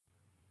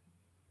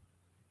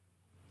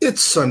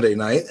It's Sunday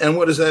night, and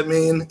what does that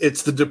mean?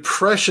 It's the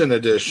depression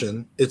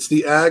edition. It's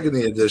the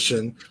agony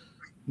edition.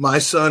 My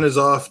son is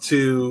off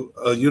to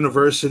a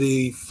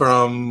university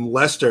from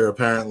Leicester,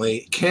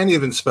 apparently. Can't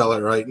even spell it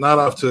right. Not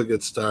off to a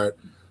good start.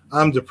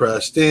 I'm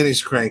depressed.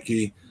 Danny's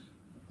cranky.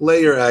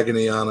 Lay your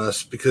agony on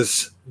us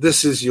because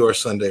this is your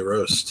Sunday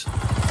roast.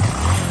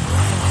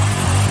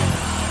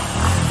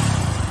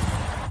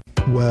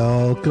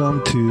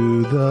 Welcome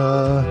to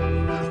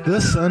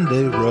the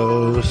Sunday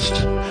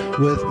roast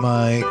with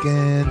Mike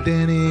and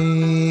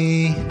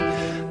Danny.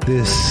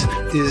 This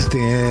is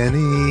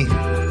Danny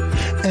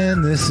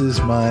and this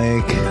is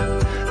Mike,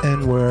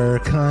 and we're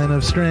kind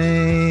of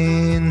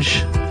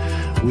strange.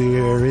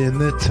 We're in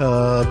the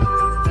tub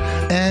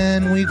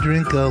and we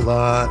drink a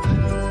lot.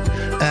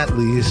 At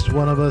least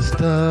one of us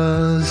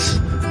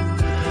does.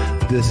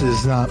 This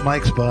is not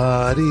Mike's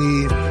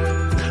body,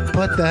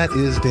 but that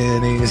is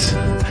Danny's,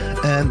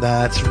 and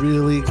that's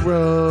really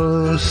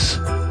gross.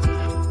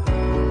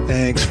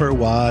 Thanks for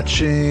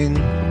watching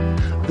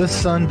the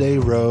Sunday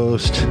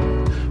roast.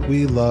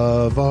 We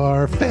love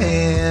our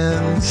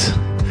fans.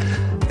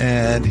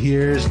 And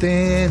here's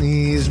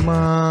Danny's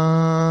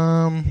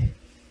mom.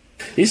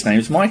 His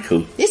name's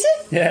Michael. Is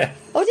it? Yeah.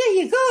 Oh, there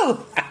you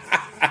go.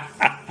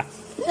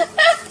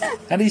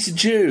 And he's a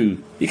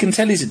Jew. You can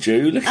tell he's a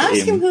Jew. Look at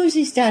Ask him him. who's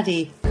his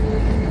daddy.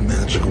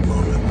 Magical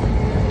moment.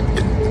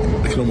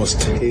 I can almost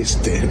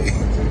taste Danny.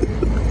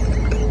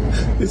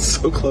 It's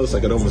so close I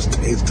can almost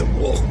taste him.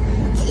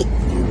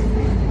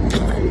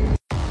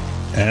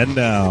 And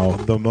now,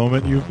 the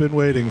moment you've been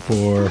waiting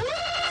for.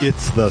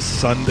 It's the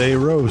Sunday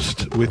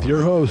roast with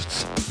your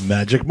hosts,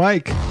 Magic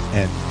Mike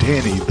and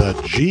Danny the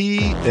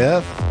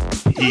GFP.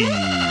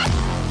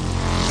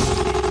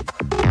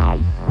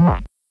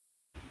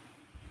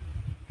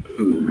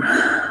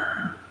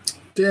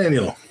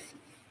 Daniel,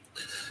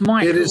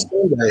 Michael. it is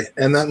Sunday,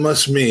 and that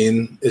must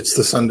mean it's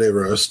the Sunday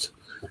roast.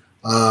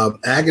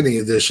 Agony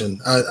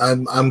edition.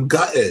 I'm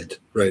gutted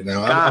right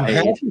now.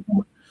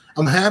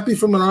 I'm happy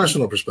from an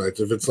Arsenal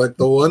perspective. It's like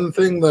the one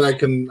thing that I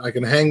can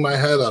hang my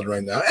head on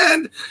right now.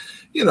 And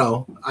you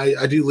know,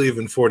 I do leave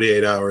in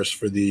 48 hours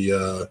for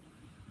the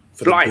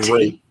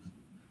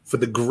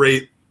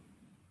great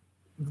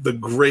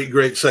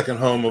second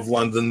home of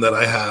London that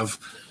I have.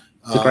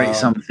 It's a great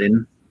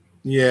something.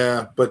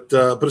 Yeah, but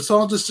it's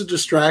all just to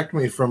distract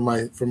me from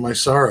my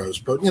sorrows.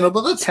 But you know,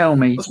 but let's Tell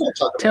me,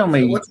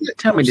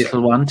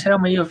 little one. Tell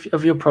me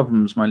of your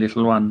problems, my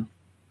little one.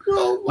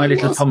 Well, my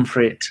little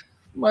pomfret.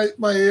 My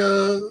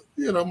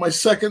my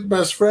second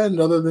best friend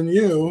other than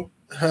you,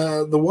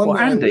 the one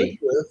that Andy. I lived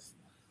with,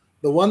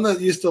 the one that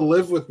used to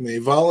live with me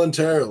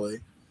voluntarily.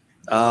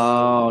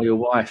 Oh, your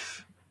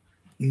wife.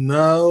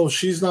 No,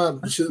 she's not.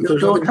 There's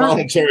nothing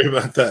voluntary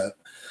about that.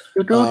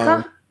 Your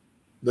daughter.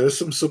 There's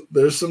some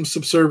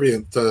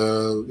subservient.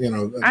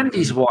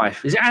 Andy's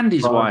wife. Is it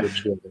Andy's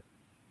wife?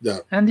 Yeah.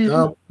 Andy?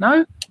 No.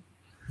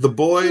 The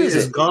boy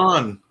is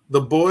gone.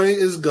 The boy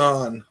is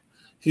gone.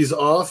 He's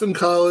off in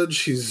college.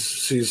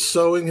 He's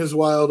sowing his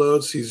wild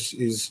oats.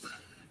 He's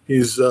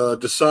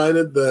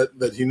decided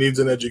that he needs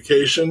an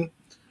education,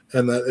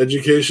 and that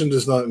education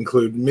does not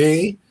include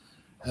me.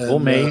 And, or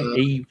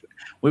me.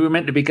 We were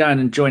meant to be going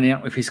and joining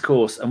up with his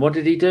course, and what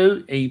did he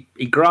do? He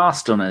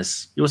grassed on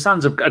us. Your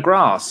son's a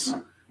grass.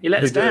 He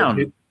let us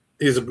down.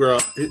 He's a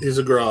grass. He's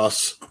a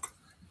grass.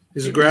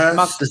 He's a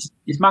grass.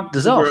 He's mugged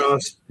us off.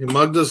 Grass. He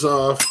mugged us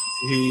off.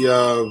 He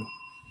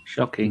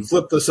shocking.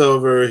 Flipped us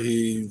over.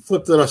 He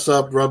flipped us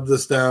up, rubbed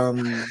us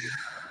down,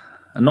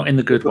 and not in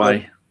the good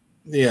way.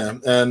 Yeah,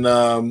 and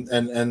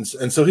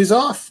so he's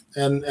off,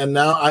 and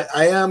now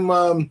I am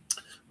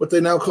what they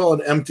now call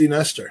an empty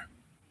nester.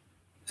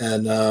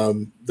 And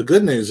the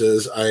good news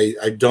is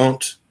I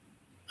don't,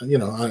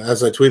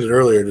 as I tweeted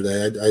earlier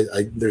today,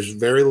 I there's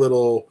very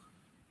little.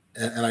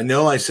 And I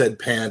know I said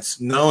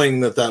pants, knowing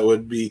that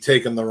would be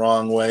taken the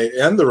wrong way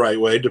and the right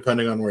way,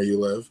 depending on where you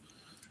live.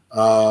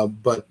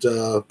 But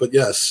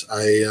yes,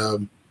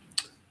 I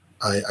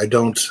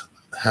don't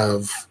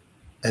have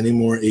any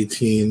more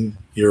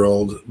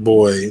 18-year-old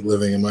boy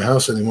living in my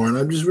house anymore, and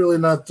I'm just really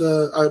not.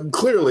 I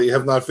clearly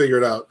have not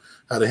figured out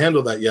how to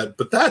handle that yet.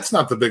 But that's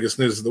not the biggest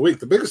news of the week.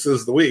 The biggest news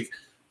of the week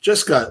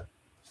just got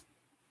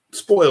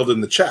spoiled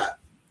in the chat.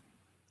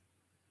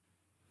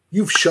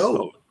 You've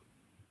showed.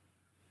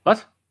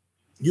 What?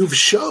 You've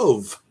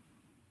shove.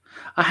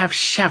 I have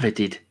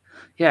shavided.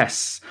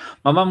 Yes.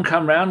 My mum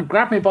come round,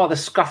 grabbed me by the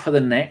scruff of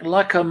the neck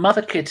like a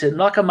mother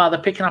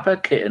picking up her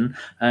kitten,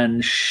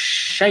 and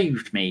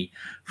shaved me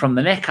from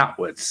the neck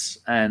upwards.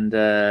 And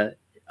were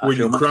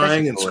you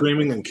crying and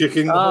screaming and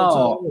kicking the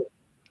whole time?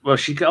 Well,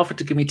 she offered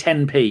to give me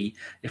 10p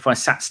if I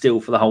sat still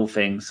for the whole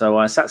thing. So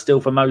I sat still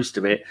for most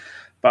of it,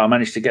 but I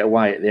managed to get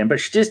away at the end. But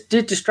she just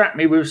did distract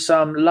me with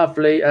some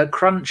lovely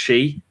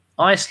crunchy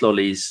ice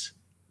lollies.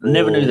 I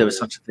never knew there was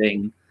such a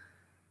thing.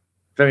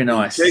 Very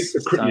nice. You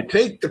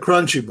take the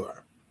crunchy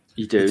bar.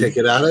 You do. You take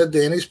it out of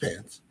Danny's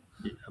pants.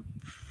 Yeah.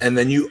 And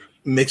then you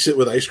mix it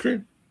with ice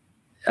cream.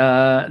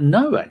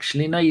 No,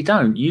 actually, no, you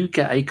don't. You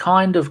get a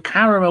kind of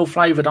caramel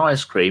flavored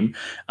ice cream,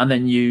 and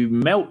then you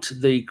melt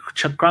the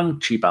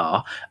crunchy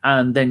bar,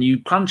 and then you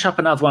crunch up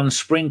another one and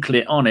sprinkle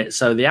it on it.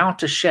 So the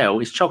outer shell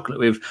is chocolate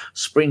with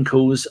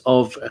sprinkles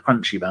of a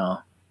crunchy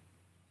bar.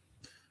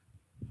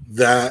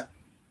 That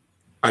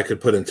I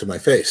could put into my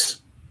face.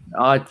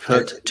 I'd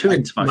put two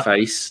into my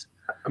face.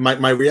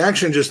 My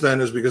reaction just then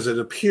is because it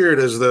appeared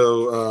as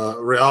though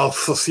Real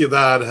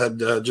Sociedad had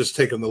just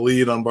taken the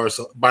lead on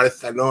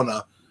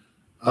Barcelona.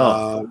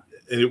 And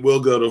it will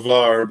go to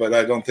VAR, but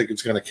I don't think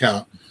it's going to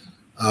count.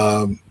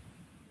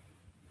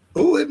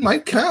 It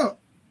might count.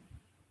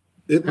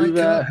 Who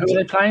are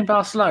they playing?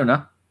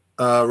 Barcelona?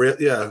 Real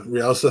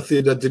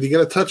Sociedad. Did he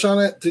get a touch on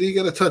it?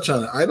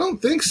 I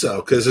don't think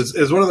so, because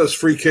it's one of those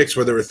free kicks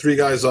where there were three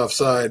guys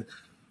offside.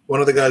 One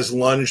of the guys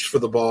lunged for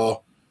the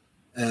ball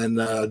and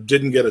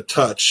didn't get a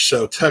touch.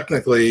 So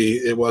technically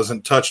it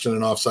wasn't touched in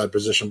an offside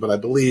position, but I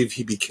believe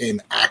he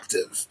became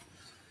active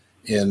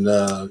in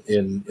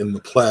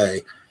the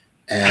play.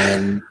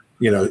 And,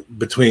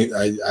 between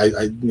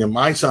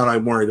my son,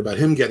 I'm worried about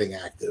him getting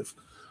active,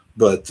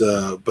 but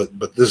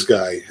this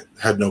guy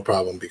had no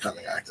problem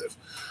becoming active.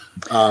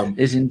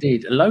 Is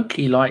indeed.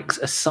 Loki likes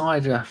a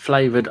cider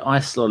flavored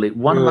ice lolly.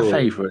 One of my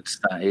favorites,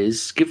 that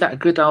is. Give that a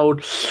good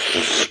old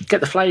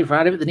get the flavor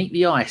out of it, then eat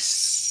the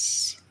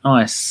ice.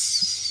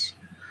 Nice.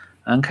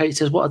 And Kate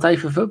says, "What a day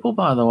for football,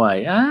 by the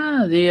way."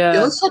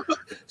 Let's talk about,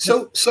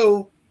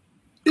 so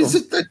is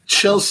it that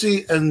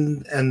Chelsea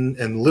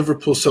and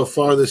Liverpool so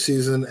far this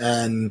season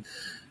and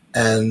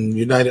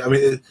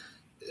United,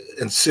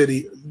 and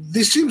City,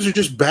 these teams are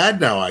just bad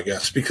now, I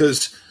guess,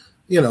 because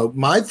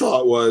my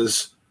thought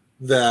was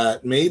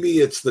that maybe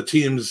it's the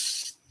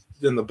teams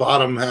in the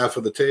bottom half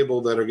of the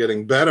table that are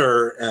getting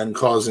better and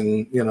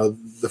causing,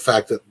 the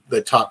fact that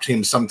the top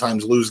teams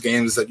sometimes lose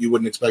games that you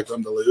wouldn't expect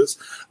them to lose,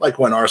 like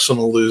when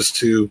Arsenal lose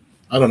to,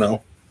 I don't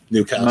know,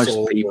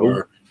 Newcastle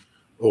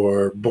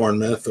or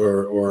Bournemouth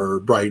or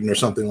Brighton or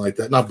something like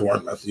that. Not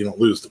Bournemouth. You don't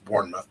lose to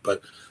Bournemouth,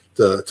 but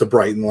to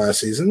Brighton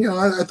last season.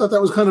 I thought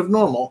that was kind of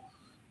normal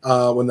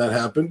when that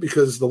happened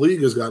because the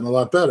league has gotten a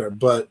lot better.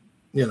 But,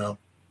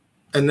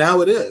 and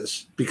now it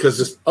is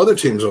because other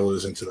teams are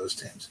losing to those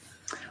teams.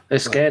 They're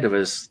scared of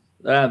us.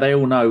 They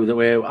all know that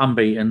we're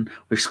unbeaten.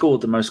 We've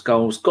scored the most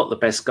goals, got the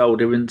best goal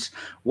difference,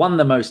 won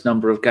the most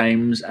number of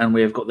games, and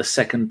we have got the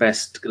second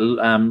best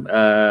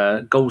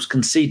goals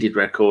conceded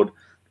record.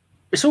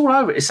 It's all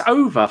over. It's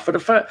over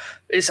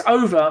It's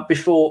over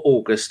before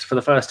August for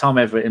the first time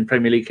ever in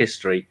Premier League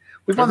history.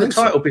 We've won the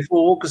title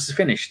before August is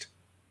finished.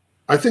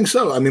 I think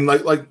so. I mean,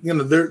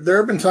 there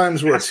have been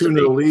times where a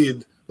 2-0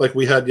 lead, like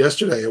we had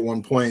yesterday at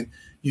one point,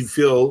 you'd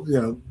feel,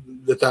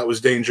 that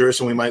was dangerous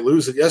and we might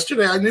lose it.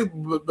 Yesterday, I knew,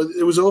 but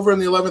it was over in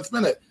the 11th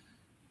minute,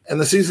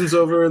 and the season's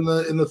over in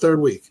the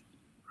third week.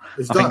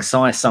 I think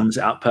Sai sums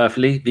it up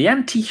perfectly. The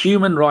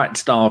anti-human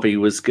rights derby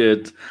was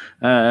good.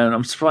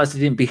 I'm surprised they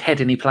didn't behead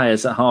any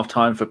players at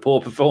halftime for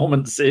poor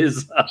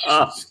performances.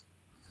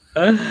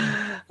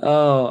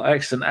 Oh,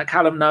 excellent.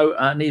 Callum,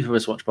 no, neither of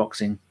us watch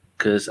boxing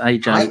because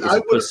AJ is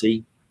a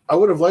pussy. I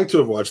would have liked to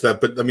have watched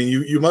that, but I mean,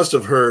 you must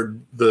have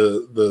heard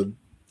the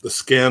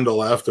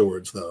scandal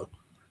afterwards, though.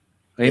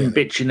 Him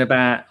bitching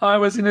about, I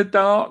was in a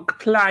dark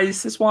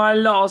place, that's why I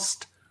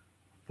lost.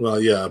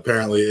 Well, yeah,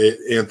 apparently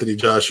Anthony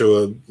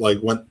Joshua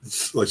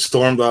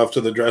stormed off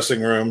to the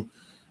dressing room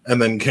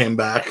and then came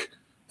back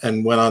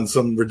and went on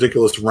some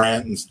ridiculous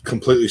rant and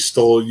completely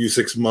stole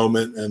Usyk's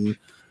moment. And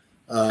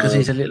because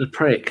he's a little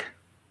prick.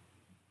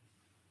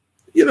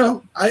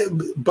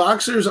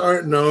 Boxers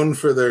aren't known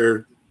for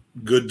their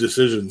good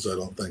decisions, I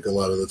don't think, a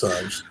lot of the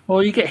times.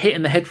 Well, you get hit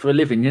in the head for a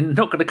living. You're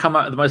not going to come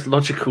out with the most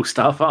logical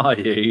stuff, are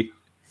you?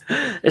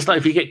 It's like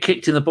if you get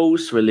kicked in the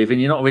balls for a living,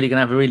 you're not really going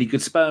to have a really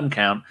good sperm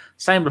count.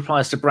 Same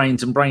applies to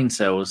brains and brain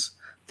cells.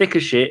 Thick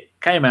as shit,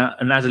 came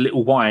out and had a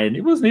little whine.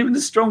 It wasn't even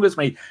as strong as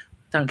me.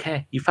 Don't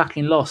care. You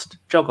fucking lost.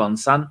 Jog on,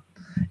 son.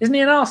 Isn't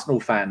he an Arsenal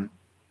fan?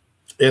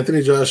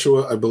 Anthony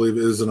Joshua, I believe,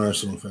 is an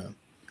Arsenal fan.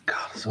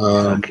 God, that's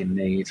what I fucking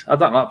need. I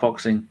don't like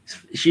boxing.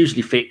 It's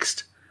usually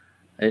fixed.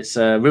 It's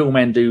real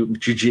men do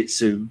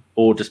jiu-jitsu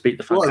or just beat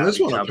the fuck out of each other. This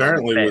one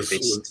apparently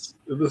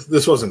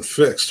this wasn't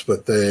fixed,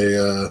 but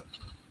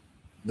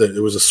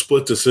it was a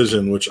split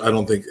decision, which I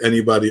don't think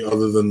anybody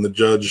other than the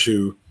judge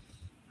who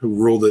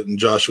ruled it in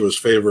Joshua's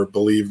favor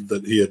believed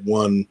that he had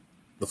won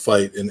the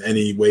fight in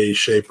any way,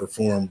 shape, or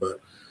form.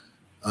 But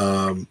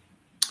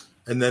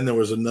and then there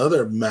was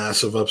another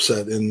massive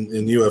upset in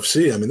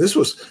UFC. I mean,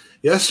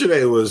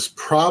 yesterday was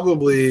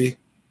probably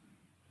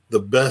the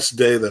best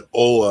day that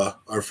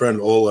our friend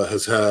Ola,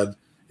 has had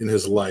in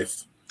his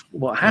life.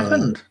 What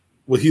happened?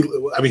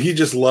 He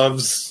just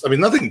loves. I mean,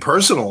 nothing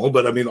personal,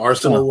 but I mean,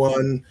 Arsenal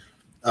won.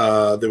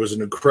 There was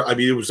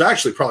it was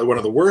actually probably one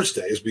of the worst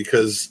days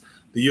because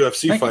the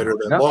UFC fighter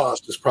that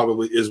lost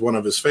is one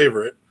of his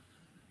favorite.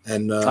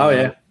 And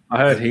I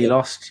heard he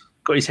lost.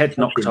 Got his head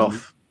knocked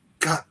off.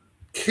 Got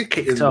kicked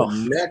in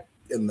the neck,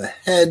 in the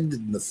head,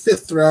 in the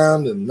 5th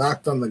round, and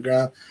knocked on the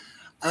ground.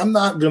 I'm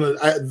not gonna.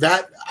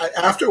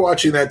 After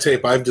watching that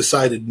tape, I've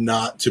decided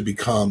not to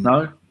become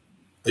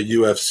a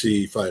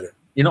UFC fighter.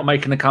 You're not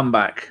making a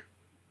comeback.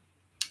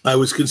 I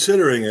was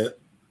considering it.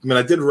 I mean,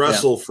 I did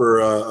wrestle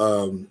for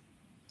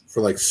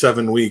like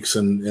 7 weeks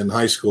in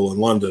high school in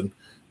London.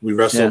 We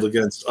wrestled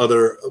against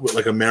other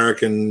like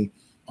American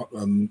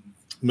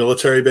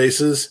military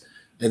bases,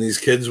 and these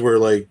kids were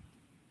like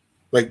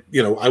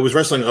I was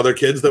wrestling other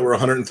kids that were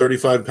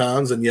 135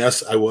 pounds, and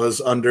yes, I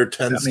was under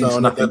 10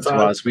 stone at that time.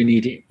 To us. We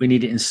need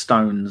it in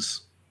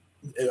stones.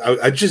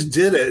 I just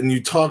did it, and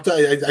you talked.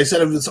 I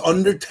said it was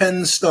under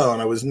 10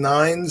 stone. I was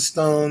 9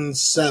 stone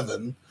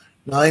 7,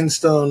 9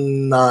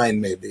 stone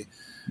 9 maybe.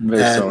 I'm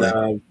very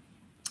sorry.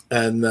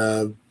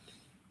 And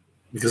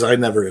because I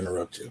never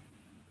interrupt you.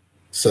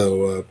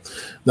 So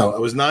no, I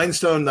was 9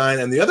 stone 9,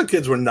 and the other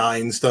kids were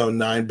 9 stone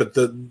 9. But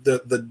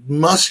the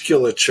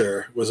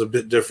musculature was a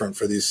bit different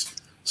for these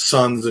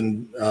sons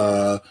of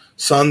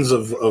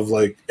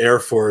like Air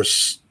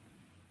Force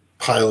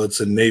pilots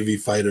and Navy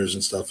fighters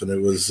and stuff, and it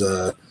was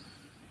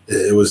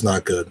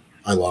not good.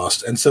 I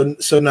lost, and so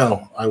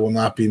no, I will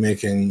not be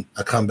making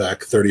a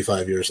comeback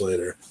 35 years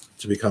later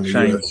to become a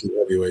UFC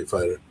heavyweight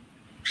fighter.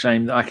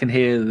 Shame that I can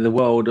hear the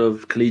world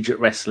of collegiate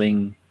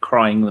wrestling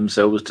crying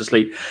themselves to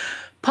sleep.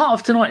 Part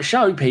of tonight's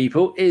show,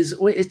 people, is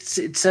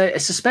it's a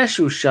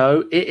special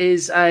show. It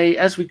is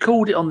as we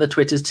called it on the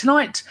Twitters,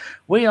 tonight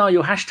we are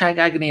your hashtag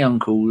agony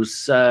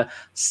uncles.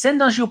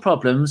 Send us your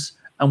problems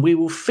and we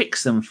will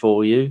fix them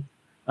for you,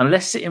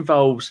 unless it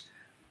involves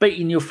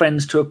beating your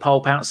friends to a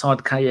pulp outside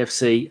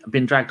KFC,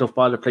 being dragged off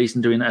by the police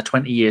and doing a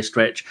 20-year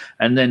stretch,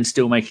 and then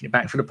still making it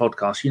back for the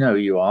podcast. You know who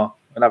you are.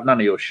 I'll have none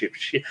of your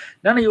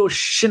none of your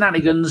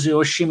shenanigans,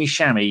 your shimmy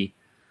shammy.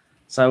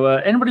 So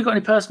anybody got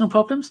any personal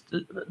problems?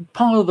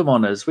 Pile them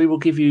on us. We will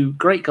give you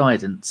great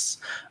guidance.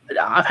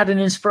 I've had an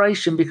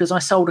inspiration because I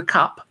sold a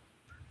cup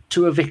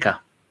to a vicar.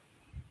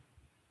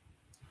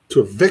 To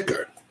a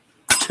vicar?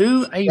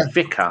 To a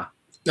vicar.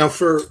 Now,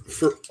 for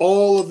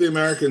all of the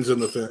Americans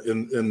in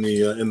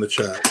the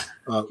chat,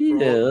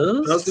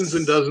 yes. dozens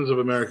and dozens of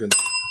Americans,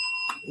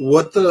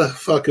 what the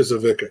fuck is a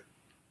vicar?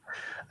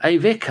 A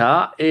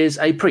vicar is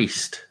a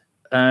priest,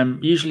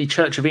 usually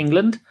Church of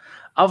England.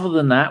 Other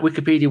than that,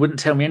 Wikipedia wouldn't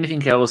tell me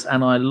anything else,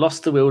 and I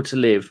lost the will to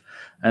live.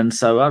 And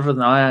so, other than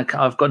that,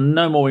 I've got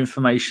no more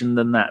information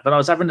than that. But I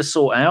was having to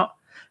sort out.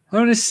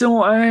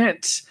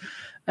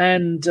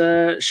 And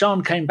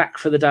Sian came back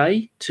for the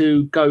day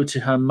to go to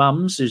her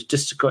mum's, who's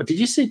just got.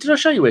 Did I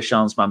show you where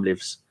Sian's mum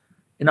lives?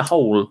 In a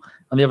hole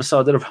on the other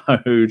side of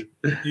the road.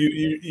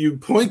 You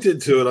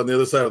pointed to it on the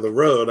other side of the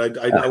road.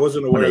 I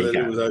wasn't aware that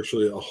it was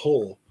actually a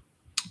hole.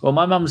 Well,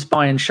 my mum's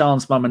buying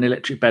Sian's mum an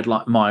electric bed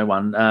like my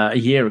one. 2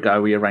 years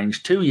ago, we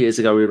arranged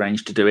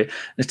to do it.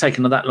 It's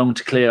taken her that long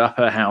to clear up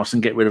her house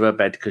and get rid of her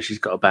bed because she's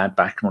got a bad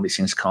back and all these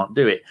things, can't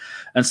do it.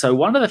 And so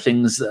one of the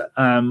things that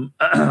I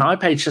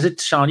said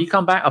to Sian, you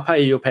come back, I'll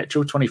pay you your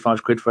petrol,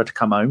 25 quid for her to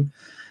come home.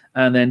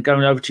 And then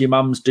going over to your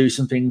mum's, do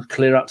some things,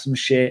 clear up some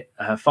shit,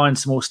 find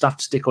some more stuff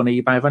to stick on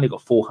eBay. I've only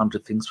got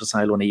 400 things for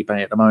sale on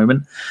eBay at the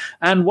moment.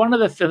 And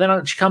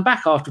then she come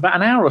back after about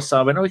an hour or so.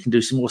 I went, we can do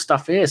some more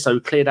stuff here. So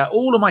cleared out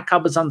all of my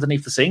cupboards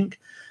underneath the sink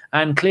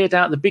and cleared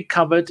out the big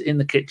cupboard in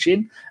the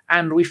kitchen.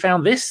 And we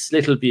found this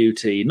little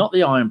beauty, not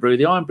the Iron Brew.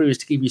 The Iron Brew is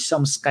to give you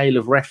some scale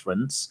of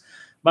reference.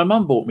 My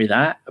mum bought me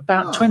that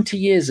about 20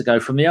 years ago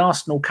from the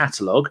Arsenal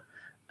catalogue.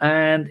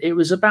 And it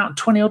was about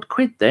 20 odd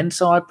quid then.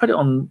 So I put it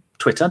on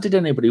Twitter. Did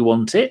anybody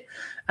want it?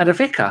 And a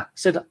vicar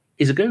said,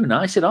 he's a gooner.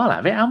 I said, I'll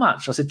have it. How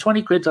much? I said,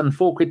 20 quid and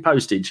 4 quid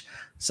postage.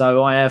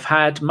 So I have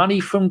had money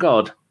from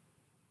God.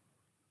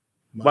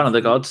 One of the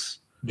gods.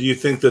 Do you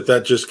think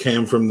that just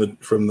came from the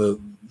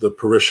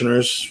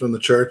parishioners from the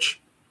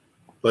church?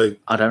 Like,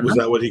 I don't know. Was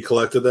that what he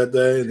collected that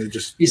day? And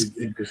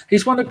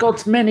he's one of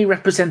God's many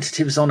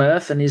representatives on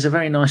earth, and he's a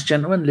very nice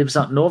gentleman, lives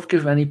up north,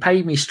 and he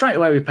paid me straight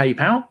away with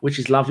PayPal, which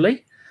is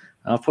lovely.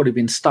 I've probably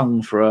been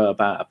stung for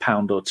about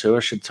 £1 or £2. I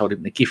should have told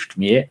him to gift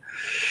me it.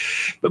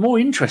 But more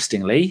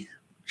interestingly,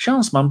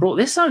 Sian's mum brought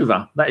this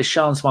over. That is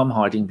Sian's mum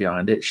hiding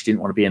behind it. She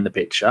didn't want to be in the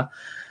picture.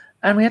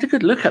 And we had a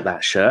good look at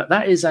that shirt.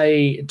 That is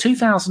a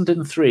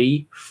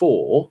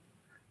 2003-4.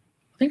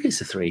 I think it's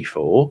a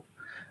 3-4.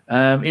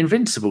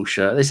 Invincible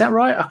shirt. Is that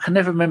right? I can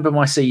never remember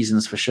my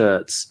seasons for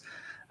shirts.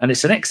 And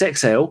it's an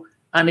XXL,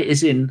 and it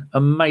is in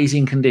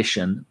amazing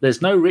condition.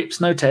 There's no rips,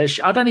 no tears.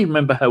 I don't even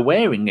remember her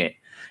wearing it.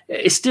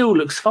 It still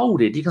looks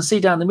folded. You can see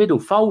down the middle,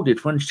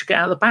 folded when she get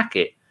out of the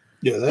packet.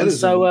 Yeah,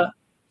 that's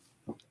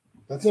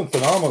in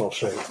phenomenal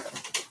shape.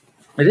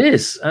 It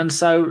is. And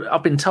so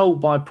I've been told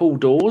by Paul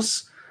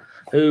Dawes,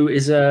 who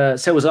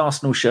sells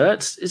Arsenal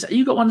shirts.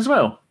 You got one as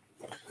well?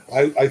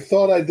 I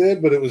thought I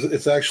did, but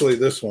it's actually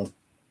this one.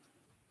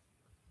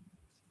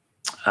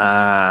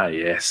 Ah,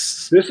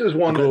 yes. This is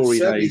one Glory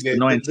that days, gave,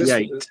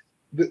 98.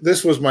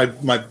 This was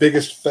my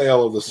biggest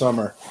fail of the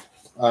summer.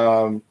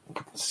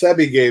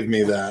 Sebi gave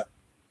me that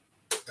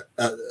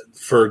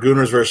for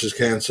Gooners versus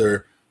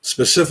Cancer,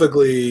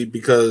 specifically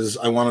because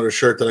I wanted a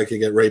shirt that I could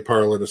get Ray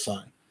Parler to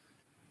sign,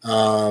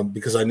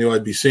 because I knew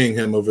I'd be seeing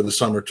him over the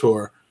summer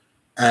tour.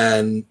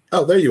 And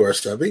there you are,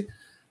 Sebi.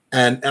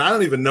 And I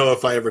don't even know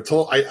if I ever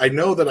told. I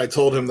know that I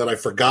told him that I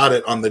forgot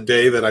it on the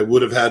day that I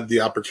would have had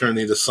the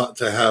opportunity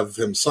to have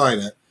him sign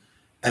it,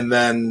 and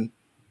then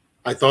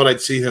I thought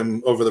I'd see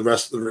him over the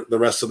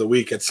rest of the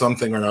week at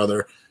something or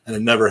another, and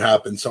it never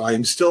happened. So I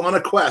am still on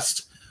a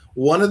quest.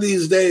 One of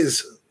these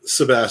days,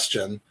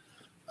 Sebastian,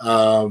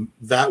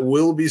 that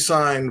will be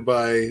signed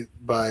by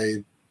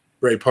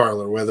Ray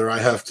Parler. Whether I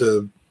have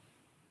to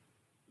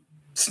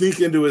sneak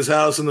into his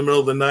house in the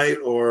middle of the night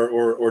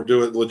or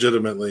do it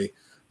legitimately,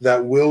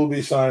 that will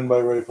be signed by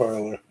Ray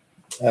Parler,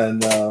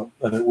 and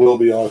it will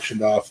be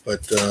auctioned off.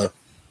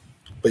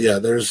 But yeah,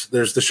 there's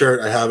the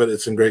shirt. I have it.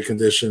 It's in great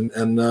condition,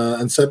 and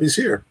Sebby's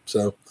here.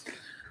 So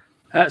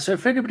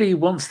if anybody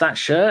wants that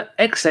shirt,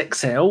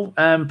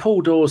 XXL.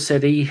 Paul Dawes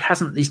said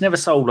he's never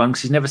sold one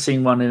because he's never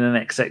seen one in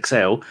an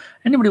XXL.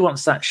 Anybody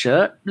wants that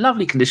shirt?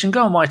 Lovely condition.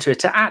 Go on my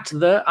Twitter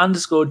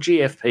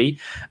 @the_GFP.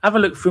 Have a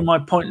look through my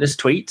pointless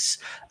tweets,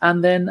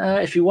 and then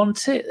if you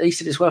want it, he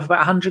said it's worth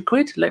about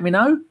 £100. Let me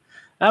know.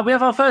 We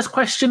have our first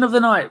question of the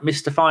night,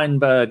 Mr.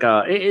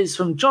 Feinberger. It is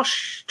from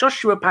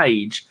Joshua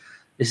Page.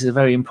 This is a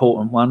very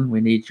important one.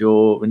 We need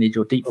your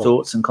deep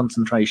thoughts and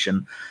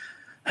concentration.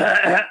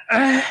 I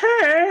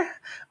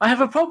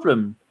have a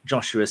problem,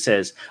 Joshua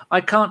says.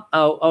 I can't.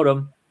 Oh, hold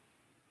on.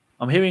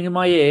 I'm hearing in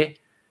my ear.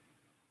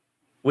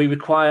 We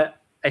require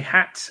a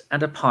hat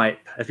and a pipe.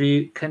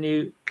 Can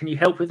you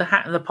help with the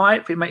hat and the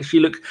pipe? It makes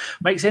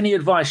any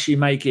advice you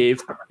may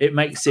give. It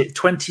makes it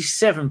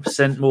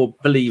 27% more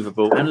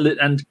believable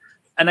and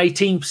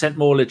 18%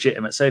 more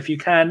legitimate. So if you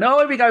can,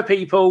 here we go,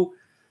 people.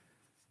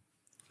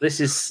 This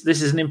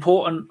is an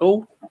important.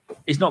 Oh,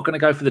 he's not going to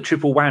go for the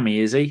triple whammy,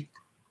 is he?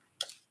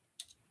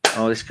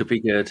 Oh, this could be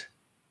good.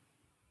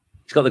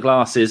 He's got the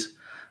glasses.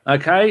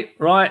 Okay,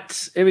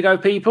 right. Here we go,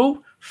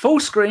 people. Full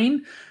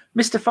screen.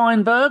 Mr.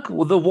 Feinberg,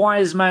 the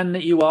wise man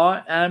that you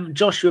are,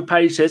 Joshua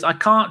Page says, I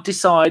can't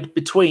decide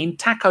between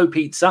taco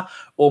pizza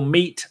or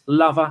meat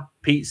lover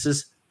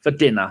pizzas for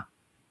dinner.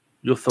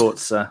 Your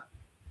thoughts, sir?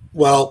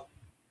 Well,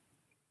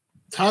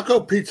 taco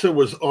pizza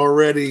was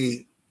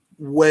already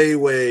way,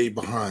 way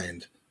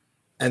behind.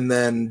 And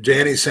then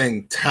Danny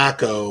saying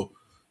taco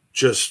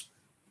just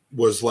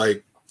was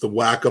like the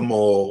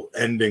whack-a-mole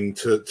ending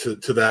to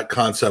that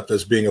concept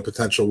as being a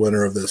potential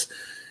winner of this.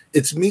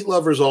 It's meat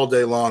lovers all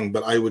day long,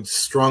 but I would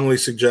strongly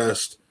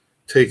suggest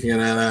taking an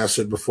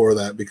antacid before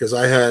that, because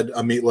I had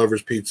a meat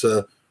lovers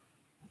pizza,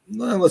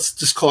 let's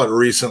just call it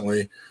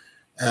recently,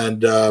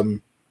 and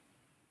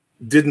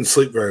didn't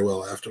sleep very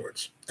well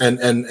afterwards.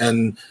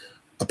 And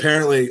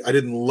apparently I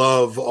didn't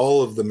love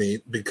all of the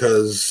meat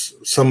because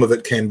some of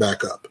it came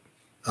back up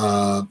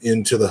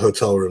into the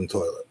hotel room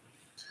toilet.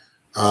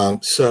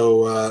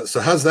 So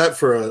how's that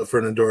for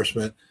an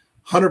endorsement?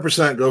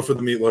 100% go for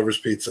the meat lovers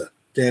pizza.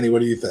 Danny,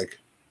 what do you think?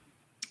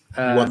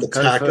 You want the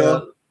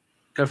taco?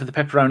 Go for the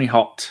pepperoni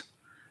hot.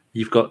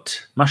 You've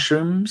got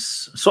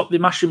mushrooms. Swap the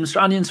mushrooms for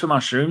onions for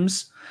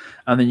mushrooms,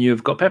 and then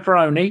you've got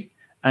pepperoni,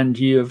 and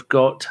you've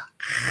got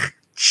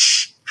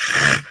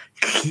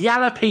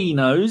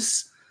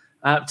jalapenos.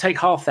 Take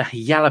half the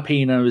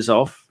jalapenos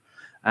off,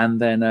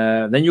 and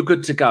then you're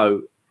good to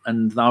go.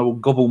 And I will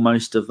gobble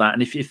most of that.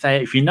 And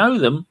if you know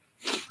them,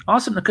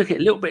 ask them to cook it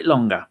a little bit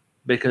longer,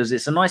 because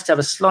it's nice to have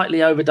a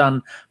slightly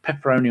overdone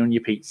pepperoni on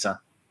your pizza.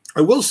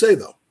 I will say,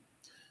 though,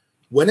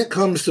 when it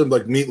comes to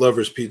like meat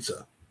lovers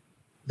pizza,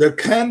 there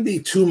can be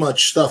too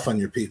much stuff on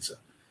your pizza.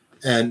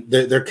 And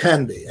there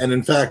can be. And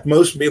in fact,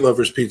 most meat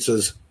lovers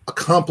pizzas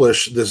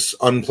accomplish this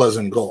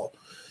unpleasant goal.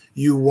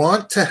 You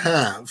want to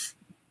have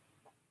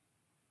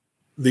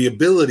the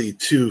ability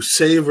to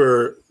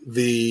savor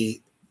the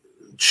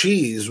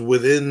cheese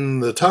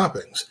within the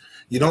toppings.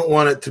 You don't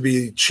want it to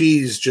be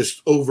cheese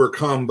just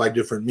overcome by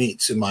different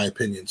meats, in my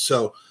opinion.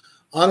 So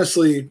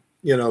honestly,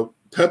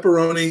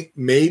 pepperoni,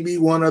 maybe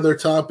one other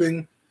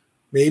topping,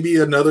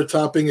 maybe another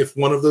topping if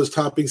one of those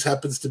toppings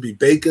happens to be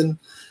bacon,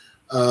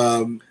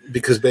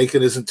 because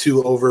bacon isn't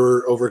too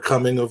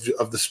overcoming of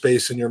the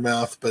space in your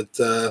mouth. But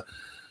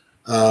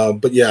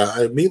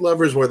yeah, meat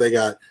lovers where they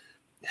got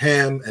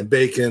ham and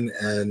bacon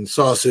and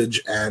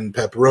sausage and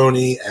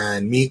pepperoni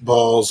and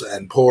meatballs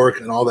and pork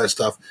and all that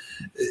stuff.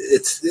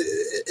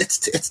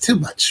 It's too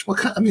much. What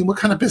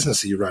kind of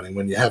business are you running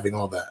when you're having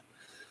all that?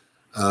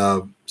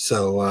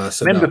 So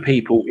remember,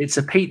 people, it's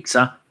a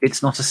pizza.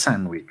 It's not a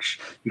sandwich.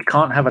 You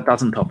can't have a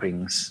dozen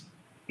toppings,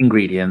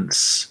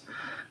 ingredients.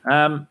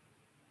 No,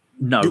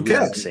 we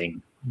don't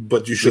sing.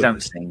 But you should. We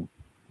don't sing.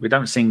 We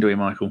don't sing, do we,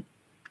 Michael?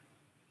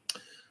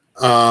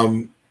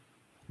 No.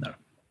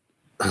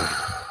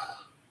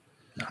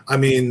 I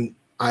mean,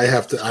 I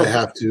have to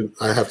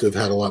have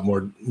had a lot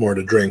more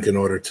to drink in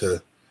order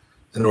to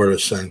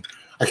sing.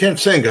 I can't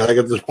sing because I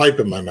got this pipe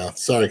in my mouth.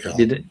 Sorry,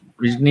 Colin.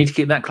 We need to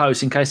keep that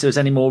close in case there's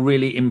any more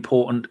really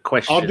important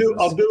questions.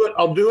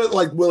 I'll do it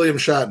like William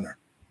Shatner.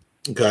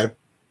 Okay.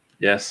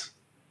 Yes.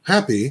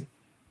 Happy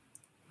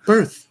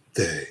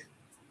birthday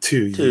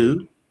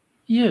to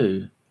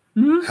you.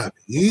 Mm?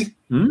 Happy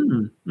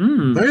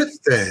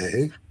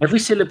birthday. Every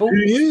syllable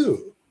to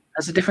you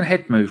has a different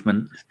head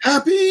movement.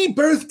 Happy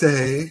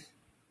birthday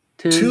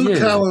to you.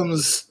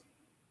 Callum's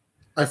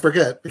I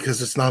forget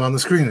because it's not on the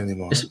screen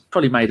anymore. It's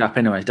probably made up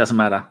anyway. It doesn't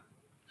matter.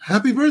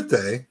 Happy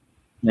birthday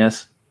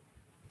Yes.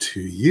 to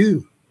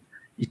you.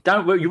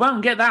 You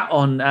won't get that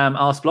on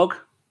Arsblog.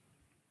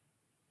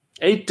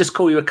 He'd just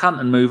call you a cunt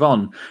and move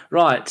on.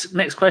 Right,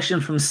 next question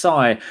from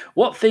Sai.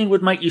 What thing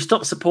would make you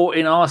stop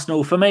supporting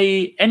Arsenal? For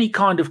me, any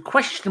kind of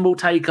questionable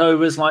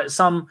takeovers like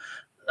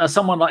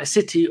someone like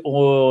City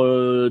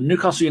or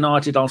Newcastle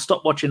United, I'll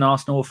stop watching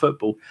Arsenal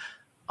football.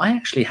 I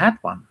actually had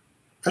one.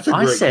 That's a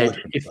great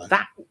question, if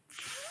that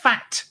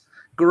fat,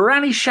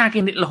 granny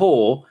shagging little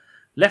whore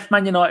left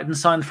Man United and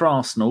signed for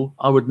Arsenal,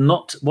 I would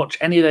not watch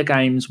any of their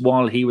games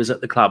while he was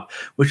at the club,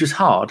 which was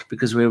hard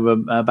because we were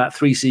about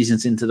 3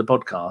 seasons into the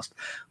podcast.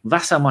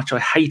 That's how much I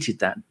hated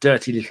that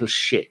dirty little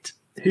shit.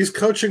 He's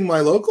coaching my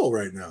local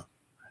right now.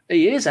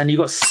 He is, and you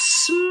got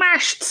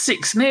smashed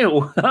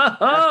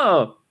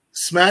 6-0.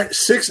 Smash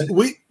 6.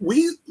 We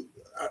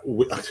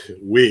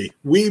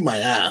my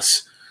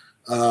ass.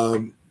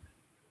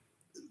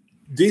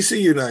 DC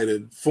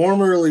United,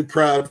 formerly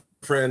proud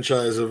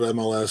franchise of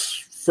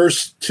MLS.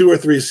 First 2 or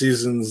 3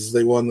 seasons,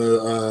 they won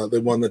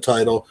the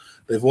title.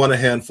 They've won a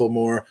handful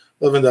more.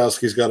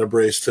 Lewandowski's got a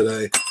brace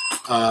today.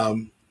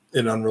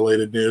 In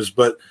unrelated news,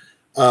 but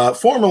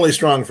formerly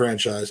strong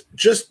franchise,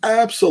 just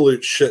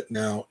absolute shit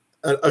now.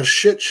 A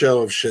shit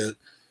show of shit.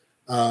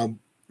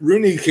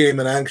 Rooney came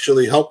and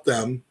actually helped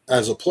them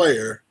as a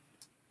player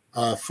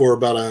for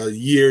about a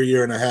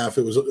year and a half.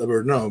 It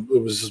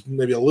was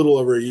maybe a little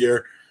over a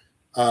year.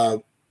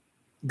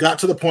 Got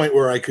to the point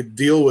where I could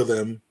deal with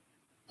him.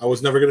 I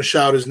was never going to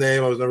shout his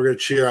name. I was never going to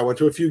cheer. I went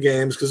to a few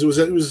games because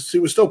he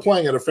was still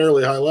playing at a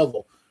fairly high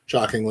level,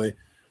 shockingly,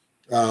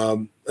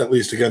 at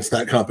least against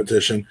that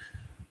competition.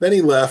 Then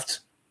he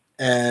left,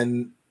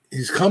 and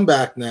he's come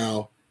back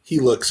now. He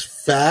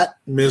looks fat,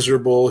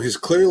 miserable. He's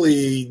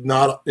clearly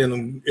not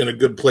in a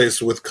good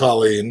place with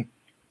Colleen.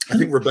 I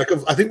think Rebecca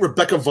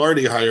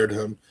Vardy hired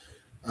him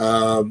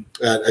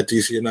at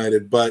DC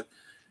United, but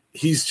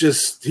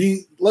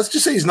let's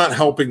just say he's not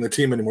helping the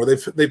team anymore.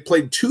 They've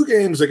played 2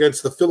 games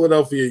against the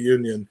Philadelphia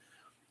Union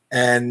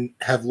and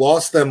have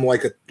lost them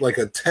like a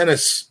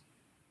tennis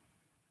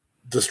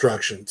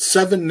destruction.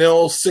 7-0,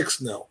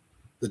 6-0,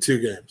 the 2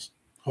 games.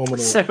 Home and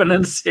away. 7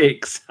 and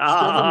 6.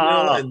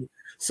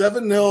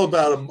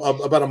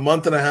 7-0 about a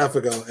month and a half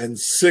ago, and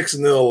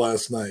 6-0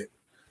 last night.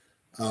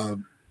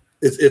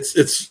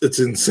 It's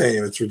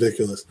insane. It's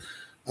ridiculous.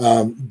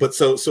 But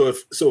so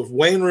if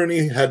Wayne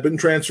Rooney had been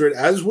transferred,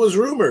 as was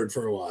rumored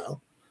for a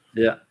while,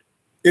 yeah.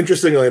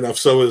 Interestingly enough,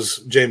 so is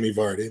Jamie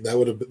Vardy. That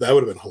would have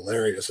been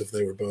hilarious if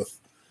they were both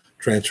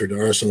transferred to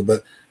Arsenal.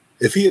 But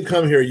if he had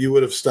come here, you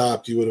would have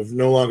stopped. You would have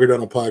no longer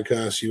done a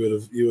podcast. You would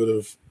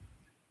have.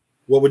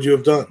 What would you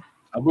have done?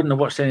 I wouldn't have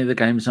watched any of the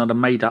games, and I'd have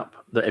made up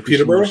that every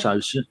single show.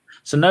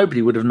 So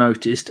nobody would have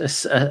noticed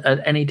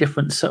any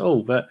difference at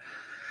all. But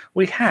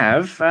we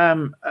have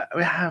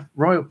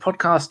Royal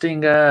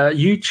Podcasting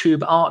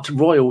YouTube Art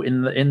Royal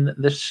in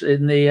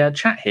the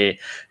chat here.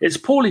 It's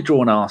poorly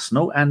drawn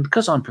Arsenal, and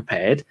because I'm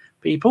prepared,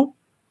 people,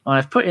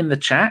 I've put in the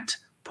chat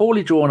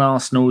poorly drawn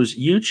Arsenal's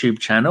YouTube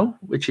channel,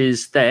 which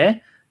is there.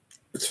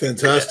 It's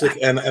fantastic,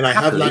 and I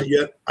have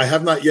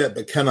not yet,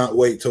 but cannot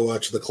wait to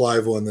watch the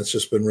Clive one that's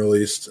just been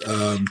released.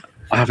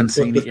 I haven't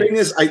seen it yet. The thing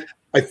is,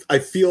 I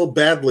feel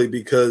badly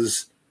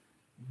because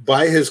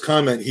by his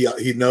comment,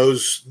 he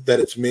knows that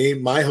it's me.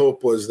 My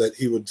hope was that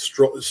he would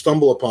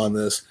stumble upon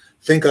this,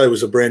 think I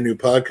was a brand new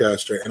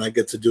podcaster, and I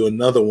get to do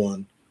another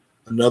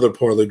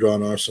poorly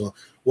drawn Arsenal.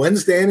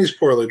 When's Danny's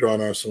poorly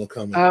drawn Arsenal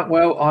coming?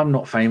 Well, I'm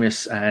not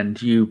famous,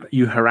 and you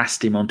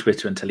harassed him on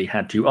Twitter until he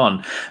had you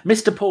on.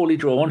 Mr. Poorly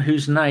Drawn,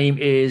 whose name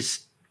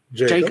is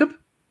Jacob.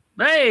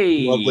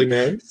 Hey, lovely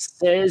name.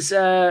 Says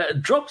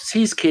drops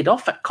his kid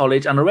off at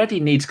college and already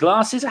needs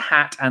glasses, a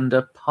hat, and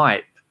a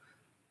pipe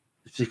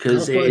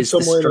because it is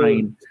the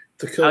strain.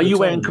 Are you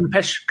wearing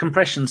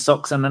compression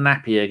socks and a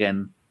nappy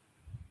again?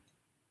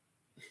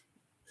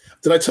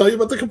 Did I tell you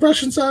about the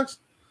compression socks?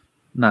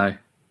 No.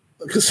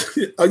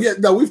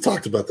 We've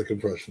talked about the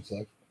compression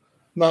socks.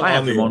 I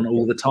have them on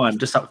all the time,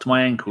 just up to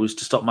my ankles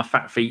to stop my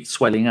fat feet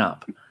swelling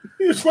up.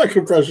 It's my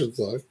compression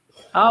socks.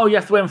 Oh, you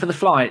have to wear them for the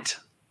flight.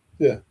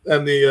 Yeah,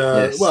 and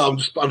yes. Well,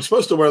 I'm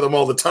supposed to wear them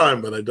all the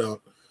time, but I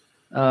don't.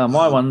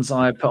 My ones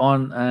I put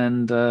on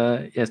and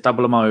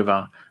double them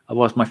over.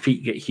 Otherwise, my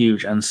feet get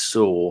huge and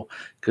sore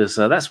because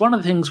that's one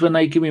of the things when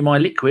they give me my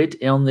liquid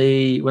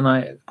when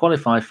I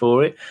qualify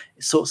for it,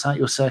 it sorts out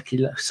your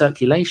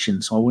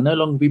circulation, so I will no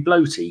longer be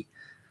bloaty.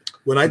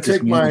 When I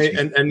take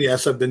and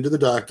yes, I've been to the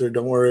doctor.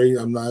 Don't worry,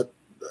 I'm not.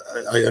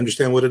 I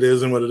understand what it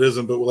is and what it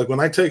isn't, but like when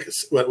I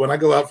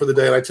go out for the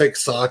day and I take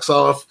socks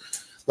off.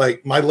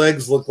 Like my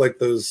legs look like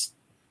the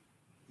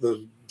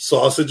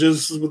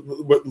sausages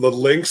with the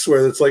links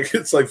where it's like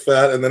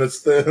fat and then it's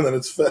thin and then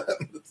it's fat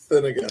and it's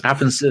thin again.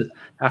 Happens to the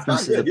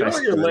best. You don't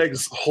want your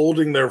legs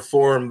holding their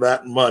form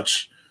that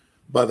much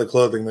by the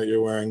clothing that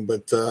you're wearing.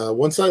 But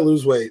once I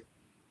lose weight,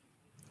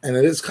 and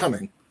it is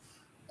coming,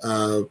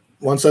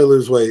 once I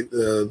lose weight,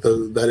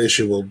 that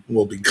issue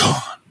will be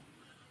gone,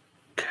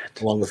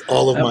 along with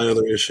all of my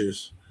other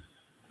issues.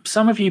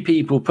 some of you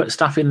people put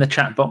stuff in the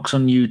chat box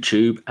on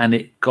YouTube and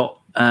it got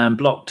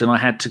blocked, and I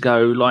had to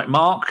go like,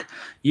 Mark,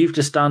 you've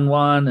just done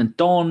one, and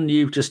Don,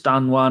 you've just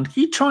done one.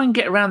 Can you try and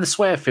get around the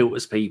swear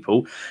filters,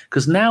 people?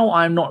 Because now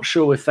I'm not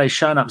sure if they've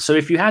shown up. So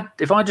if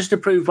I just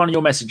approved one of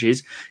your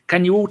messages,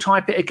 can you all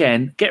type it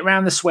again, get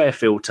around the swear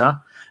filter,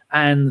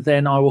 and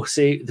then I will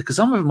see, because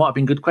some of them might have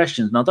been good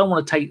questions, and I don't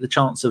want to take the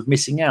chance of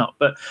missing out.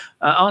 But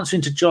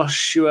answering to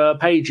Joshua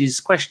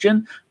Page's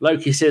question,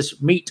 Loki says,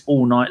 meat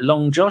all night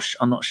long, Josh.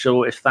 I'm not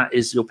sure if that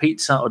is your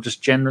pizza or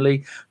just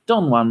generally.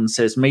 Don One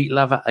says, meat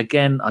lover.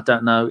 Again, I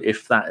don't know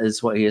if that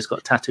is what he has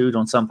got tattooed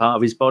on some part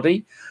of his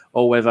body,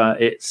 or whether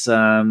it's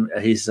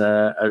his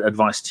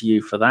advice to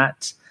you for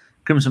that.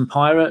 Crimson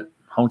Pirate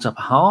holds up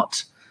a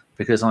heart,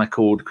 because I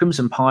called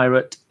Crimson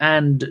Pirate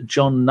and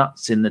John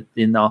Nuts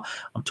in our.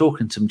 I'm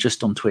talking to them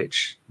just on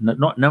Twitch. No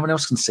one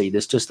else can see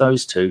this, just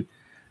those two.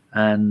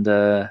 And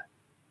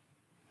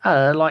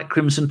like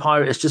Crimson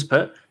Pirate has just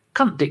put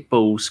cunt dick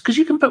balls, because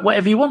you can put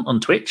whatever you want on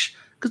Twitch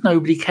because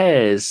nobody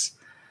cares.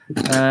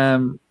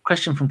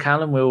 Question from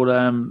Callum.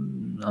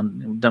 I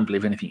don't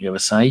believe anything you ever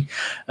say.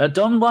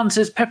 Don One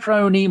says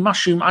pepperoni,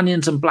 mushroom,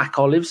 onions, and black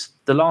olives.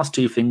 The last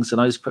two things, and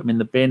I just put them in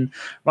the bin.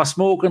 Russ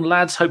Morgan,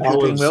 lads, hope you're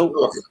doing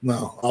well.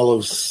 No,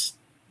 olives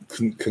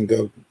can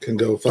go.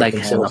 They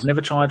can. I've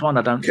never tried one.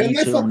 I don't need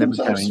to. I'm never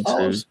going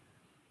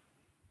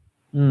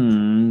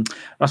to.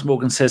 Russ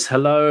Morgan says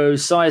hello.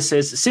 Sai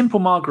says simple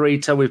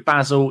margarita with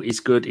basil is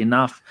good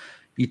enough.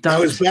 You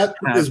don't.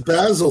 Now, is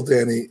basil,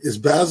 Danny? Is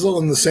basil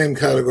in the same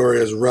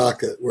category as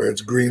rocket, where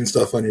it's green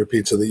stuff on your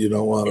pizza that you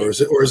don't want, or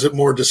is it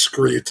more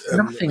discreet?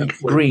 Nothing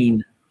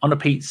green on a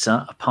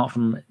pizza apart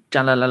from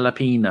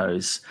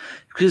jalapenos.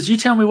 Because you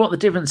tell me what the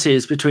difference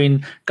is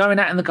between going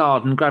out in the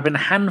garden, grabbing a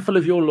handful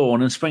of your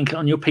lawn and sprinkling it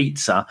on your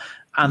pizza,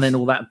 and then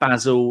all that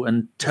basil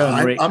and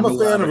turmeric. I'm a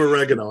fan of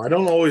oregano. I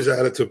don't always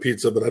add it to a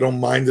pizza, but I don't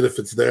mind it if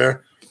it's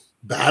there.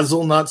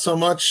 Basil, not so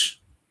much.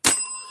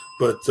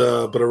 But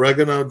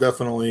oregano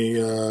definitely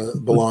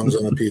belongs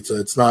on a pizza.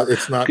 It's not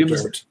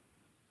dirt.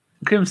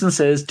 Crimson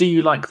says, do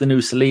you like the new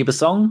Saliba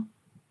song?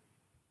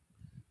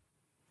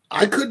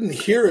 I couldn't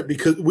hear it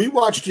because we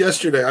watched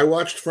yesterday. I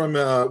watched from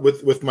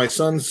with my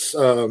son's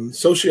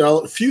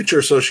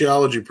future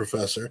sociology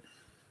professor,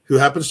 who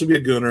happens to be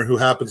a Gooner, who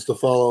happens to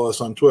follow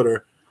us on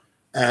Twitter,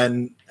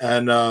 and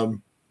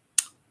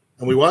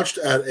we watched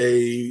at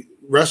a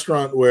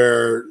restaurant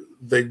where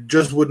they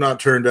just would not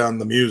turn down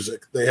the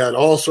music. They had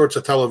all sorts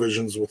of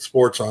televisions with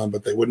sports on,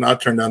 but they would not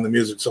turn down the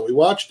music. So we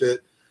watched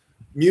it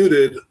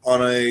muted on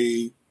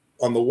the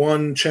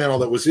one channel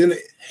that was in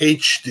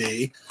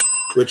HD,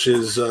 which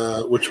was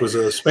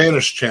a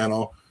Spanish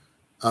channel.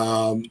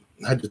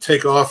 Had to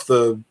take off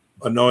the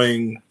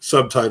annoying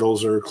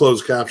subtitles or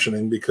closed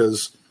captioning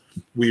because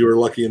we were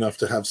lucky enough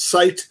to have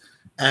sight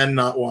and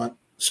not want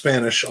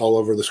Spanish all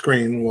over the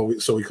screen.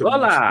 So we couldn't.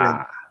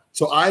 Voila!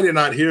 So I did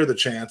not hear the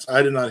chants.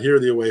 I did not hear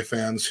the away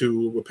fans,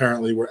 who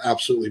apparently were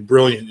absolutely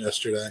brilliant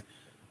yesterday.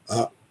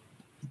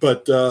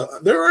 But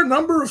there are a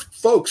number of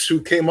folks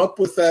who came up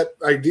with that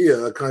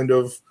idea kind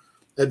of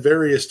at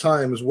various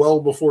times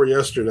well before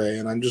yesterday,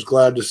 and I'm just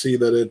glad to see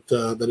that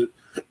it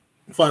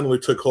finally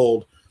took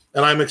hold.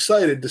 And I'm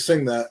excited to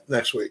sing that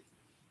next week.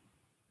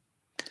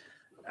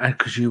 And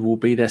because you will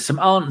be there. Some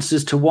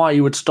answers to why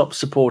you would stop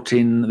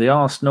supporting the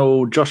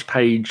Arsenal. Josh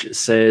Page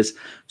says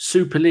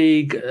Super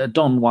League.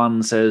 Don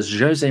One says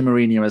Jose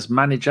Mourinho as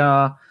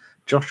manager.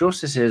 Josh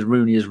also says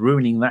Rooney is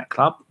ruining that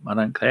club. I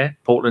don't care.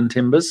 Portland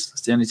Timbers.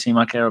 That's the only team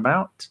I care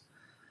about.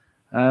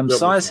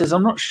 Sai says,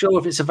 I'm not sure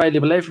if it's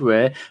available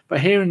everywhere, but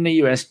here in the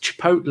US,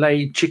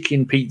 Chipotle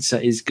chicken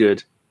pizza is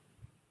good.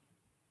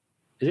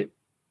 Is it?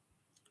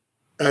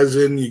 As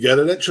in you get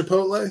it at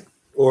Chipotle?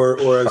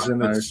 Or as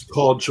in it's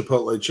called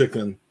Chipotle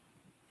chicken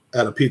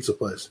at a pizza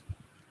place?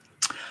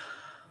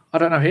 I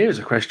don't know. Here's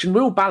a question.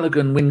 Will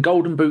Balogun win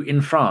Golden Boot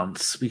in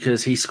France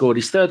because he scored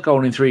his third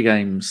goal in 3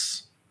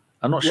 games?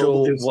 I'm not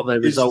sure what the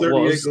result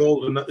was.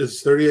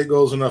 Is 38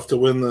 goals enough to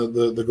win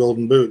the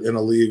Golden Boot in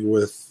a league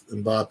with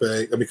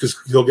Mbappe? I mean, because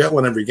he'll get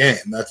one every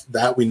game.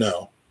 That we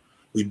know.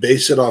 We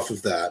base it off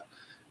of that.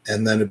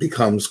 And then it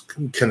becomes,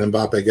 can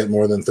Mbappe get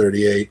more than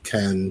 38?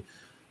 Can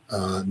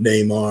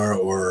Neymar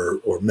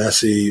or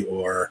Messi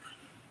or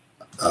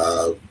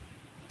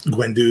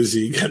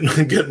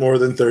Guendouzi get more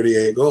than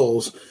 38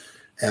 goals?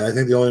 And I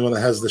think the only one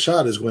that has the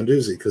shot is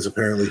Guendouzi, because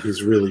apparently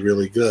he's really,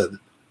 really good.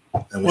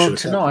 And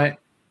tonight,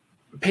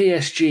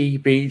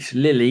 PSG beat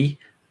Lille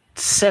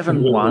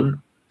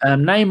 7-1.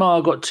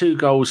 Neymar got 2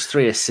 goals,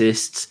 3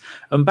 assists.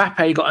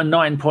 Mbappe got a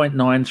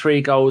 9.9,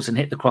 3 goals and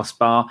hit the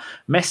crossbar.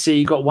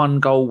 Messi got 1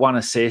 goal, 1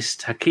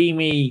 assist.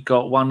 Hakimi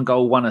got 1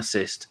 goal, 1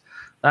 assist.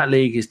 That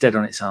league is dead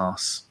on its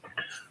arse.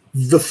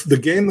 The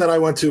game that I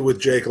went to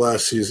with Jake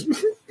last season,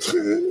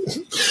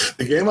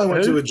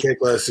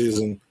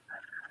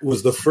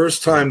 was the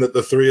first time that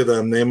the 3 of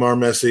them, Neymar,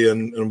 Messi,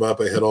 and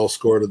Mbappe, had all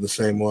scored in the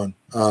same one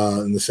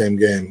in the same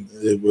game.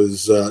 It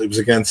was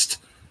against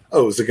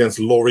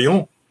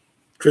Lorient,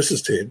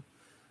 Chris's team,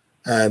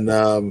 and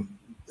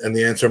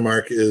the answer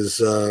mark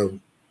is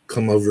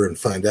come over and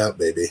find out,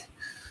 baby.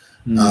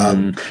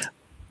 But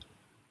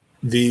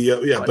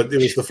it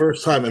was the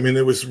first time. I mean,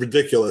 it was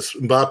ridiculous.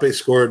 Mbappe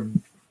scored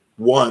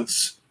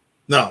once.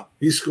 No,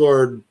 he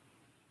scored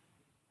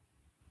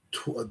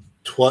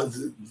twice.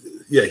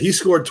 Yeah, he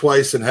scored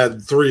twice and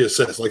had 3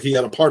 assists. Like, he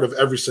had a part of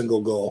every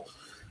single goal.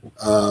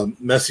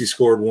 Messi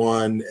scored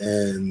 1,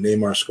 and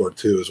Neymar scored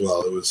 2 as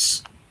well. It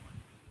was.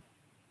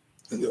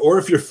 Or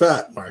if you're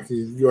fat, Mark,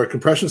 you wear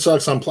compression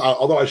socks on.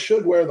 Although I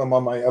should wear them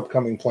on my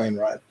upcoming plane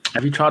ride.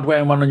 Have you tried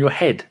wearing one on your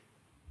head?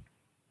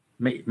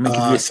 Make you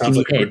a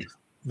skinny head.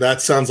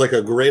 That sounds like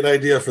a great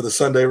idea for the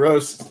Sunday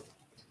roast.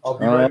 I'll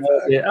be right back.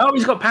 Yeah. Oh,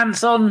 he's got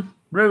pants on.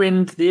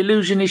 Ruined. The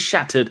illusion is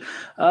shattered.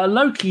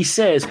 Loki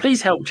says,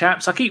 please help,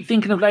 chaps. I keep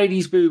thinking of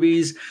ladies'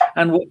 boobies,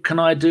 and what can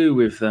I do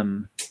with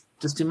them?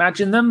 Just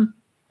imagine them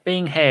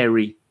being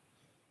hairy,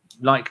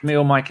 like me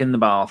or Mike in the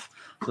bath.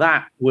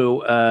 That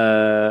will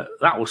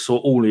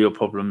sort all of your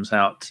problems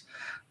out.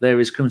 There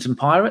is Crimson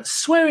Pirate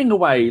swearing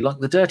away like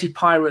the dirty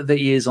pirate that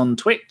he is on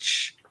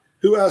Twitch.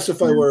 Who asked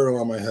if I wear them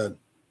on my head?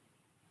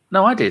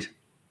 No, I did.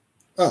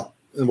 Oh,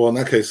 well, in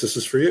that case, this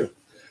is for you.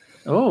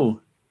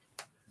 Oh.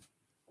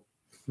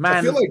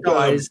 Man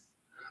dies.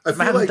 I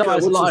feel like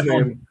what's his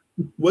name?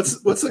 What's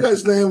the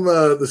guy's name?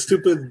 The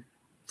stupid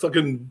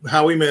fucking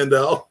Howie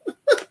Mandel.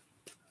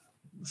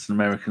 It's an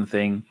American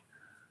thing.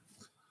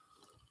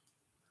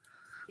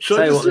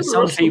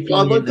 Some people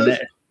on the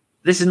internet.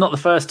 This is not the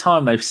first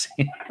time they've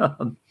seen.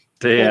 Oh,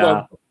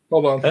 dear.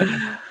 Hold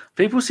on.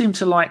 People seem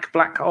to like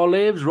black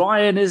olives.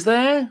 Ryan is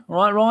there,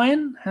 right?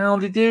 Ryan,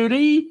 howdy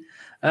doody.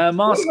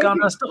 Mars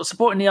Gunner, stop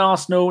supporting the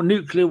Arsenal,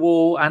 nuclear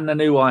war, and the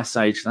new ice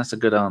age. That's a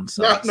good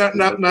answer.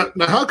 Now,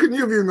 how can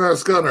you be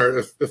Mars Gunner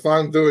if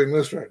I'm doing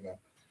this right now?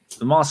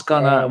 The Mars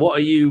Gunner. What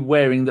are you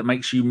wearing that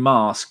makes you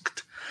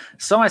masked?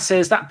 Sai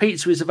says that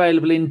pizza is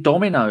available in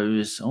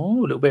Domino's.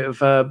 Oh, a little bit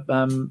of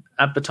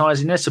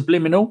advertising there,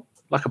 subliminal,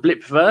 like a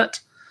blip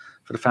vert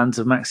for the fans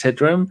of Max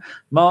Headroom.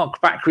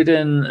 Mark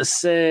Backridden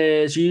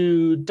says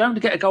you don't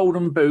get a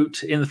golden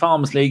boot in the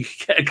Farmers League,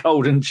 get a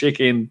golden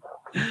chicken.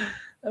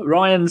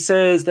 Ryan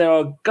says there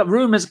are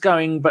rumours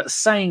going, but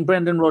saying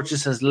Brendan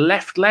Rodgers has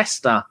left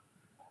Leicester.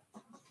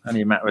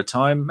 Only a matter of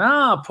time.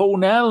 Paul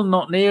Nell,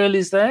 not Neil,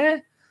 is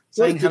there.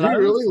 Wait, did he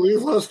really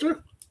leave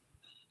Leicester?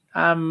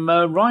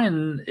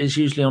 Ryan is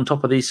usually on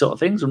top of these sort of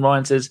things, and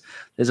Ryan says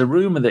there's a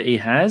rumour that he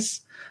has.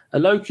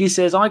 Loki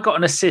says, I got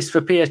an assist for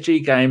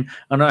PSG game,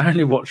 and I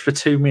only watched for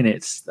 2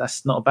 minutes.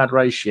 That's not a bad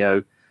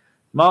ratio.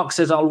 Mark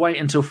says, I'll wait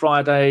until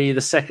Friday the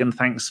 2nd.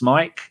 Thanks,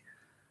 Mike.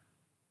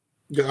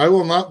 I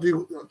will not be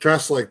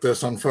dressed like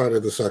this on Friday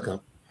the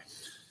 2nd.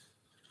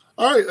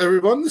 All right,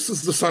 everyone, this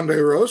is the Sunday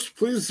Roast.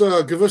 Please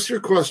give us your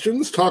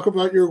questions. Talk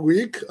about your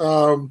week.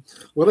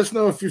 Let us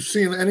know if you've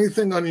seen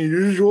anything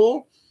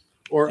unusual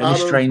or out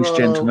of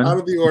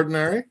the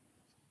ordinary.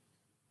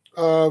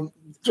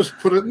 Just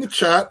put it in the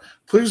chat.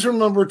 Please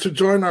remember to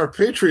join our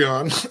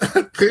Patreon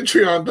at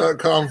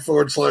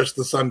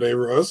patreon.com/the Sunday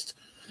Roast.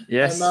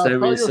 Yes, and,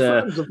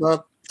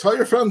 tell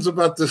your friends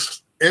about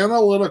this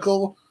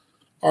analytical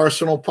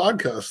Arsenal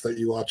podcast that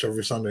you watch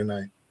every Sunday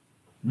night.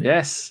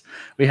 Yes,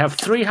 we have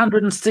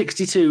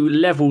 362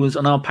 levels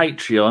on our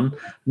Patreon,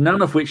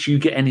 none of which you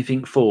get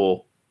anything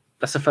for.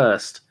 That's a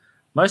first.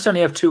 Most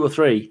only have 2 or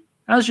 3.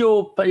 How's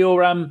your the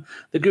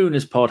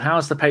Gooners pod?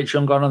 How's the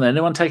Patreon gone on there?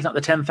 Anyone taking up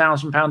the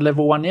 £10,000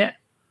 level one yet?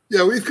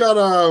 Yeah, we've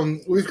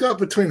got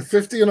between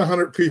 50 and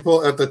 100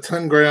 people at the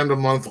 $10,000 a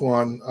month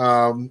one.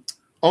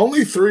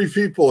 Only 3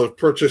 people have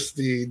purchased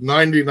the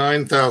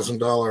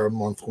 $99,000 a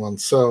month one.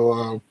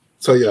 So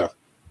yeah.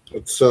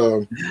 It's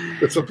a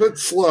bit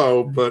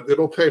slow, but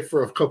it'll pay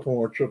for a couple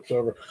more trips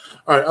over.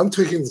 All right, I'm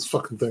taking this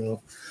fucking thing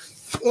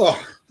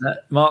off.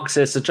 Mark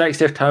says, so Jake's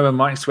left home and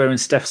Mike's wearing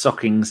Steph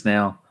stockings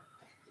now.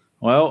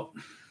 Well,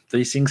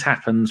 these things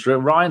happen.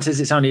 Ryan says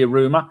it's only a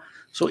rumour.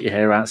 Sort your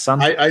hair out,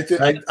 son. I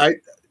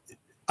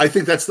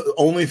think that's the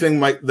only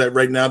thing that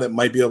right now that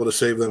might be able to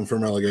save them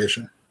from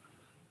relegation.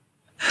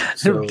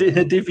 So,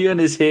 Divian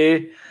is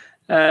here.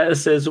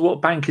 Says,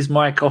 what bank is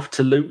Mike off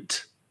to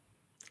loot?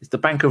 It's the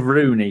Bank of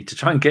Rooney to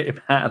try and get him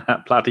out of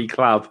that bloody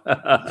club.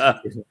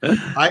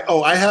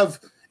 I have.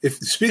 If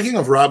speaking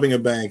of robbing a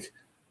bank,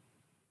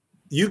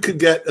 you could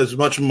get as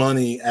much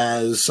money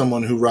as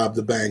someone who robbed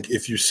the bank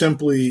if you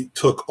simply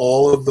took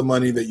all of the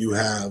money that you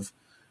have,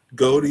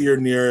 go to your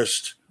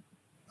nearest.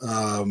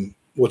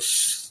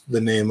 What's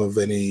the name of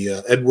any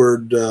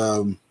Edward?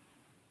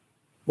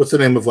 What's the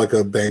name of like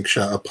a bank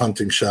shop, a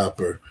punting shop,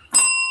 or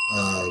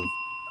a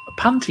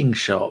punting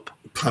shop?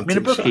 I mean,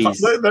 a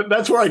bookies.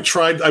 That's where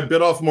I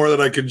bit off more than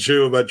I could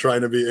chew about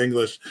trying to be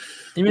English.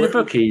 You mean a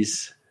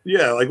bookies?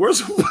 Yeah, like where's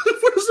a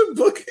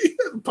bookie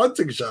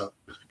punting shop?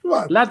 Come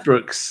on,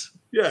 Ladbrokes.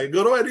 Yeah,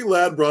 go to any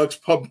Ladbrokes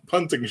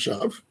punting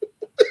shop.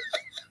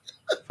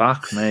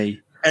 Fuck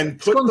me. And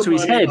put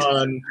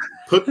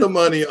the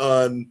money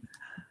on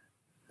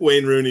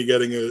Wayne Rooney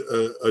getting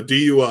a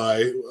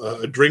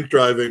DUI, a drink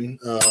driving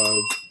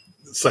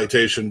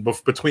citation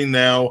between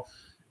now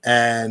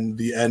and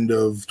the end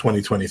of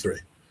 2023.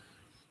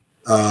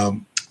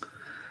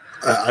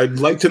 I'd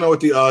like to know what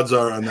the odds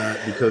are on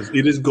that because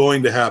it is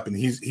going to happen.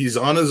 He's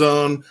on his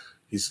own.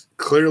 He's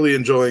clearly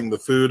enjoying the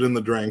food and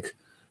the drink,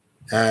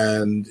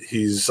 and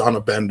he's on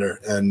a bender,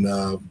 and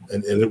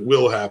it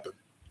will happen.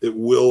 It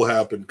will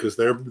happen because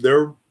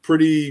they're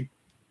pretty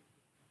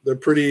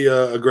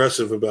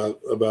aggressive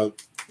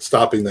about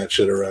stopping that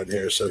shit around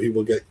here. So he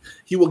will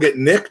get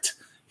nicked.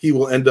 He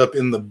will end up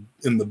in the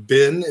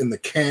bin, in the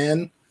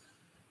can,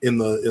 in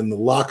the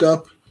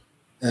lockup,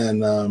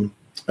 and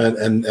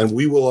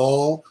we will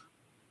all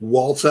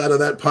waltz out of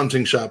that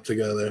punting shop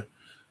together,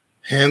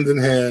 hand in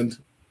hand,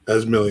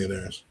 as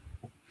millionaires.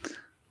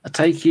 I'll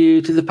take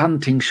you to the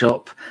punting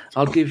shop.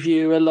 I'll give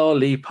you a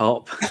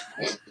lollipop.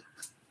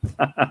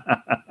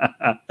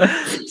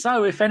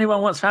 So if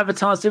anyone wants to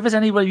advertise, if there's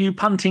any of you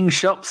punting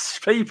shops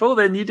people,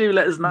 then you do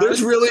let us know.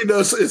 There's really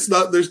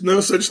there's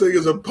no such thing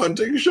as a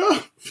punting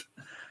shop.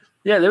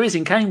 Yeah, there is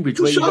in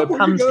Cambridge where you go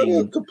punting.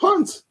 You go to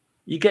punt.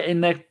 You get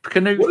in their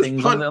canoe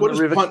things. What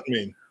does punt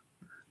mean?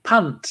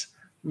 Punt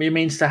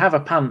means to have a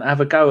punt, have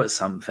a go at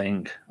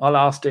something. I'll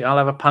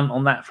have a punt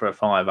on that for a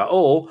 £5.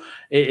 Or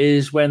it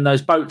is when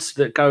those boats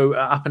that go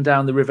up and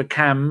down the River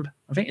Cam,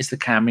 I think it's the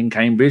Cam in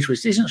Cambridge,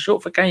 which isn't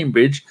short for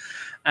Cambridge,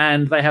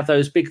 and they have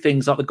those big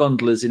things like the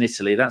gondolas in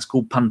Italy. That's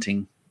called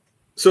punting.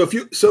 So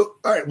all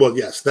right, well,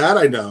 yes, that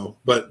I know,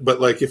 but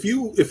like if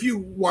you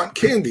want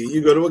candy,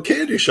 you go to a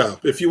candy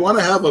shop. If you want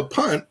to have a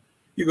punt,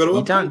 you go to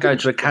You don't go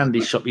to a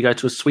candy shop, you go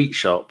to a sweet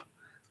shop.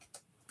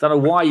 Don't know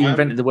why you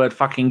invented the word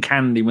fucking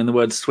candy when the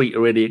word sweet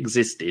already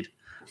existed.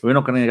 We're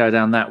not going to go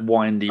down that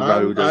windy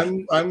road.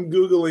 I'm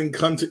Googling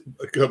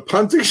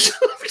punting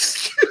shop.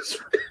 Excuse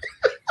me.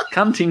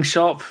 Cunting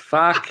shop,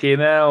 fucking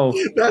hell.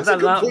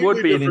 That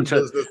would be an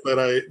interesting.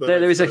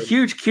 There is a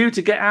huge queue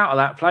to get out of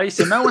that place,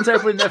 and no one's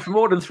ever in there for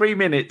more than 3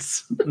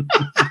 minutes.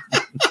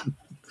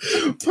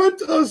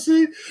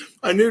 See,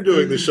 I knew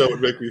doing the show would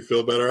make me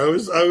feel better. I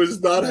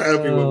was not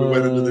happy when we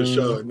went into the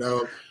show, and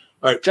now.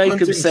 All right,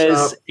 Jacob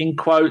says, in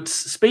quotes,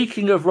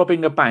 speaking of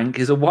robbing a bank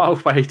is a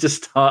wild way to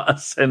start a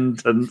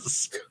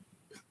sentence.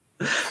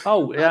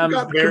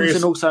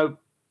 Crimson also...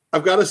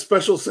 I've got a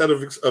special set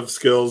of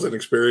skills and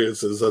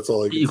experiences. That's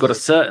all I can You've got a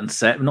certain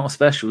set, not a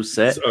special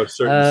set.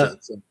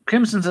 Certain set.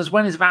 Crimson says,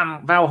 when is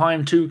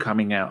Valheim 2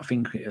 coming out? I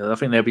think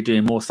they'll be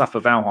doing more stuff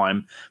for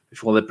Valheim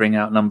before they bring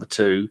out number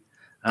 2.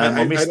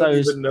 I miss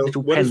those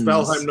little pens. What is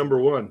Valheim number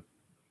 1?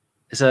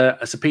 It's a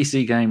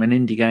PC game, an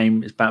indie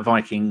game. It's about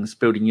Vikings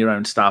building your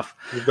own stuff.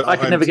 I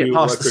could never get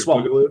past the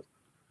swamp.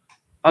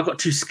 I got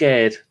too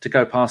scared to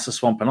go past the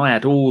swamp, and I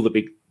had all the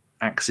big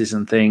axes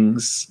and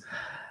things.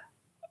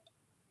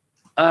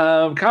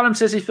 Callum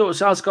says he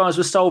thought us guys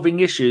were solving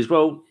issues.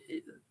 Well,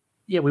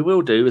 yeah, we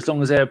will do as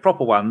long as they're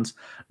proper ones,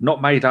 not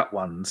made up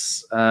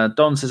ones.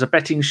 Don says a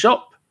betting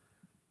shop.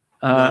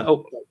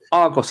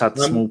 Argos had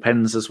small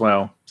pens as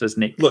well, says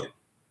Nick. Look,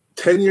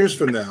 10 years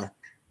from now,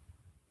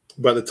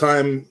 by the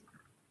time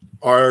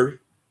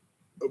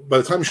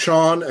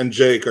Sean and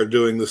Jake are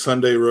doing the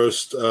Sunday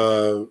roast,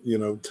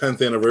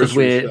 10th anniversary, because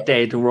we're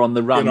dead, we're on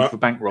the run for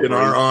bank robbery. In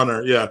our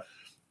honor, yeah,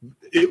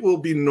 it will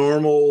be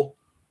normal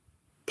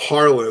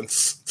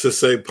parlance to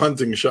say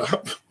punting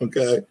shop.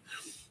 Okay,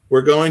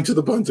 we're going to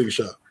the punting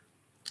shop,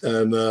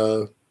 and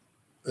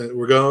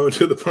we're going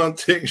to the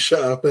punting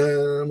shop,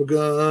 and we're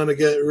gonna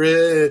get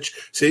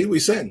rich. See, we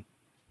sing.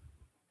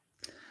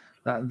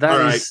 All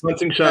right,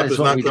 punting shop is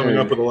not coming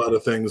up with a lot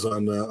of things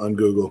on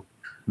Google.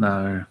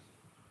 No.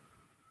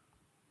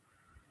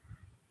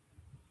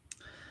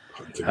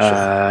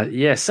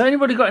 So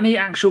anybody got any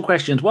actual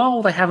questions?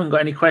 Well, they haven't got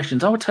any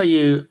questions. I will tell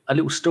you a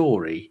little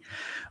story.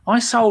 I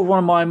sold one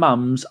of my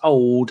mum's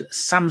old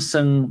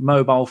Samsung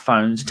mobile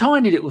phones, a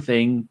tiny little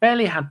thing,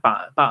 barely had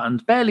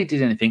buttons, barely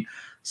did anything.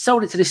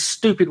 Sold it to this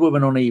stupid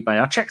woman on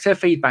eBay. I checked her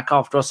feedback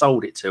after I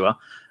sold it to her.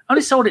 I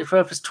only sold it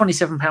for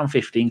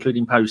 £27.50,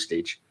 including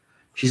postage.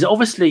 She's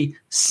obviously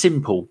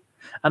simple.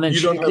 And then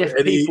you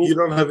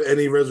don't have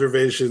any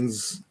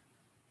reservations.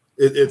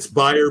 It's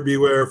buyer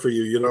beware for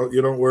you. You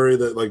don't worry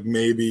that like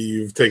maybe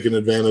you've taken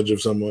advantage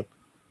of someone.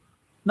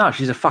 No,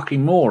 she's a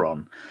fucking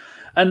moron.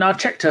 And I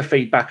checked her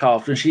feedback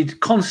after, and she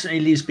constantly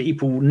leaves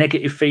people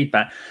negative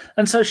feedback.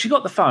 And so she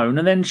got the phone,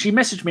 and then she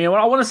messaged me,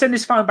 well, I want to send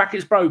this phone back,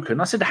 it's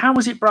broken. I said, how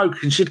was it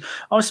broken?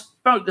 I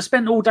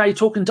spent all day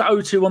talking to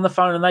O2 on the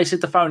phone, and they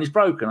said the phone is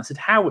broken. I said,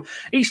 how?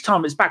 Each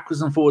time it's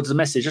backwards and forwards a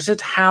message. I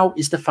said, how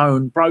is the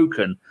phone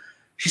broken?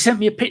 She sent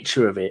me a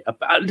picture of it.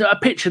 A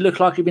picture looked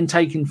like it had been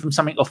taken from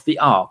something off the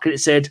Ark, and it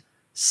said,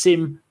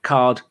 SIM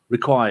card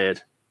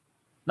required.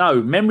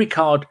 No, memory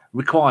card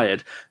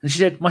required. And she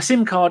said, my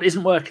SIM card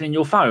isn't working in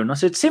your phone. I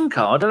said, SIM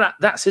card?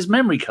 That says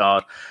memory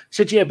card. She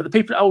said, yeah, but the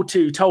people at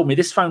O2 told me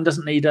this phone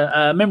doesn't need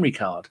a memory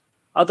card.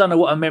 I don't know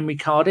what a memory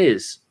card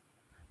is.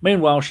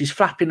 Meanwhile, she's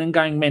flapping and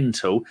going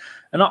mental.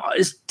 And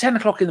it's 10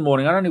 o'clock in the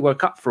morning. I only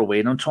woke up for a wee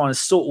and I'm trying to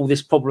sort all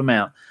this problem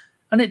out.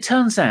 And it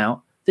turns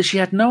out that she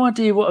had no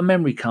idea what a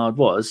memory card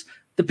was.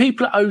 The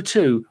people at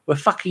O2 were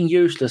fucking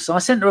useless. So I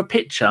sent her a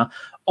picture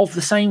of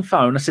the same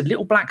phone. I said,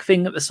 little black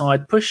thing at the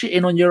side, push it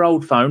in on your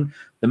old phone.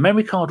 The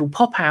memory card will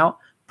pop out,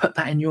 put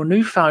that in your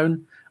new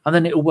phone, and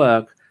then it'll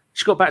work.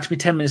 She got back to me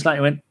 10 minutes later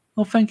and went,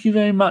 "Oh, thank you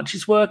very much.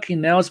 It's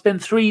working now. I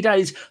spent 3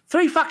 days,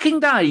 3 fucking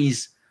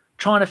days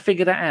trying to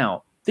figure that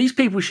out. These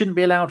people shouldn't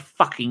be allowed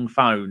fucking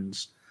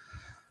phones."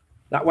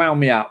 That wound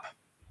me up.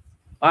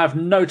 I have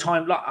no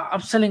time. Like, I'm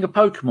selling a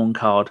Pokemon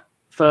card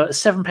for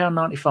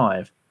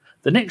 £7.95.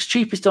 The next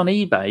cheapest on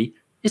eBay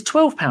is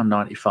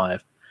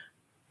 £12.95.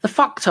 The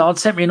fucktard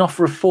sent me an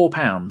offer of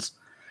 £4.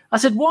 I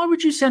said, why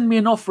would you send me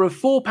an offer of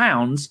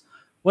 £4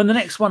 when the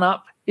next one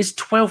up is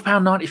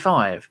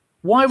 £12.95?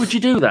 Why would you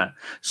do that?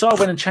 So I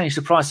went and changed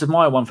the price of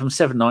my one from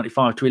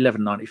 $7.95 to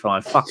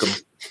 $11.95. Fuck them.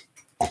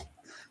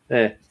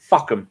 There,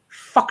 fuck them.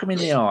 Fuck them in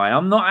the eye.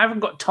 I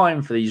haven't got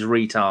time for these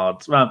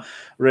retards. Well,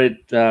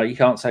 you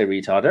can't say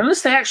retard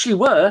unless they actually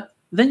were.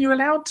 Then you're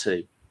allowed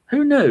to.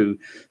 Who knew?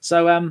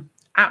 So,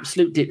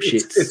 absolute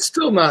dipshits. It's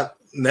still not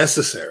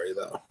necessary,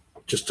 though.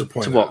 Just to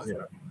point out,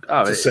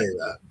 to say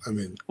that. I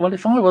mean, well,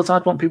 if I was,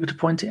 I'd want people to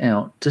point it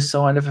out just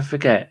so I never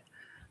forget.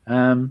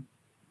 So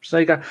there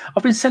you go.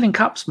 I've been selling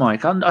cups,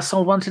 Mike. I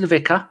sold one to the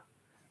vicar,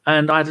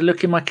 and I had a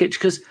look in my kitchen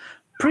because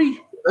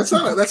That's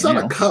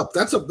not a cup.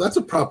 That's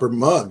a proper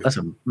mug.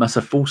 That's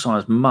a full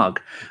size mug.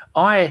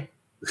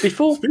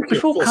 Before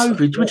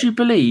COVID, would you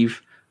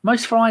believe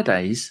most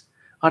Fridays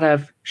I'd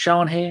have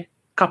Sean here,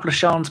 a couple of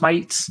Sean's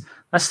mates.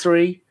 That's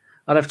 3.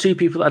 I'd have 2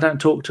 people that I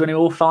don't talk to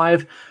anymore.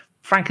 5.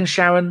 Frank and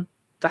Sharon.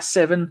 That's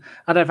 7.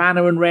 I'd have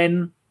Anna and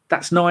Ren.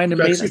 That's 9. And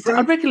me.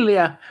 I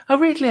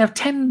regularly have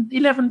 10,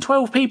 11,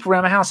 12 people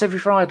around my house every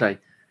Friday.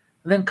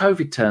 And then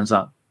COVID turns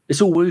up.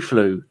 It's all Wu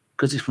flu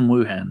because it's from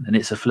Wuhan and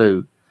it's a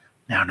flu.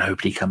 Now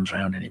nobody comes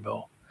around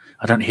anymore.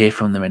 I don't hear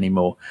from them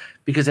anymore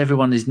because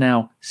everyone is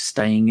now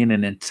staying in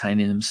and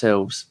entertaining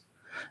themselves.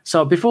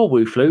 So before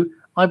Wu flu,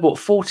 I bought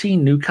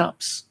 14 new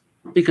cups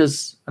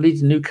because I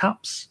needed new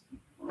cups.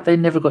 They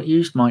never got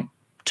used, Mike.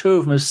 2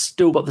 of them have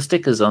still got the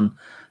stickers on.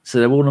 So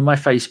they're all on my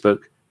Facebook.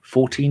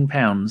 £14.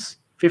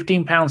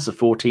 £15 for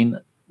 14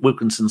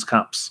 Wilkinson's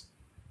cups.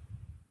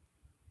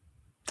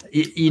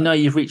 You know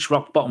you've reached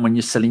rock bottom when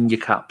you're selling your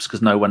cups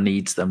because no one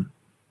needs them.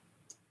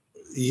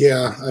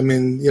 Yeah, I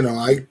mean,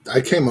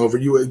 I came over.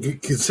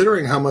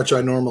 Considering how much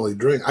I normally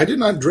drink, I did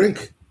not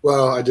drink.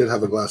 Well, I did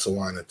have a glass of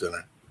wine at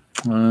dinner.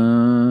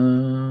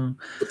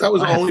 But that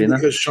was only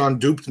because Sean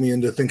duped me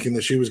into thinking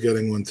that she was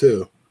getting one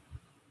too.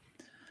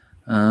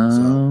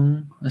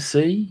 I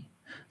see.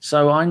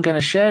 So I'm going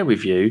to share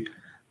with you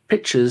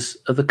pictures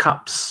of the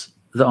cups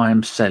that I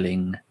am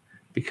selling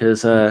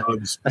because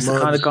that's the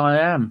kind of guy I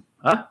am.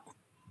 Huh?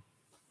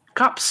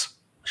 Cups.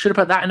 Should have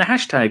put that in a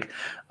hashtag.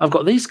 I've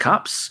got these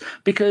cups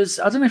because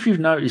I don't know if you've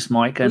noticed,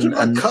 Mike.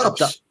 And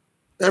cups.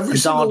 Every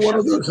single one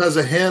of those has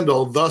a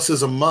handle, thus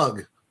is a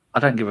mug. I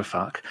don't give a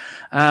fuck.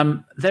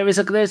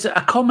 There's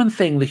a common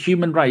thing the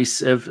human race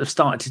have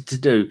started to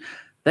do.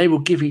 They will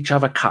give each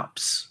other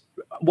cups.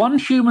 One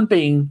human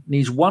being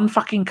needs one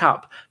fucking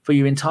cup for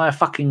your entire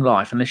fucking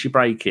life unless you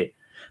break it.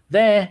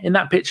 There, in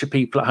that picture,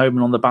 people at home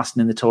and on the bus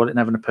and in the toilet and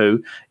having a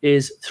poo,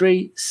 is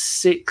 3,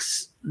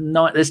 6,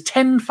 9. There's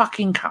 10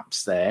 fucking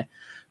cups there.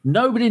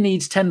 Nobody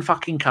needs 10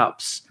 fucking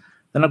cups.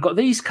 Then I've got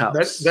these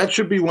cups. That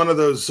should be one of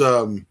those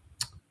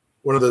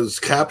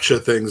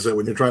CAPTCHA things that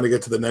when you're trying to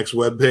get to the next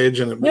web page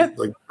and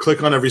like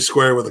click on every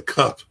square with a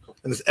cup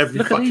and it's every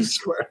fucking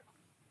square.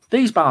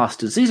 These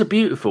bastards. These are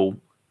beautiful.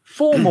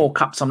 4 more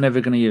cups I'm never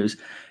going to use.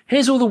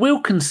 Here's all the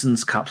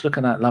Wilkinson's cups. Look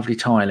at that lovely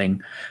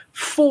tiling.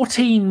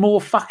 14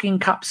 more fucking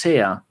cups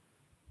here.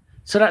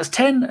 So that's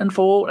 10 and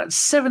 4. That's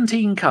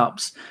 17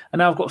 cups. And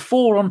now I've got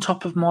 4 on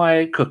top of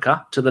my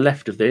cooker. To the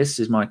left of this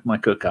is my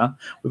cooker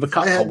with a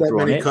cup holder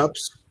on it.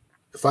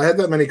 If I had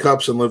that many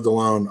cups and lived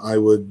alone, I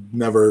would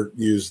never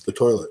use the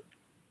toilet.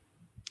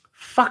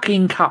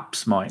 Fucking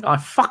cups, Mike. I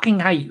fucking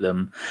hate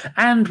them.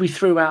 And we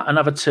threw out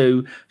another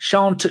 2.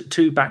 Sean took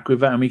 2 back with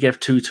her and we gave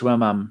 2 to her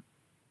mum.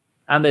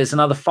 And there's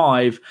another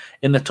 5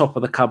 in the top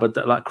of the cupboard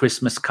that are like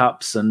Christmas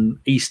cups and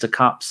Easter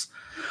cups.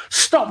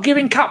 Stop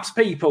giving cups,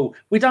 people.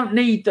 We don't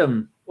need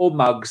them. Or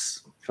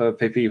mugs for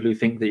people who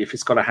think that if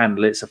it's got a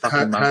handle, it's a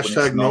fucking mug.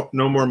 Hashtag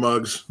no more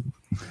mugs.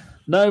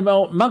 No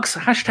more mugs.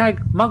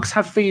 Hashtag mugs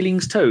have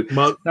feelings too.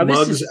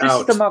 This is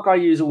the mug I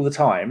use all the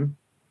time.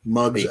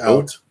 Mugs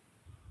out.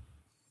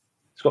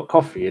 It's got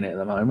coffee in it at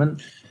the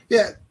moment.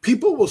 Yeah,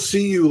 people will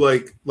see you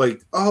like,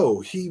 oh,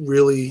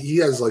 he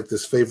has like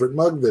this favorite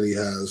mug that he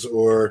has,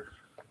 or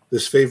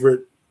this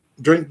favorite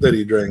drink that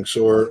he drinks,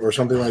 or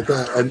something like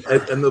that,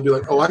 and they'll be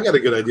like, oh, I got a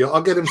good idea.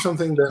 I'll get him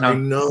something that I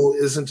know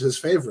isn't his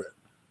favorite.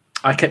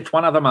 I kept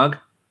one other mug.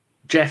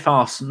 Jeff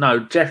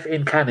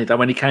in Canada,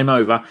 when he came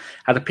over,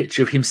 had a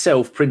picture of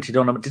himself printed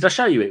on him. Did I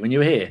show you it when you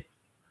were here?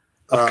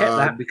 I've kept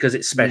that because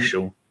it's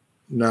special.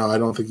 No, I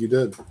don't think you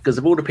did. Because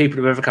of all the people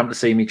who've ever come to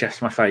see me,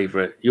 Jeff's my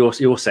favourite.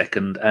 You're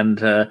second,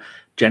 and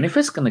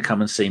Jennifer's going to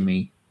come and see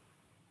me.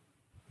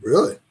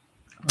 Really?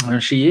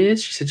 And she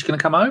is. She said she's going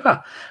to come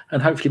over,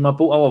 and hopefully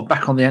I'm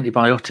back on the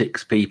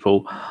antibiotics,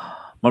 people.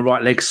 My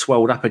right leg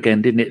swelled up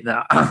again, didn't it?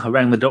 I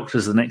rang the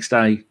doctors the next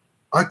day.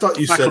 I thought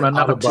you said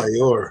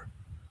Adebayor.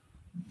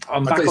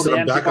 I'm I back thought you on said the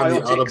I'm back on the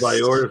antibiotics.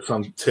 antibiotics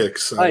on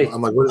ticks. Hey,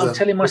 I'm like, what is I'm that?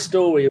 telling my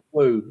story of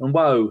woo and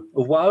woe,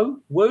 of woe,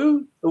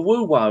 woo, of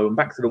woo, woe. I'm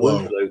back to the woo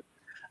Whoa. flu.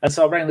 And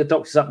so I rang the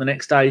doctors up the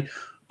next day,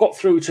 got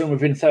through to them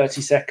within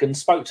 30 seconds,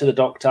 spoke to the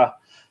doctor,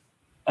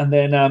 and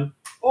then,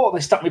 they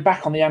stuck me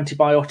back on the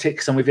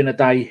antibiotics, and within a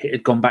day, it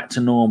had gone back to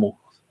normal.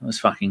 It was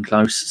fucking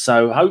close.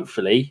 So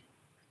hopefully,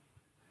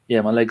 yeah,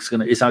 my leg's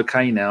it's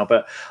okay now.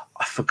 But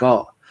I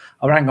forgot.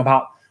 I rang them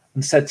up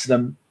and said to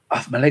them,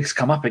 oh, my leg's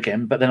come up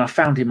again. But then I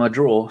found in my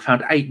drawer,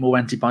 found 8 more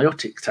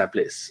antibiotic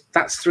tablets.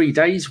 That's 3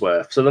 days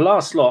worth. So the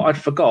last lot I'd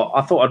forgot.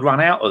 I thought I'd run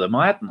out of them.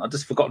 I hadn't. I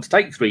just forgot to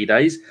take 3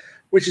 days,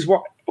 which is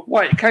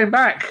why it came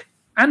back.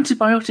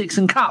 Antibiotics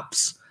and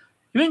cups.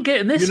 You ain't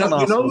getting this on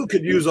our who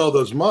could use all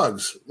those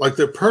mugs? Like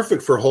they're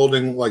perfect for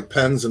holding like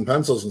pens and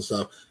pencils and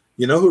stuff.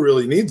 You know who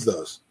really needs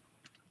those?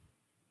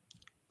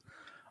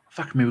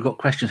 Fuck me, we've got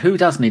questions. Who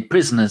does need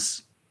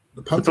prisoners?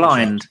 The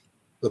blind. Shops.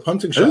 The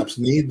punting shops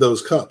need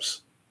those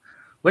cups.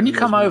 When you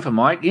come over,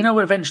 Mike, you know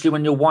eventually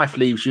when your wife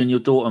leaves you and your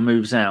daughter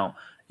moves out,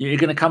 you're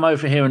going to come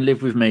over here and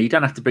live with me. You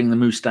don't have to bring the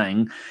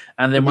Mustang.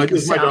 And then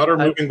is my daughter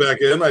moving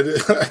back in? I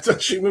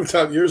thought she moved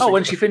out years ago.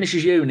 When she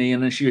finishes uni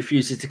and then she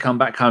refuses to come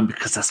back home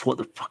because that's what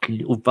the fucking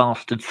little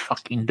bastards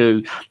fucking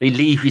do. They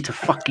leave you to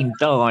fucking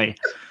die.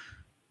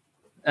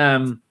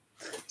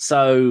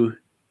 So,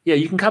 yeah,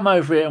 you can come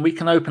over here and we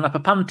can open up a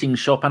punting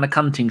shop and a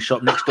cunting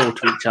shop next door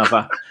to each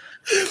other.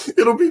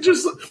 It'll be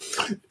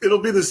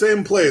the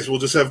same place. We'll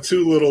just have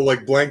 2 little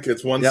like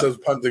blankets. One says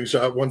punting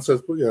shop. One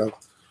says,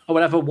 Oh,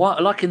 we'll have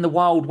like in the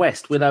Wild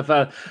West. We'll have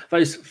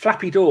those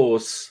flappy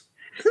doors,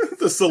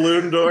 the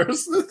saloon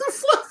doors. The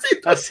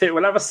flappy doors. That's it.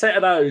 We'll have a set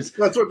of those.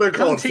 That's what they're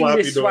called. Punting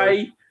this doors.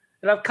 way.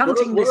 We'll have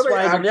punting this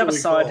way, and on the other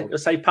side called? it'll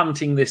say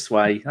punting this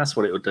way. That's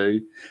what it'll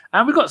do.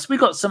 And we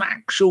got some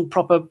actual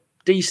proper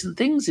decent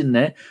things in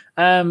there.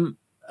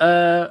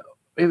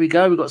 Here we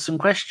go. We've got some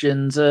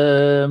questions.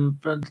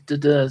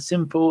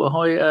 Simple.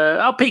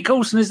 Hi. Pete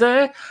Coulson is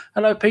there.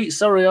 Hello, Pete.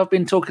 Sorry, I've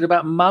been talking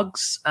about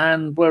mugs.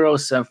 And where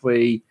else have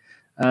we?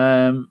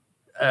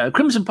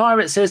 Crimson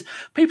Pirate says,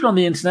 people on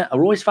the internet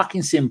are always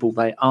fucking simple.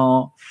 They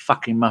are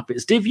fucking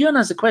muppets. Divyun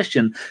has a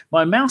question.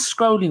 My mouse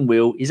scrolling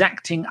wheel is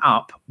acting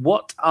up.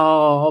 What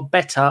are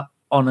better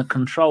on a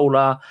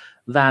controller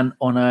than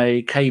on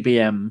a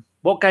KBM?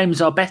 What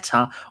games are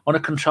better on a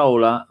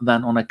controller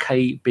than on a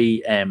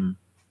KBM?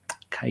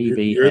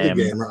 KBM. You're the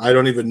gamer. I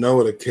don't even know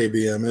what a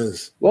KBM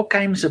is. What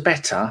games are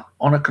better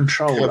on a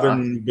controller?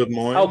 Kevin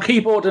Bemoyne. Oh,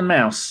 keyboard and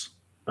mouse.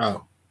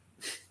 Oh,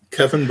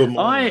 Kevin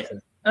Bemoyne.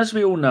 As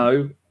we all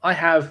know, I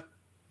have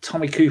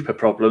Tommy Cooper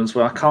problems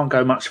where I can't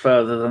go much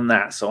further than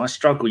that. So I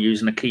struggle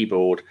using a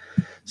keyboard.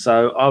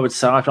 So I would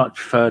say I'd like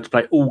prefer to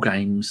play all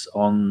games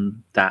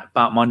on that.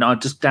 But I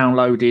just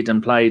downloaded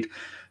and played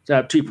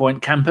 2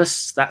 Point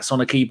Campus. That's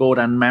on a keyboard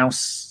and mouse.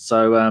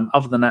 So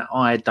other than that,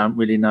 I don't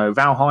really know.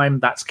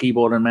 Valheim, that's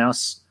keyboard and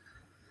mouse.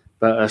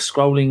 But a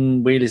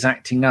scrolling wheel is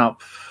acting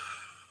up.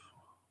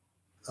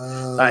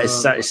 That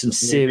is some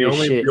serious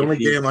shit. The only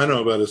game I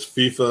know about is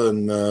FIFA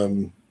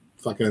and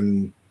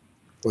fucking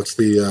what's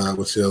the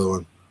other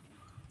one?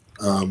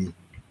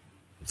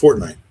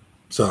 Fortnite.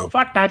 So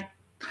Fortnite.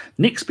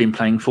 Nick's been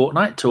playing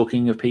Fortnite.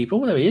 Talking of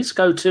people, there he is.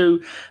 Go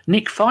to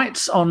Nick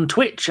Fights on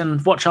Twitch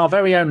and watch our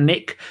very own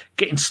Nick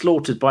getting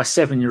slaughtered by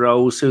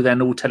 7-year-olds who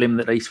then all tell him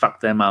that he's fucked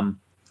their mum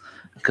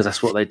because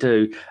that's what they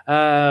do.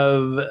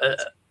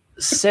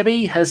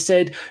 Sebi has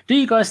said, do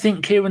you guys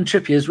think Kieran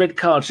Trippier's red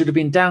card should have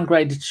been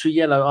downgraded to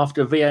yellow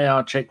after a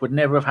VAR check would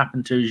never have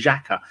happened to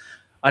Xhaka?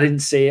 I didn't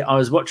see it. I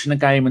was watching the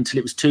game until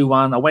it was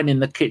 2-1. I went in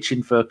the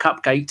kitchen for a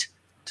cupgate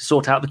to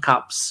sort out the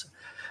cups,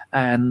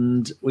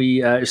 and it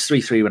was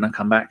 3-3 when I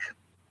come back.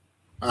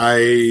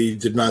 I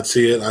did not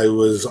see it. I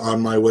was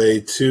on my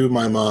way to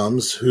my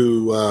mom's,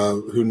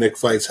 who Nick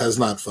Fights has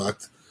not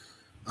fucked.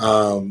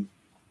 No,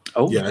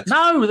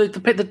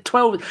 the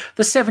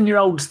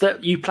 7-year-olds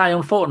that you play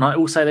on Fortnite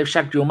all say they've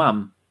shagged your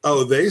mum.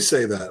 Oh, they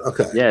say that.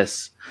 Okay,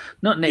 yes,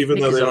 not Nick. Even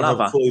Nick though is they a don't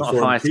lover, have fully not a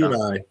formed fighter.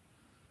 peni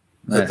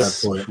at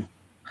that point.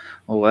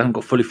 Oh, they haven't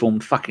got fully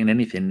formed fucking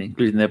anything,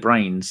 including their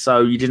brains.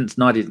 So I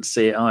didn't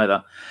see it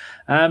either.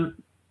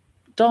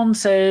 Don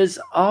says,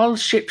 I'll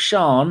ship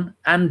Sean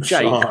and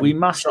Jake. We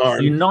must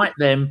unite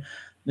them,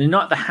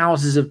 unite the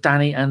houses of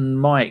Danny and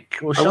Mike.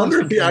 Well, I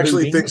wonder if he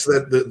actually thinks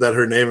that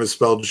her name is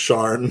spelled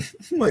Sharn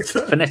like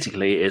that.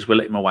 Phonetically, it is. We'll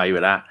let him away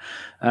with that.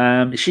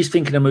 She's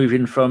thinking of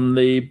moving from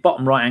the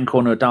bottom right-hand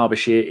corner of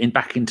Derbyshire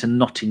back into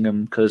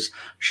Nottingham because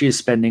she is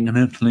spending an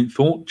absolute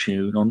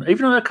fortune on,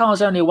 even though her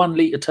car's only a 1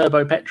 litre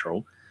turbo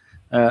petrol,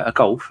 a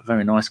Golf, a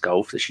very nice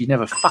Golf, that she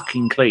never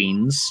fucking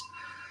cleans.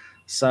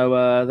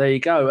 So there you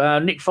go.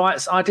 Nick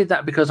Fights, I did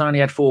that because I only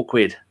had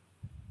 £4.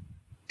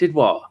 Did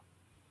what?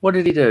 What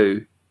did he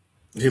do?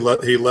 He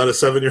let a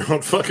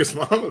 7-year-old fuck his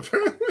mom,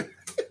 apparently.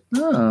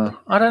 Oh,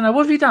 I don't know.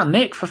 What have you done,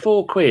 Nick, for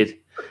 £4?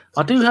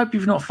 I do hope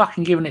you've not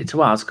fucking given it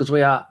to us because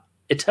we are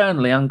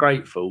eternally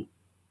ungrateful.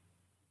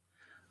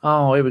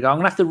 Oh, here we go. I'm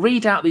going to have to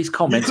read out these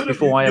comments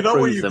before I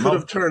approve them. You could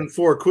have turned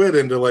 £4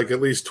 into like at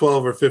least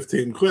 12 or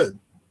 15 quid.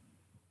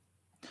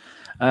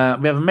 We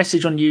have a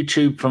message on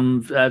YouTube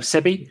from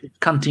Sebi,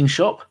 Cunting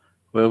Shop.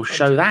 We'll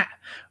show that.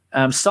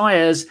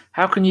 Sires,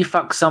 how can you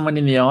fuck someone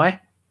in the eye?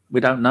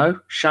 We don't know.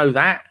 Show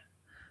that.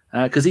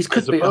 Because these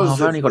could be,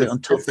 I've only got it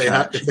on top. If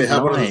they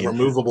have one of those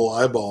removable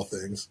eyeball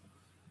things.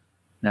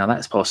 Now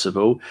that's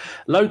possible.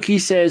 Loki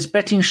says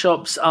betting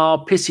shops are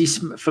for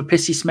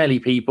pissy, smelly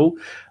people.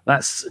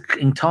 That's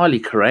entirely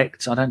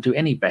correct. I don't do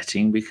any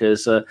betting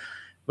because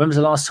when was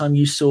the last time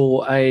you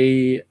saw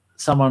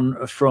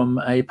someone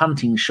from a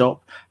punting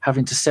shop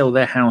having to sell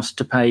their house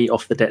to pay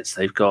off the debts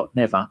they've got?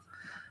 Never.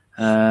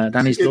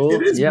 Danny's Law.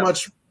 It is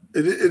much.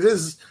 It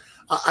is.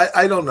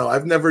 I don't know.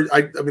 I've never.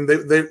 I mean,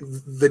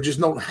 they just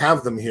don't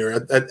have them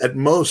here. At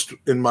most, for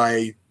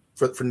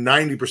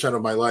 90%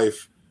 of my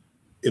life,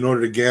 in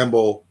order to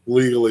gamble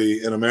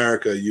legally in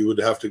America, you would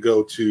have to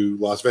go to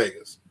Las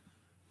Vegas,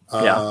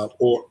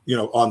 or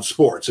on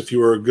sports. If you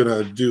were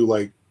gonna do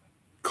like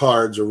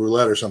cards or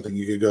roulette or something,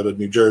 you could go to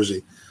New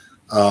Jersey,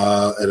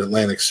 at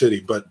Atlantic City.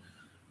 But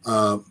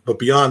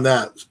beyond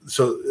that,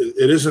 so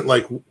it isn't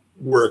like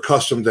we're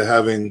accustomed to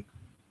having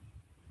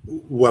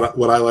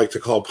what I like to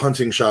call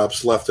punting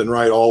shops left and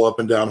right, all up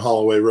and down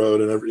Holloway Road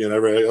and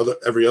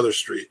every other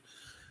street.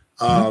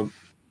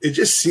 It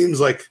just seems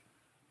like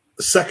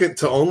second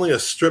to only a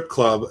strip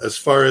club as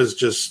far as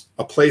just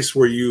a place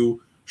where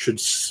you should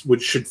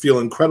feel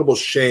incredible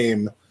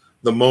shame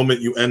the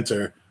moment you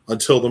enter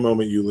until the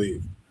moment you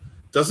leave.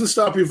 Doesn't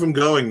stop you from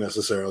going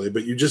necessarily,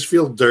 but you just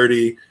feel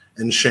dirty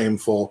and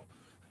shameful.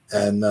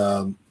 And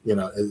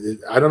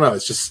I don't know.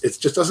 It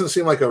just doesn't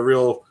seem like a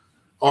real.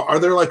 Are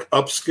there like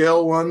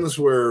upscale ones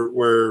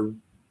where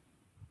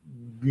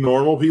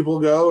normal people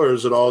go, or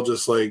is it all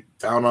just like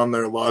down on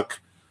their luck,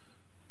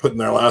 putting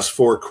their last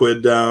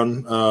 $4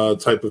 down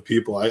type of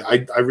people?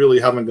 I really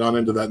haven't gone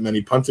into that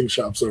many punting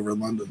shops over in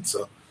London,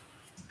 so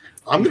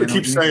I'm going to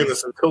keep saying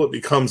this until it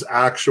becomes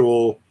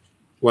actual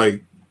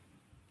like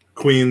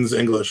Queen's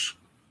English.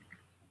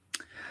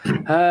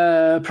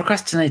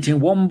 Procrastinating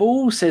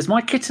Womble says,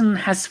 my kitten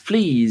has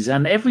fleas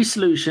and every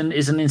solution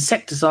is an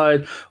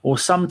insecticide or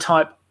some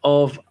type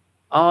of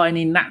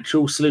any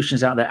natural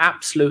solutions out there?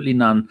 Absolutely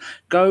none.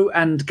 Go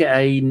and get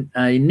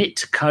a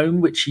knit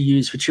comb, which you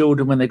use for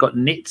children when they've got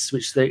nits,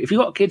 if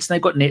you've got kids and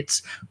they've got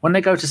nits, when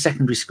they go to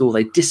secondary school,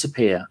 they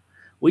disappear.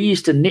 We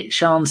used to knit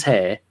Sean's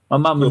hair, my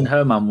mum and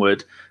her mum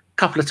would, a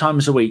couple of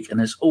times a week, and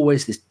there's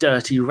always this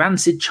dirty,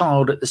 rancid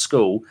child at the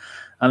school.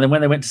 And then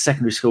when they went to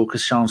secondary school,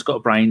 because Sean's got a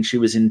brain, she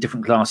was in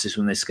different classes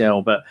from this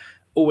girl, but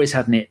always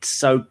had knits.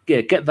 So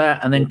yeah, get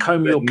that and then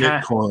comb your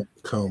cat. Comb.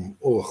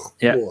 Oh,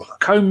 yeah. Oh.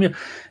 Comb your.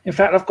 In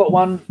fact, I've got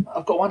one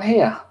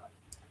here.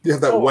 You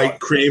have that white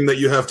cream that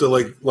you have to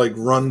like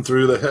run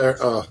through the hair.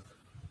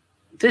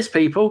 This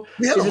people.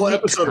 We had a whole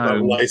episode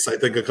about lice, I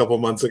think, a couple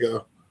months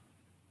ago.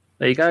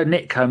 There you go,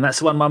 knit comb. That's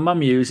the one my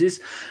mum uses.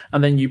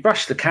 And then you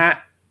brush the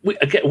cat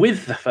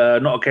with the fur,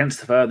 not against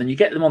the fur. Then you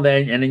get them on there,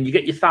 and then you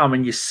get your thumb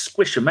and you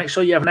squish them. Make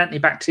sure you have an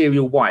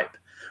antibacterial wipe.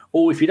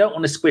 Or if you don't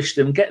want to squish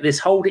them, get this,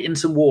 hold it in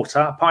some water,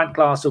 a pint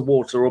glass of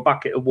water or a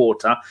bucket of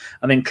water,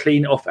 and then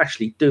clean it off.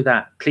 Actually, do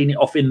that. Clean it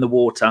off in the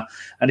water.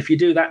 And if you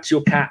do that to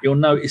your cat, you'll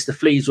notice the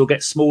fleas will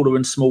get smaller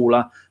and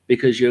smaller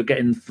because you're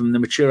getting from the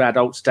mature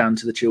adults down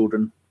to the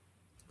children.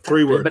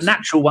 3 words. But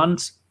natural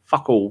ones,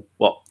 fuck all.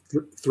 What?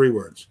 3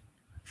 words.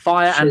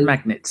 Fire and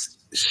magnets.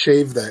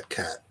 Shave that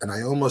cat. And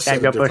I almost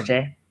said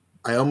pussy.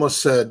 I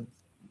almost said.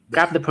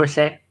 Grab the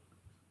pussy.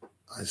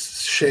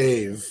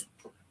 Shave.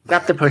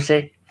 Grab the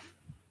pussy.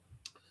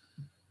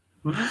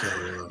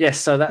 Yes,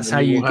 so that's how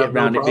you get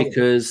around it,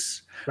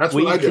 because that's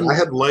what I did. I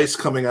had lice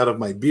coming out of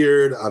my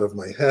beard, out of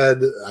my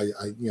head.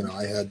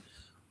 I had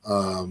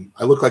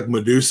I look like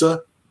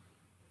Medusa.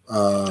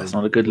 That's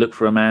not a good look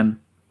for a man.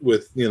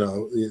 With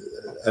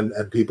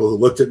and people who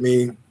looked at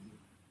me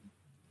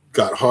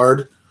got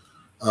hard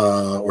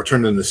or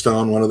turned into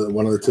stone. One of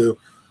the two.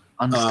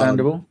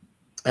 Understandable.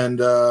 And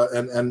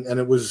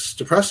it was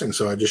depressing,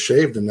 so I just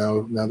shaved, and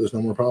now there's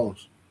no more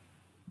problems.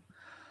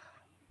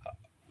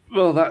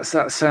 Well,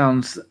 that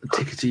sounds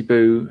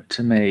tickety-boo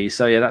to me.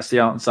 So, yeah, that's the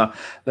answer.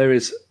 There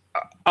is...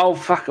 Oh,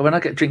 fuck. When I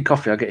drink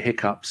coffee, I get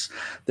hiccups.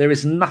 There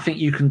is nothing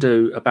you can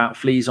do about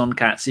fleas on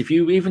cats.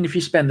 Even if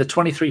you spend the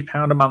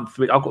 £23 a month...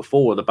 I've got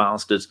 4 of the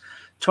bastards.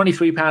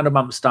 £23 a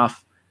month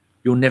stuff,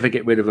 you'll never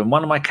get rid of them.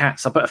 One of my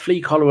cats, I put a flea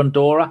collar on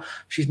Dora.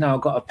 She's now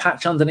got a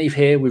patch underneath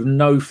here with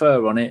no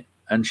fur on it.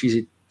 And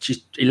she's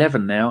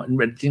 11 now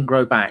and it didn't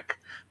grow back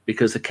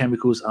because the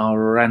chemicals are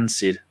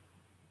rancid.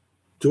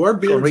 Do our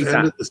beards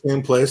end at the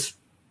same place?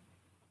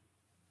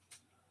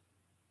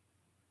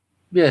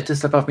 Yeah,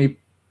 just above me,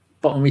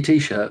 bottom of my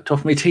t-shirt, top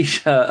of my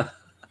t-shirt.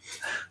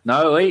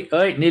 No, wait,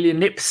 nearly a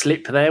nip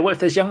slip there. What if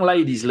there's young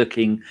ladies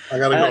looking? I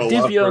gotta go a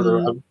lot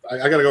further.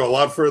 I gotta go a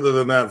lot further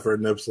than that for a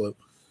nip slip.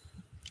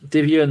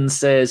 Divian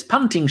says,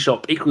 punting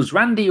shop equals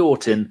Randy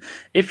Orton.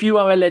 If you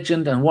are a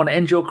legend and want to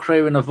end your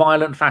career in a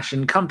violent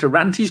fashion, come to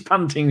Randy's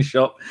punting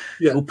shop.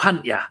 Yeah. We'll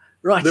punt ya.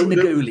 Right in the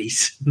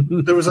ghoulies.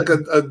 There was like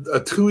a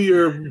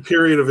 2-year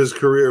period of his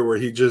career where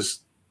he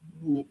just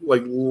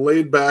like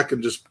laid back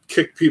and just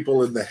kick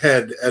people in the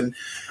head. And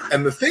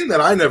the thing that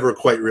I never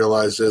quite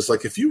realized is,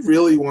 like, if you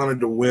really wanted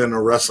to win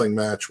a wrestling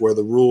match where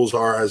the rules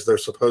are as they're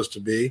supposed to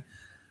be,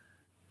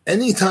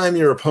 anytime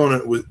your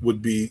opponent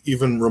would be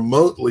even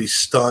remotely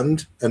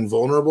stunned and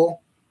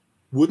vulnerable,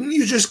 wouldn't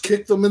you just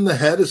kick them in the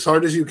head as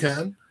hard as you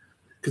can,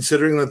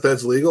 considering that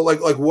that's legal? Like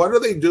what are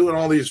they doing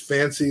all these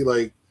fancy,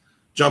 like,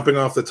 jumping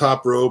off the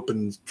top rope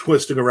and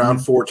twisting around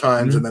 4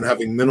 times and then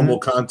having minimal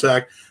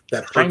contact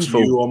that hurts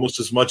you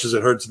almost as much as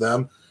it hurts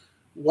them?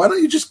 Why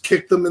don't you just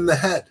kick them in the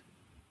head?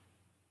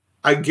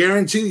 I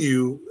guarantee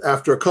you,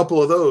 after a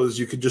couple of those,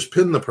 you could just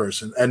pin the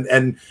person,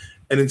 and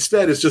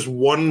instead it's just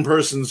one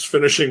person's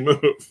finishing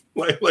move.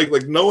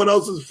 like no one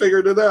else has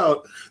figured it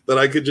out that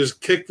I could just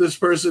kick this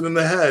person in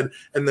the head,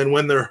 and then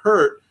when they're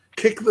hurt,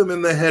 kick them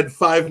in the head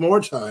 5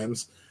 more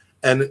times,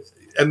 and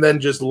then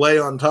just lay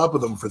on top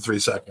of them for 3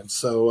 seconds.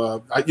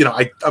 So,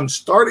 I'm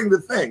starting to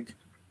think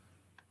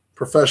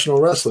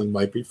professional wrestling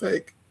might be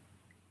fake.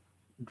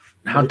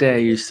 How dare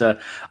you, sir?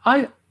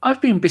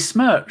 I've been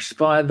besmirched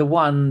by the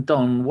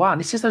Don Juan.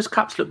 He says those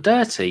cups look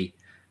dirty.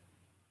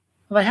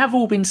 They have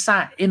all been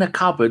sat in a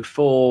cupboard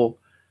for,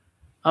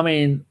 Don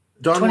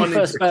 21st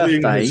needs to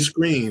clean his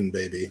screen,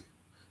 baby.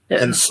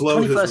 Yeah, and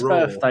slow his 21st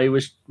roll. birthday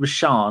was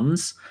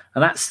Sean's,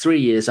 and that's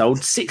 3 years old.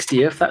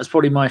 60th, that was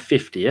probably my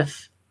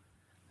 50th.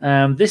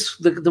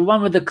 The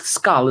one with the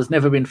skull has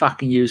never been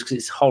fucking used because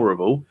it's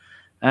horrible.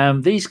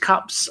 These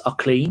cups are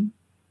clean,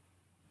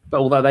 but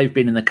although they've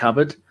been in the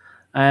cupboard.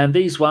 And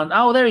these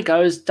there he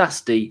goes,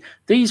 Dusty.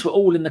 These were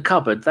all in the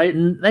cupboard. They've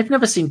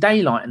never seen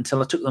daylight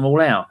until I took them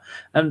all out,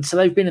 and so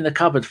they've been in the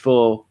cupboard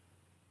for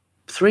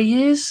 3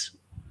 years.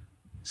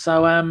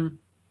 So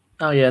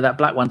that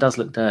black one does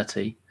look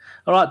dirty.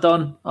 All right,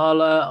 Don,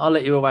 I'll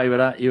let you away with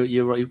that.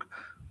 You.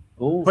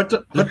 Oh,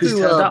 look who's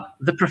turned up.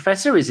 The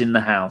professor is in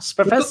the house.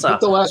 Professor, put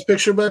the last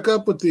picture back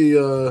up with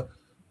the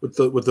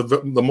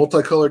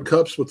multicolored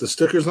cups with the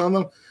stickers on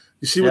them.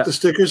 You see what the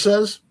sticker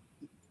says?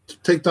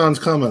 Take Don's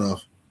comment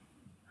off.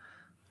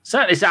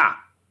 Certainly, sir.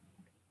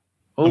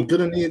 Oh. I'm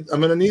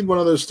gonna need one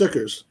of those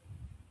stickers.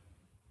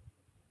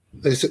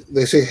 They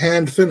say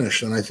hand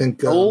finished, and I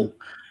think.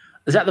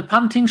 Is that the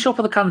punting shop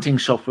or the cunting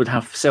shop would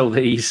sell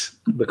these?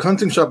 The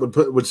cunting shop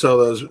would sell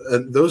those,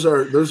 and those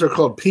are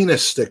called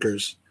penis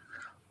stickers.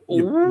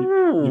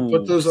 You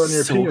put those on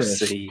your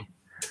penis.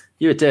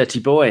 You're a dirty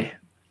boy.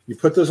 You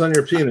put those on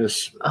your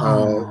penis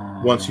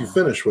once you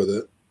finish with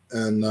it,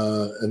 and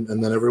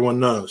then everyone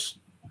knows.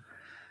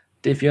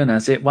 Divion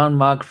has it. 1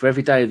 mug for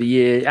every day of the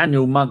year.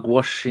 Annual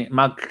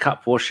mug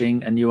cup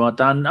washing, and you are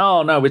done.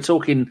 Oh no, we're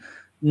talking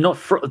not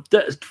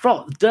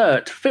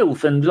dirt,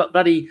 filth, and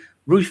bloody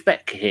Ruth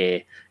Beck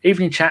here.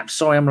 Evening, chaps.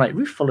 Sorry, I'm late.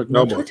 Ruth followed me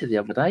on Twitter the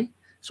other day,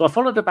 so I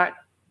followed her back.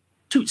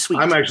 Toot sweet.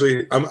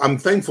 I'm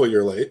thankful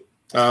you're late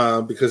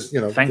because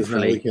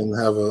thankfully we can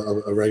have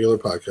a regular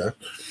podcast.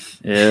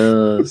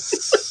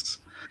 Yes.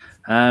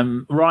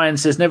 Ryan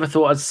says, never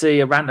thought I'd see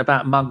a rant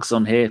about mugs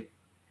on here.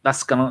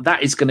 That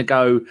is gonna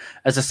go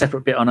as a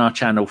separate bit on our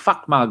channel.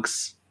 Fuck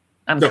mugs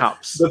and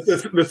cups.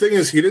 The thing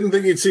is, he didn't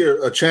think he'd see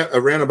a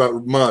rant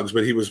about mugs,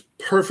 but he was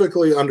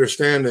perfectly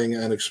understanding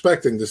and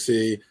expecting to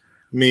see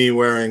me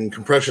wearing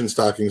compression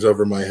stockings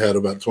over my head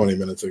about 20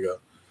 minutes ago,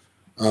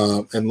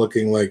 and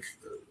looking like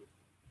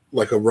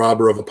a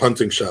robber of a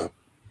punting shop.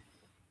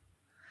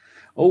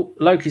 Oh,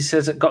 Loki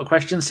says, got a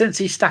question. Since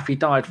his Staffy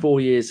died 4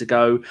 years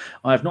ago,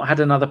 I have not had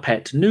another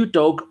pet, new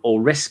dog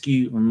or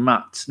rescue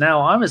mutt. Now,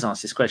 I was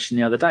asked this question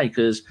the other day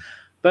because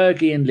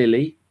Bergie and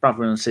Lily,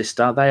 brother and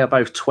sister, they are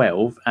both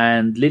 12,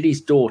 and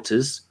Lily's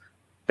daughters,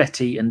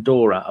 Betty and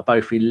Dora, are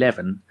both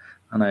 11.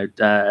 I know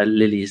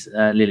Lily's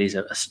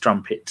a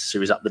strumpet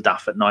who is up the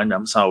duff at 9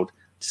 months old.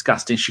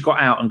 Disgusting. She got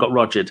out and got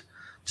rogered.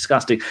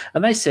 Disgusting.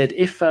 And they said,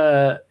 if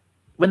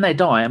when they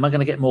die, am I going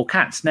to get more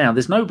cats? Now,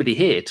 there's nobody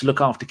here to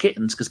look after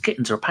kittens because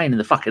kittens are a pain in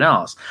the fucking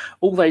arse.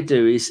 All they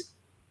do is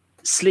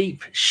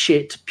sleep,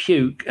 shit,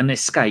 puke, and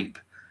escape.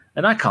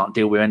 And I can't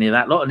deal with any of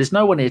that lot. And there's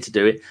no one here to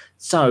do it.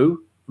 So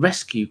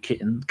rescue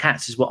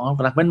cats is what I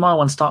will have. When my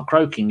ones start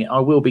croaking,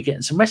 I will be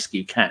getting some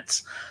rescue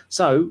cats.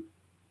 So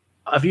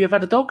have you ever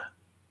had a dog?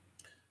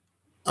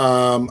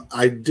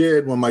 I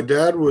did. When my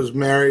dad was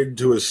married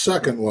to his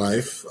second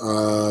wife,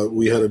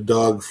 we had a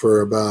dog for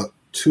about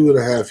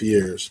 2.5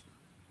 years.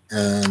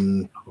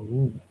 And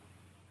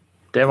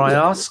dare I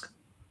ask?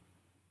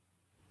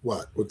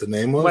 What the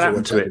name was? What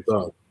happened to it?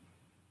 Dog?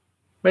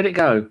 Where'd it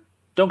go?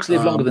 Dogs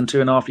live longer than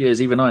 2.5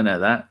 years. Even I know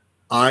that.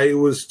 I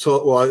was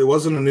told. Well, it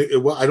wasn't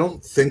I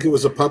don't think it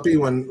was a puppy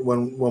when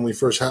we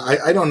first had.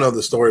 I don't know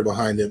the story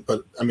behind it,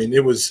 but I mean,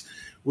 it was.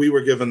 We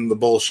were given the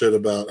bullshit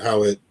about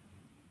how it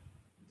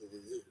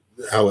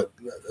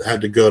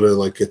had to go to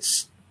like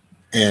its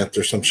aunt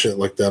or some shit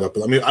like that.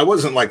 I mean, I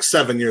wasn't like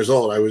 7 years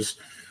old. I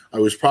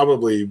was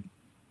probably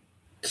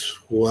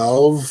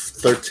 12,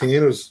 13.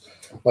 It was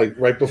like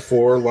right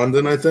before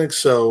London, I think.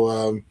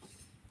 So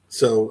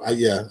I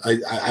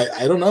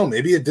don't know.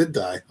 Maybe it did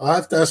die. I'll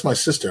have to ask my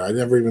sister. I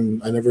never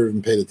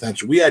even paid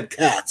attention. We had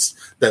cats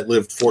that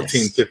lived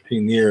 14,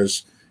 15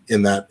 years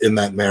in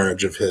that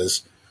marriage of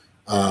his.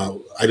 I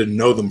didn't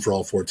know them for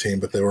all 14,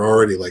 but they were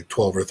already like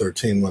 12 or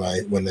 13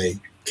 when they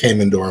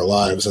came into our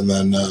lives, and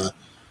then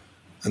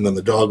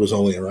the dog was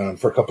only around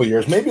for a couple of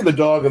years. Maybe the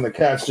dog and the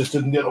cats just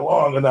didn't get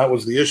along, and that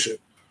was the issue.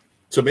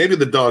 So maybe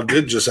the dog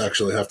did just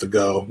actually have to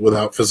go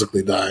without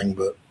physically dying.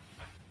 But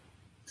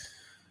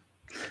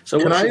so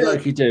what should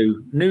Loki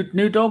do?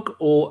 New dog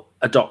or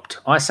adopt?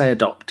 I say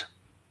adopt,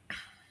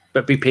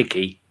 but be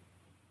picky.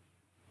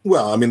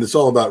 Well, I mean, it's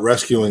all about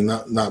rescuing,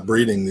 not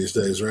breeding these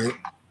days, right?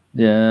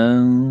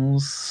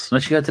 Yes.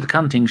 Unless you go to the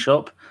cunting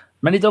shop.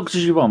 Many dogs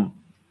as you want.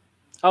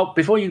 Oh,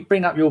 before you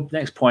bring up your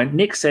next point,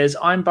 Nick says,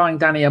 I'm buying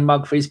Danny a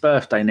mug for his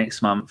birthday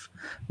next month.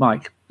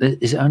 Mike,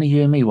 is it only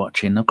you and me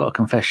watching? I've got a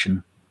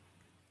confession.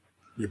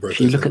 If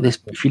you look at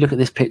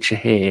this picture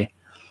here,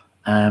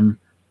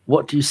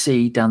 what do you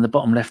see down the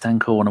bottom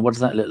left-hand corner? What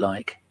does that look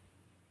like?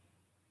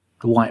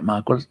 The white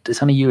mug.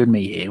 It's only you and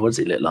me here. What does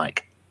it look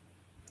like?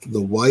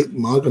 The white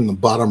mug on the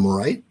bottom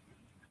right?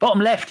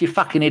 Bottom left, you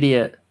fucking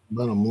idiot.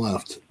 Bottom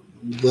left.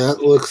 That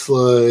looks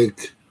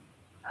like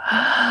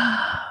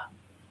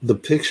the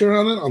picture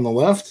on it on the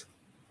left?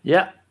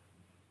 Yeah.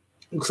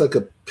 Looks like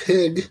a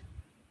pig.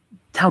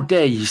 How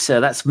dare you, sir?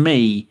 That's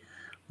me.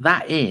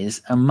 That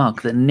is a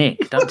mug that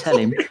Nick, don't tell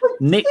him.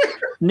 Nick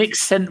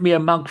sent me a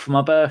mug for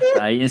my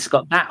birthday. And it's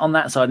got that on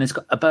that side and it's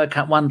got a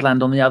Birdcat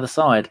Wonderland on the other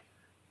side.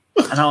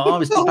 And I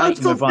was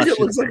debating whether I should. It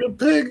looks like a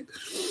pig.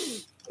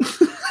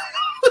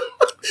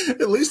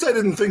 At least I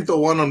didn't think the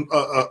one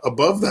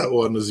above that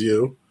one was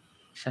you.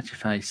 Shut your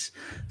face.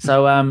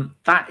 So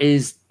that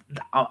is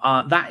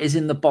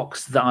in the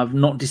box that I've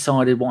not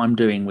decided what I'm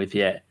doing with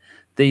yet.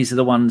 These are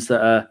the ones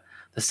that are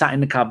sat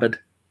in the cupboard.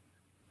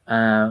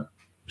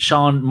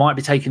 Sean might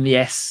be taking the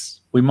S.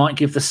 We might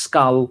give the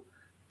skull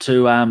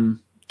to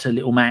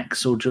little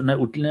Max or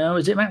no,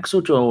 is it Max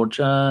or George?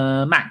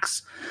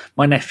 Max,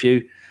 my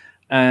nephew.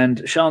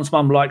 And Sean's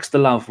mum likes the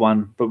love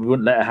one, but we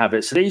wouldn't let her have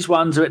it. So these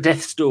ones are at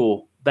death's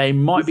door. They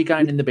might be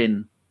going in the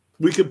bin.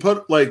 We could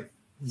put like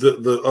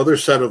the other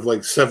set of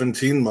like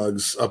 17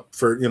 mugs up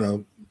for,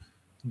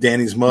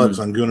 Danny's mugs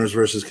on Gooners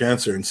versus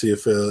Cancer and see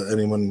if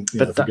anyone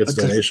if it gets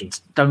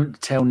donations. Don't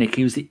tell Nick.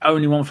 He was the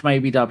only one from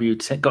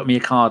ABW got me a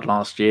card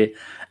last year,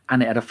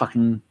 and it had a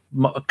fucking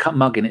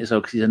mug in it as well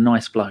because he's a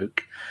nice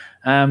bloke.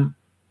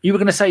 You were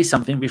going to say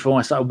something before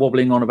I started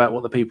wobbling on about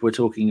what the people were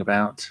talking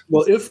about.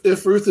 Well,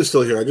 if Ruth is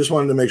still here, I just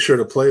wanted to make sure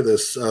to play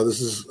this.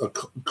 This is a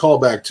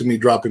callback to me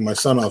dropping my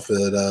son off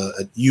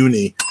at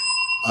uni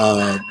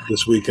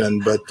this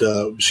weekend, but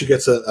she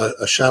gets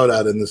a shout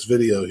out in this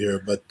video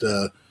here. But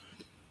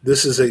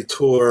this is a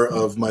tour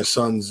of my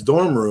son's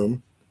dorm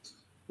room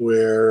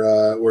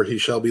where he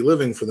shall be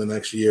living for the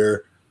next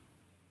year,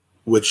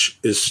 which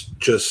is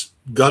just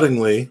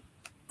guttingly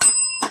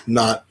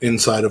not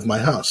inside of my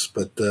house.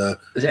 But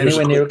is it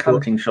anywhere near a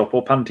punting shop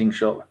or punting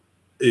shop?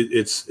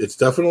 It's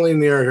definitely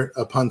near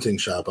a punting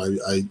shop.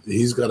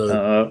 He's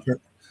got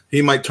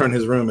he might turn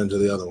his room into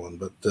the other one,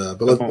 but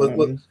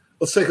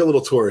let's take a little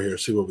tour here,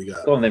 see what we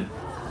got. Go on then.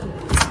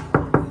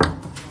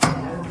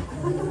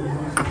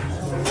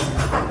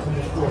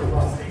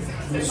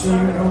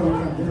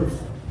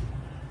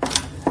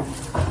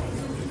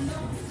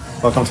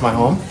 Welcome to my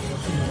home.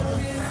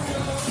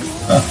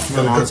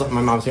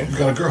 My mom's here. You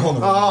got a girl in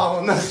the room.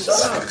 Oh, no,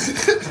 shut up.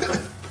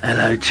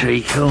 Hello,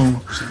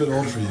 Treacle. She's a bit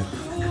old for you.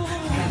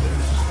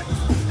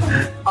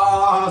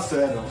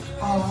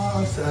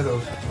 Settle.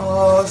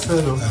 As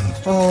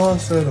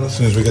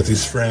soon as we get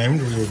these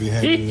framed, we will be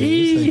handing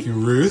these. Thank you,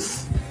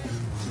 Ruth.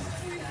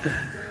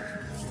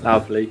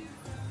 Lovely.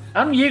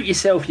 Unmute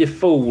yourself, you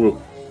fool.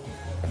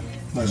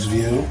 Nice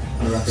view.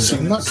 So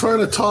I'm not trying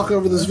to talk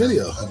over this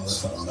video.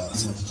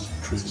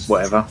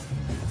 Whatever.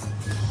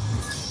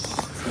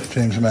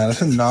 James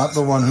Madison, not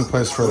the one who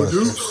plays for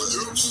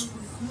Leicester.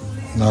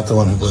 Not the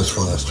one who plays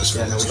for Leicester.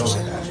 Yeah, no, we don't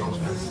like that.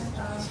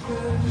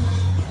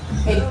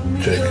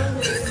 Jake.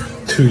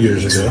 2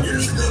 years ago.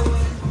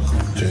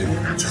 Jake.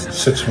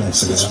 6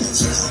 months ago.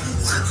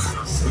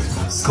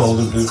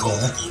 Golden Blue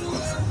Collar.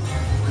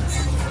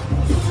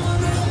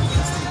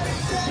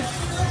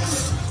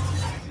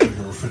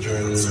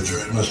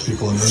 Refrigerator. Most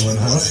people in England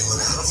have.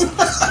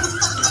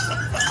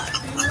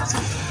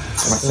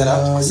 Am I set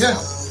up? Yeah.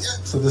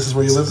 So this is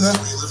where you live now?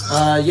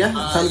 Yeah.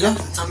 Time to go.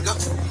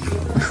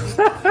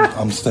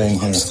 I'm staying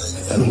here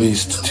at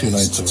least 2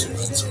 nights a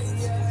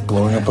week.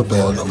 Blowing up a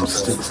bed. I'm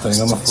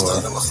staying on the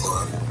floor.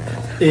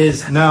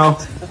 No.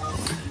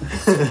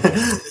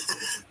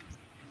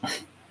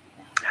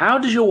 How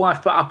does your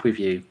wife put up with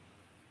you?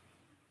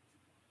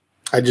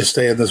 I just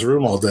stay in this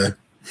room all day.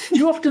 Do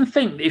you often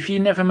think that if you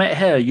never met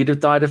her, you'd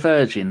have died a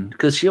virgin?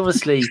 Because she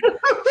obviously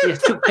she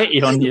took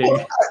pity on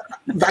you.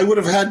 I would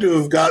have had to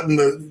have gotten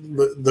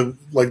the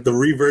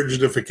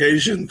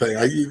re-virginification thing.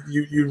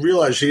 You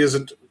realize she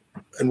isn't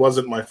and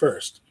wasn't my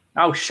first.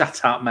 Oh,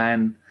 shut up,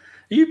 man!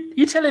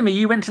 You telling me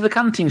you went to the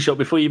cunting shop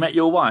before you met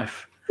your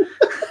wife?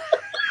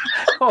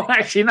 Oh,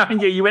 actually, knowing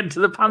you went to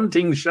the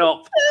punting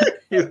shop.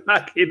 You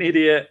fucking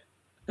idiot.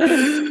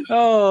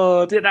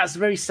 Oh, dear, that's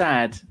very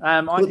sad.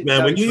 Look,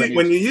 man,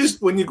 when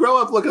you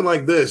grow up looking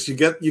like this, you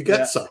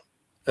get some.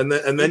 and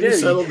then you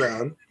settle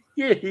down.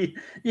 Yeah,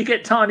 you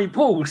get tiny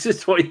balls.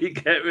 That's what you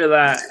get with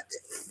that.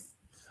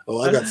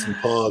 Oh, I got some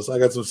paws. I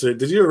got some.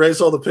 Did you erase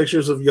all the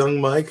pictures of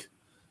young Mike?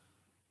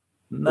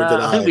 No,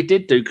 I think we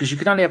did do, because you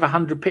can only have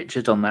 100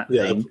 pictures on that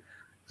thing.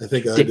 I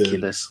think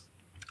ridiculous. I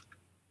did.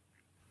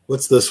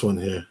 What's this one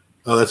here?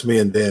 Oh, that's me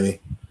and Danny.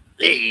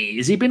 Hey,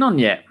 has he been on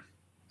yet?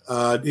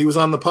 He was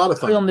on the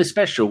Podathon. Was he on this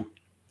special?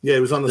 Yeah,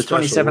 he was on the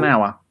 27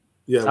 hour.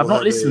 Yeah, I've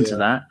not listened to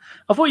that.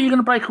 I thought you were going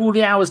to break all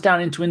the hours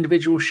down into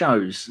individual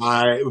shows.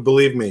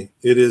 Believe me,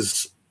 it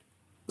is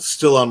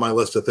still on my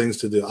list of things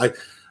to do.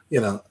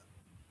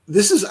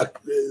 This is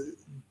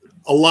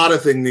a lot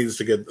of things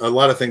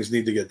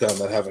need to get done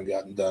that haven't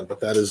gotten done, but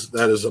that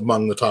is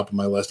among the top of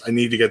my list. I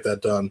need to get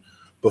that done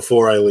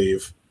before I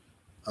leave,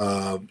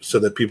 so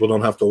that people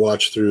don't have to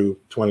watch through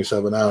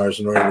 27 hours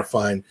in order to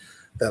find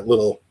that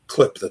little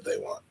clip that they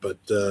want. But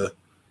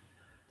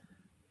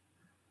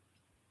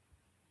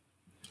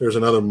there's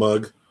another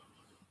mug.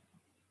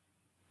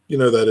 You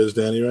know who that is,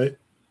 Danny, right?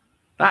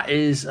 That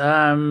is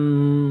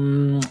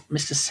Mr.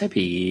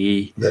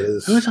 Sebi. That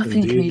is. Who was I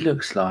thinking he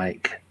looks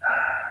like?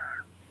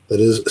 That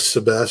is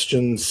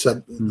Sebastian,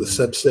 the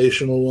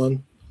sensational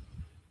one.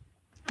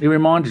 He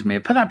reminded me.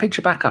 Put that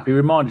picture back up. He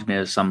reminded me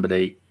of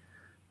somebody.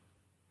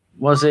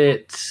 Was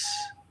it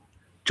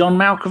John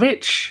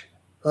Malkovich?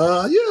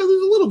 Yeah, there's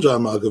a little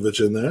John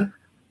Malkovich in there.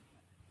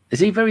 Is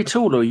he very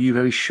tall or are you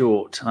very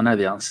short? I know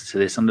the answer to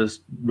this. I'm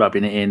just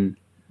rubbing it in.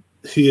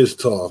 He is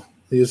tall.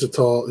 He's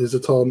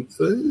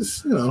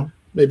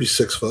maybe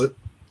 6 foot.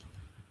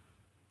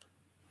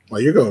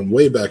 Well, you're going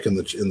way back in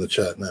the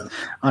chat now.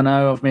 I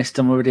know, I've missed.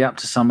 I'm already up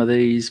to some of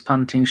these.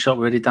 Punting shot,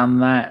 already done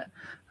that.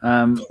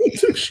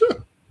 Punting shot.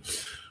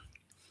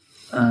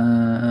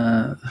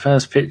 The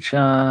first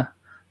picture,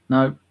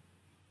 no.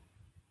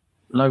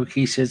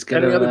 Loki says,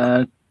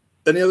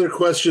 any other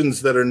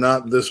questions that are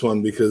not this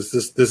one? Because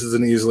this is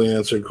an easily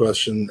answered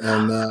question,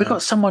 and we've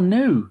got someone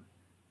new.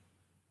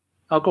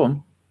 Oh, go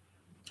on.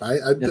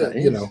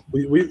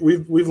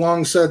 We've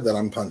long said that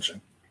I'm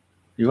punching.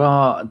 You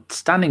are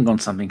standing on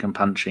something and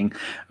punching.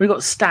 We've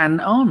got Stan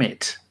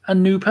Armit, a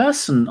new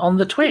person on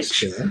the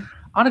Twitch. Yeah. I'm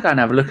going to go and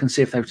have a look and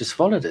see if they've just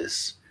followed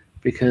us,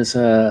 because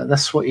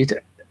that's what you do.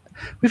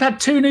 We've had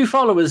 2 new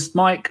followers,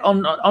 Mike,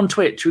 on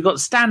Twitch. We've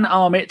got Stan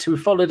Armit, who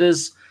followed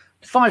us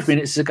 5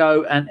 minutes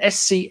ago, and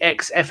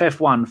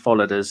SCXFF1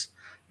 followed us.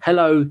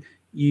 Hello,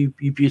 you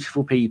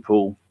beautiful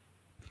people.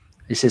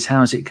 He says,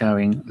 how's it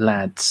going,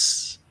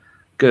 lads?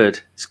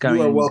 Good. It's going.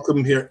 You are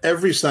welcome here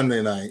every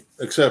Sunday night,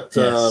 except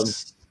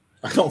yes.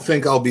 I don't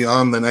think I'll be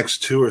on the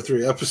next 2 or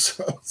 3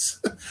 episodes.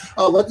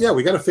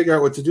 We got to figure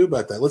out what to do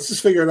about that. Let's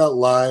just figure it out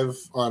live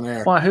on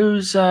air. Why?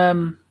 Who's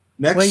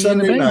next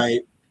Sunday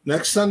night?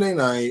 Next Sunday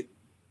night,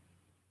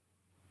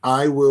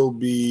 I will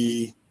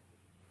be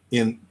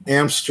in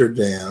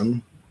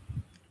Amsterdam,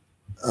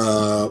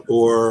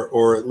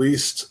 or at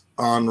least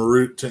en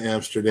route to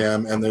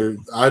Amsterdam. And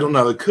I don't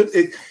know.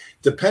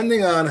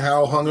 Depending on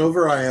how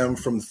hungover I am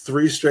from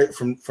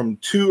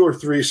 2 or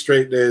 3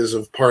 straight days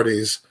of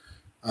parties,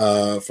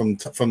 from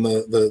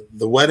the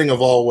wedding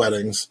of all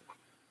weddings,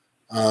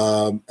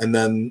 and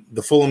then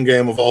the Fulham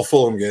game of all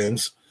Fulham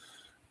games,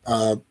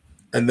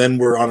 and then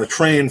we're on a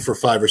train for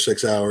 5 or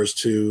 6 hours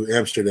to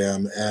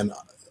Amsterdam, and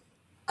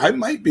I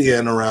might be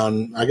in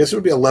around, I guess it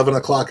would be 11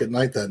 o'clock at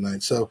night that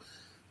night. So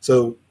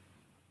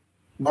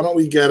why don't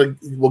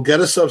we'll get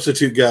a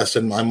substitute guest,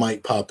 and I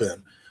might pop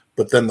in.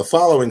 But then the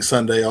following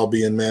Sunday, I'll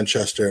be in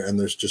Manchester, and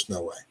there's just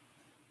no way.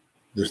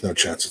 There's no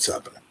chance it's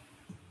happening.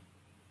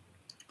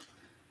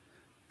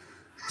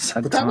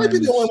 But that might be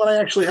the only one I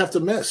actually have to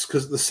miss,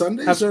 because the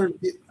Sundays are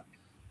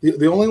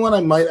the only one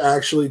I might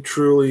actually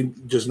truly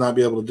just not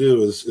be able to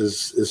do is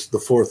the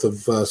 4th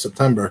of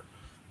September.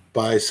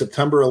 By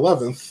September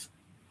 11th,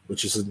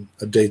 which is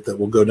a date that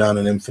will go down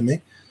in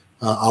infamy,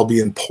 I'll be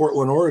in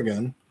Portland,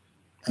 Oregon.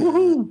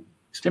 Woohoo!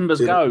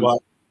 Stimbers go.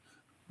 Well,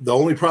 the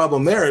only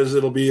problem there is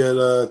it'll be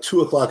at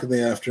 2 o'clock in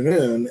the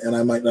afternoon, and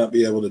I might not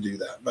be able to do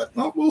that. But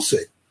we'll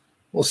see.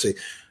 We'll see.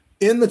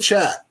 In the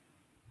chat,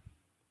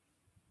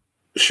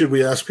 should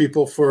we ask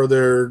people for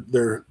their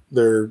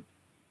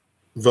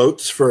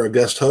votes for a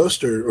guest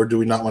host, or do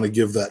we not want to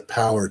give that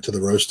power to the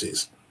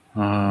roasties?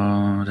 Oh,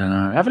 I don't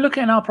know. Have a look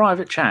in our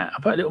private chat.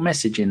 I put a little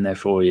message in there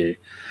for you.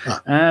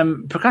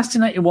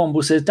 Procrastinating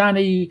Womble says,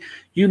 Danny,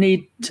 you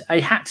need a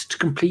hat to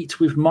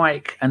complete with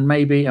Mike and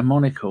maybe a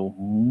monocle.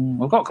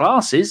 I've got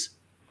glasses.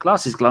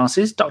 Glasses.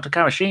 Dr.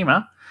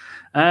 Kawashima.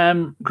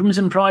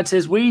 Crimson Pride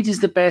says, weed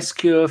is the best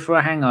cure for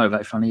a hangover.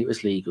 If only it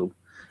was legal.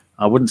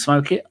 I wouldn't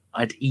smoke it.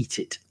 I'd eat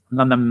it.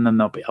 No.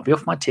 I'll be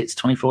off my tits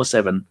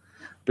 24/7.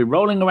 Be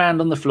rolling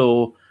around on the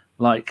floor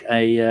like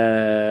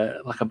a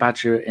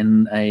badger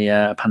in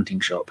a punting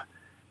shop.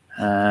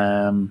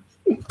 Punting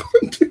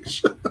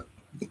shop.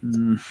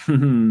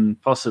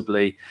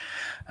 Possibly.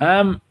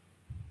 So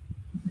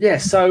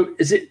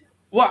is it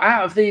what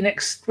out of the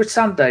next which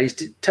Sundays?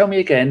 Tell me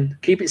again.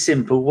 Keep it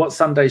simple. What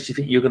Sundays do you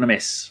think you're going to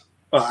miss?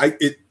 I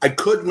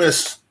could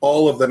miss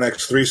all of the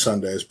next 3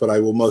 Sundays, but I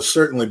will most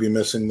certainly be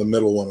missing the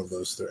middle one of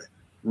those 3.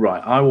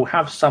 Right. I will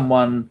have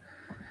someone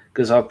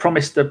because I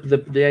promised the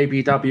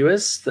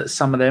ABWers that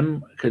some of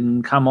them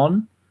can come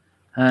on.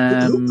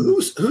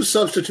 Who's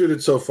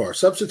substituted so far?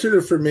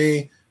 Substituted for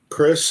me,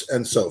 Chris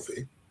and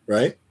Sophie,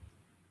 right?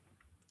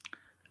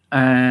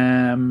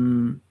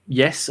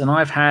 Yes, and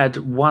I've had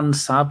one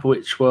sub,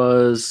 which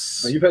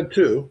was... Oh, you've had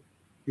two.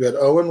 You had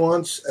Owen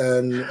once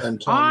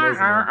and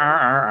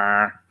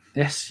Tom.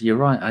 Yes, you're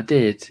right. I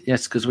did.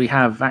 Yes, because we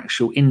have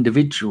actual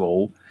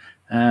individual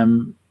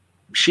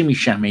shimmy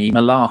shammy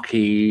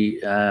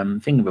malarkey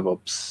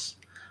thingamabobs.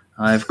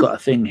 I've got a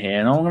thing here,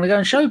 and I'm going to go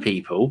and show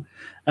people,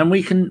 and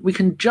we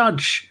can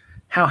judge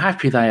how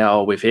happy they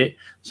are with it.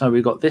 So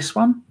we got this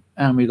one,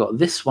 and we got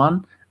this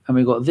one, and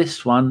we got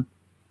this one,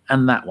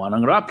 and that one.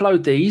 I'm going to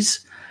upload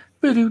these.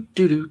 Boo doo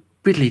doo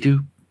biddly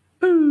doo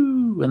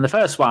boo. And the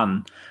first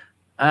one,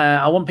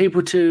 I want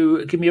people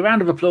to give me a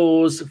round of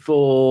applause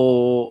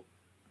for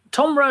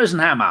Tom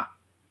Rosenhammer.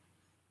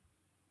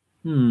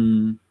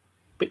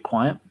 Bit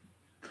quiet.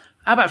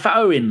 How about for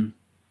Owen?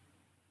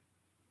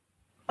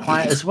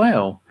 Quiet as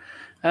well.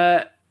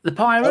 The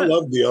pirate. I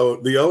love the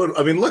Owen.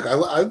 I mean, look, I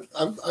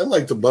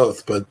like them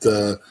both, but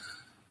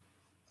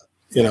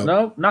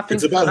no, nothing.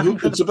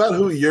 It's about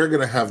who you're going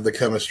to have the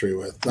chemistry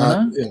with.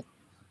 Not,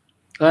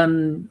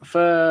 And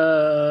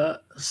for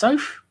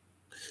Soph.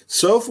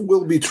 Soph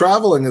will be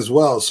traveling as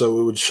well, so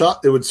it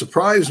would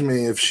surprise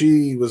me if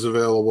she was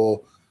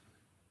available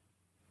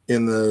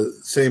in the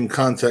same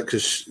context,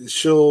 because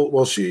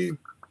she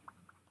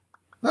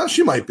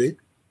might be.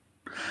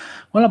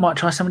 Well, I might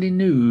try somebody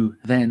new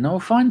then. I'll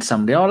find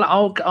somebody.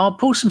 I'll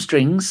pull some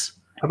strings.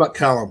 How about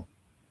Callum?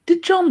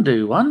 Did John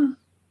do one?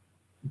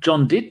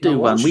 John did do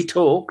one. We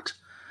talked.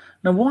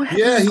 Now, why?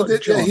 Yeah, he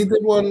did. John? Yeah, he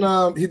did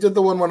one. He did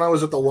the one when I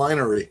was at the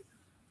winery.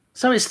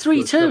 So it's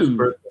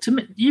 3-2.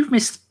 You've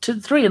missed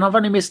 3, and I've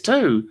only missed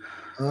 2.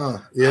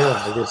 Oh,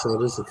 yeah. I guess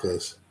that is the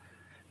case.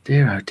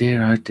 Dear, oh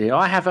dear, oh dear.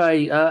 I have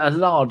a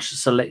large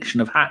selection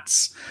of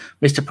hats,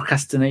 Mr.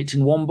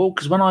 Procrastinating Womble,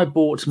 because when I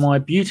bought my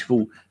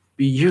beautiful,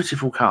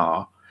 beautiful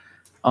car,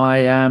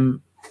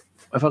 have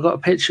I got a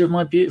picture of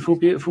my beautiful,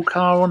 beautiful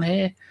car on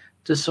here,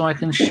 just so I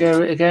can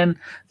share it again?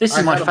 This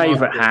is my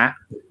favourite hat.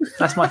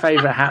 That's my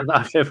favourite hat that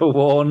I've ever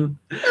worn.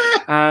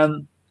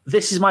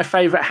 This is my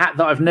favourite hat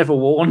that I've never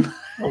worn.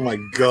 Oh, my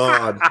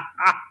God.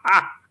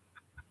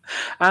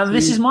 And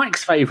this is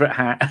Mike's favourite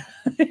hat.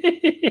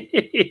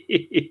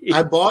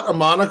 I bought a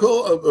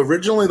monocle.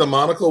 Originally, the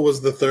monocle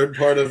was the third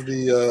part of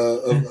the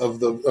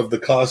of the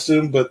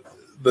costume, but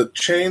the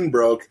chain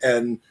broke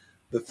and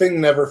the thing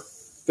never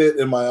fit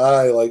in my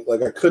eye.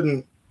 Like I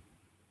couldn't.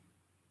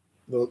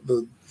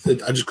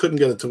 I just couldn't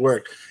get it to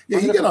work. Yeah,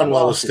 you get on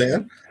well with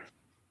Stan.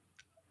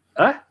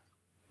 Huh?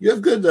 You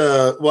have good.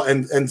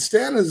 And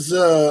Stan is.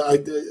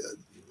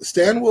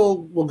 Stan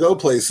will go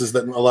places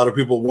that a lot of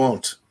people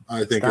won't.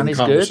 I think in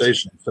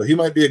conversation, good. So he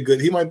might be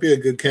a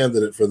good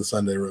candidate for the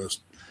Sunday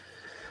roast.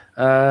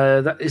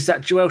 Is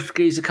that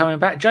Joelski's are coming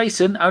back?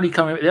 Jason only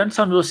coming. The only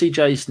time we'll see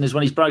Jason is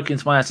when he's broken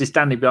into my house. He's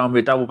standing behind me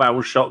with a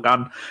double-barrel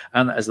shotgun,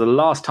 and that is the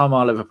last time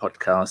I'll ever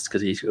podcast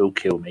because he'll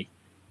kill me.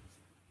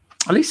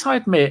 At least I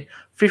admit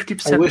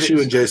 50%. I wish you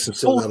and Jason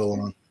still got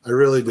along. I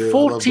really do.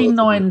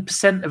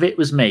 49% of it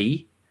was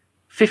me.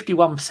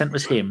 51%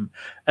 was him,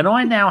 and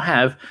I now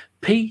have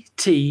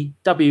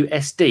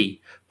PTWSD.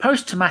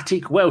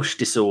 Post-traumatic Welsh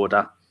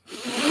disorder.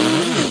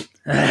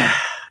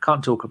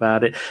 Can't talk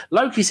about it.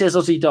 Loki says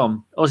Aussie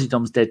Dom. Aussie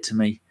Dom's dead to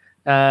me.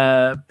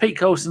 Pete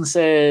Colson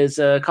says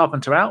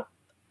Carpenter out.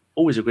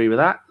 Always agree with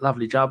that.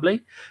 Lovely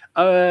jubbly.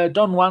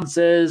 Don One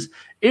says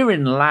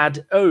Erin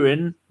Lad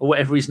Owen, or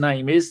whatever his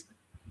name is.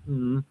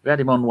 We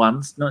had him on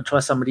once. Not try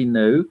somebody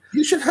new.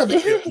 You should have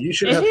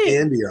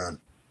Andy on.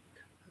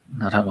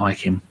 I don't like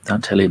him.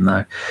 Don't tell him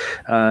though.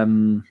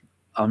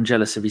 I'm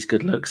jealous of his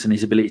good looks and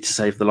his ability to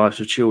save the lives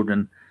of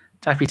children.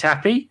 Tappy.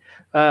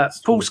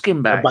 Paul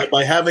Skimback.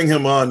 By having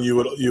him on, you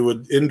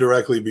would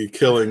indirectly be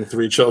killing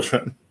 3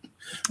 children.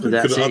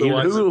 That's it.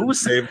 Who was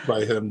saved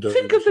by him?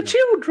 Think of the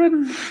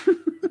children.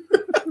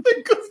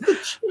 Think of the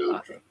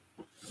children.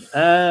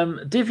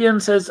 Divian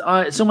says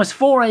it's almost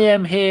 4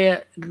 a.m.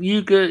 here.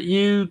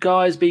 You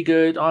guys be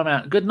good. I'm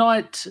out. Good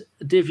night,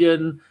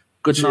 Divian.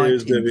 Good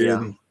night,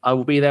 Divian. I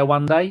will be there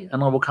one day,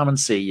 and I will come and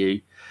see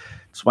you.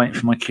 Just waiting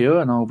for my cure,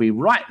 and I'll be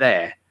right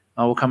there.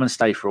 I will come and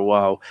stay for a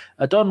while.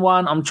 Don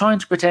One, I'm trying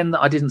to pretend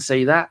that I didn't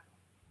see that.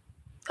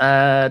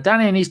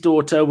 Danny and his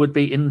daughter would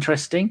be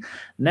interesting.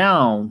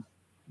 Now,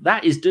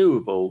 that is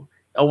doable.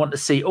 I want to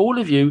see all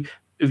of you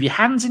with your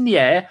hands in the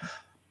air,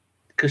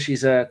 because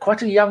she's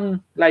quite a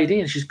young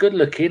lady and she's good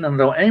looking, and I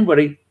don't want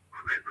anybody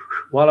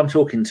while I'm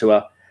talking to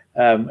her.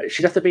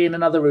 She'd have to be in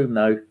another room,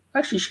 though.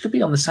 Actually, she could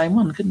be on the same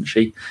one, couldn't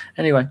she?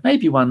 Anyway,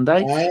 maybe one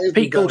day. I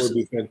think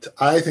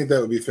that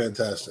would be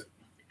fantastic.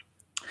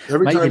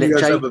 Every time you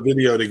guys have a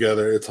video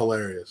together, it's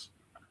hilarious.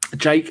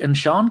 Jake and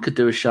Sean could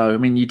do a show. I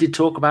mean, you did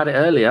talk about it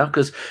earlier,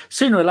 because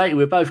sooner or later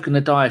we're both going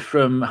to die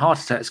from heart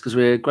attacks because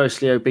we're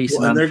grossly obese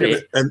and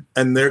unfit.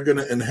 They're going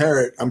to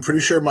inherit. I'm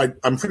pretty sure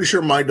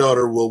my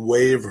daughter will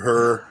waive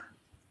her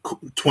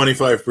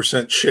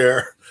 25%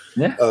 share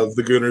of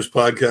the Gooners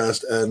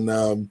podcast,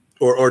 and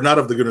or not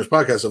of the Gooners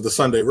podcast, of the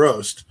Sunday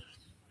roast,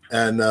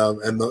 and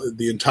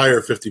the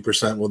entire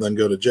 50% will then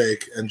go to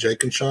Jake, and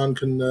Jake and Sean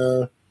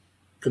can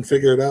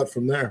figure it out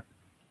from there.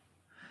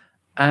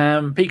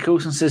 Pete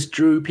Coulson says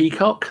Drew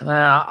Peacock.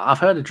 I've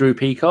heard of Drew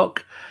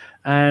Peacock.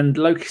 And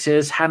Loki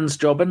says Hans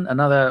Jobben,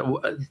 another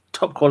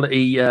top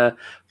quality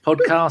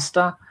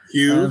podcaster.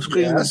 Huge,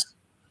 yes.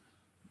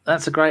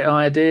 That's a great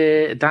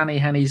idea. Danny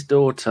Henny's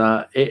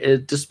daughter.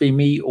 It'd just be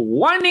me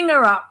winding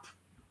her up,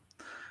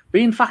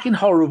 being fucking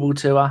horrible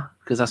to her,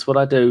 because that's what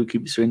I do,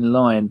 keeps her in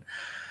line.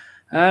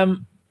 Have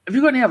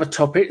you got any other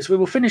topics? We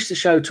will finish the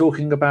show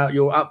talking about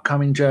your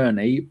upcoming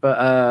journey,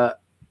 but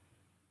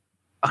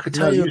I could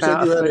tell you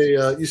about...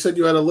 You said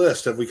you had a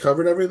list. Have we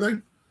covered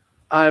everything?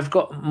 I've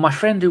got my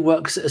friend who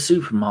works at a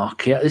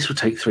supermarket. This will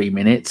take 3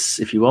 minutes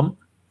if you want.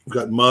 We've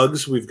got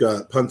mugs. We've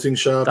got punting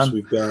shops. Done.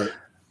 We've got...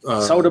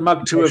 sold a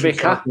mug to a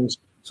vicar.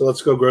 So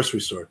let's go grocery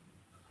store.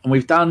 And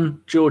we've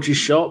done George's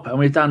shop, and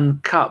we've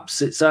done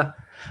cups. It's a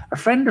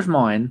friend of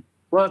mine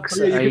works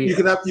at you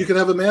can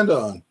have Amanda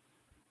on.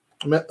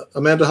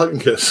 Amanda Hug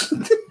and Kiss.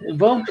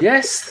 Well,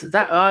 yes,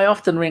 that I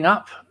often ring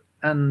up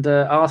and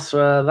ask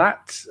for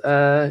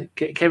that.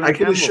 Kevin I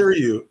can Campbell. assure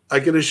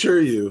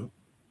you.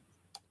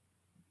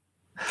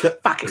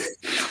 Fuck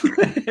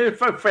it.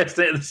 Both pressed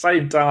it at the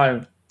same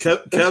time.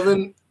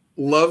 Kevin,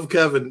 love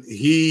Kevin.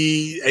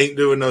 He ain't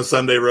doing no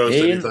Sunday roast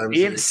anytime soon.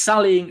 He ain't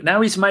sullying. Now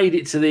he's made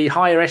it to the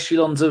higher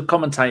echelons of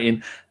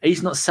commentating.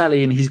 He's not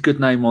sullying his good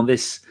name on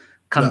this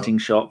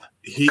cunting shop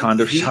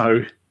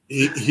show.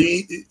 He's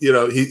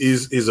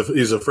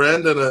a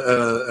friend and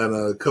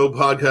a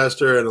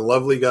co-podcaster and a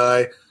lovely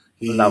guy.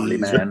 Lovely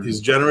man. He's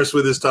generous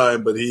with his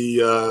time, but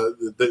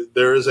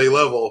there is a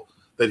level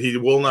that he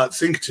will not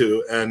sink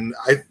to, and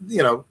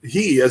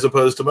he, as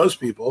opposed to most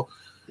people,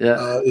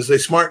 is a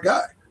smart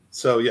guy.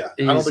 So yeah,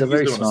 he's a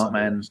very smart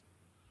man.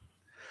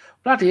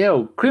 Bloody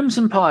hell!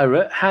 Crimson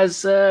Pirate has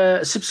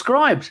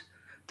subscribed.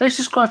 They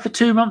subscribed for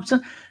 2 months.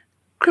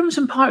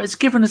 Crimson Pirate's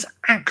given us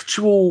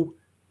actual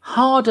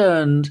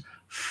hard-earned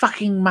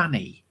fucking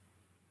money.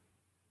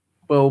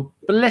 Well,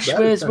 bless.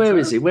 Where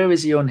is he? Where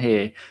is he on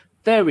here?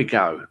 There we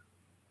go.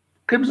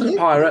 Crimson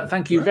Pirate,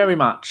 thank you very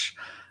much.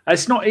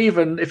 It's not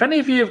even, if any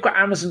of you have got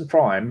Amazon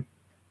Prime,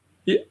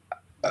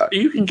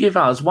 you can give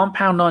us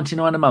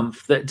 £1.99 a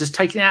month, that just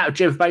taking it out of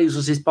Jeff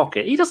Bezos'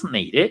 pocket. He doesn't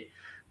need it.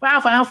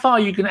 Well, how far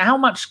how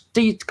much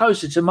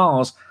closer to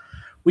Mars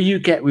will you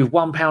get with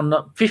about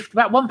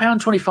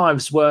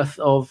 £1.25's worth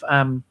of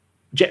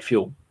jet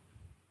fuel?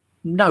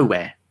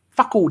 Nowhere.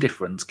 Fuck all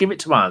difference. Give it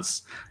to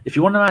us. If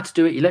you want to know how to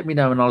do it, you let me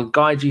know and I'll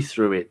guide you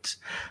through it.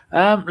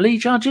 Lee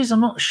Judges, I'm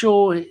not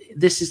sure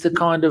this is the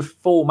kind of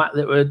format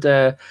that would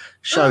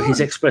show his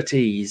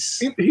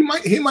expertise. He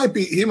might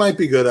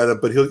be good at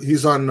it, but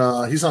he's on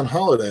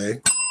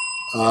holiday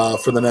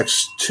for the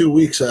next 2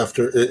 weeks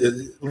after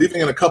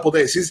leaving in a couple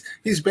days.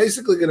 He's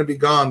basically going to be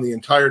gone the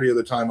entirety of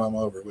the time I'm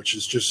over, which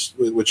is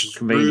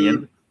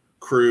convenient,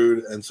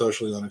 crude, and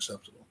socially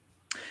unacceptable.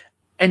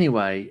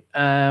 Anyway,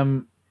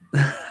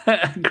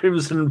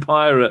 Crimson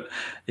Pirate,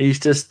 he's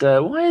just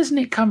why isn't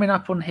it coming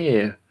up on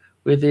here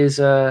with his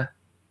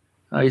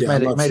he's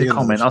made a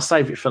comment. Those. I'll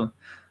save it for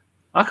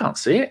I can't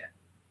see it.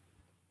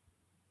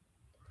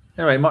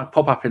 Anyway, it might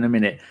pop up in a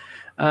minute.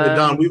 Hey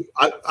Don,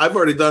 I've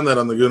already done that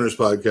on the Gooners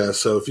podcast.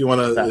 So if you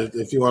want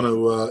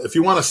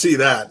to see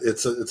that,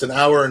 it's an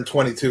hour and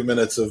 22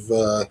 minutes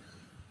of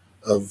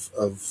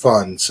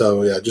fun.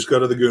 So yeah, just go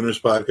to the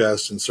Gooners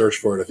podcast and search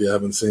for it if you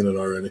haven't seen it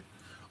already.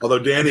 Although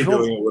Danny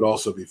doing it would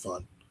also be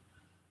fun.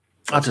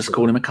 I just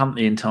call him a cunt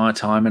the entire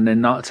time and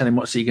then not tell him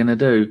what's he going to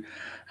do.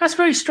 That's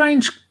very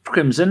strange,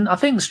 Crimson. I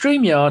think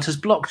StreamYard has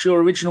blocked your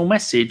original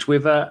message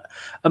with a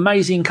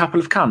amazing couple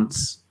of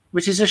cunts,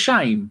 which is a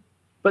shame.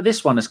 But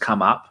this one has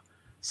come up.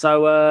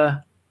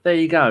 So there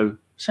you go.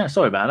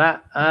 Sorry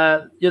about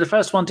that. You're the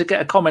first one to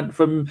get a comment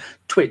from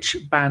Twitch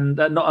banned,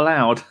 not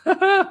allowed.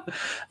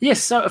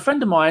 Yes, so a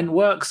friend of mine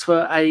works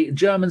for a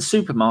German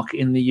supermarket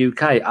in the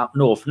UK up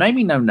north,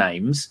 naming no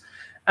names.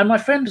 And my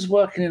friend was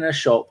working in a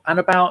shop, and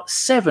about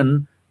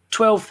 7,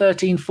 12,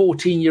 13,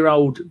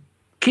 14-year-old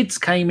kids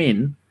came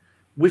in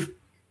with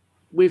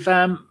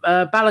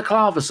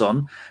balaclavas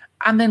on,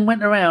 and then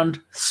went around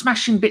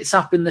smashing bits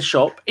up in the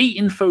shop,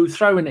 eating food,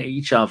 throwing it at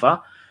each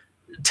other,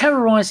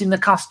 terrorising the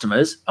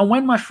customers. And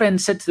when my friend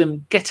said to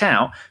them, get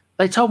out,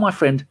 they told my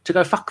friend to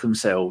go fuck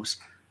themselves.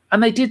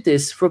 And they did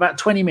this for about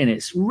 20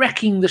 minutes,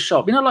 wrecking the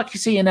shop. You know, like you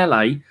see in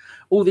LA,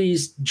 all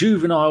these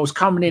juveniles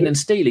coming in and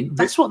stealing.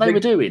 That's what they were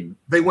doing.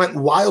 They went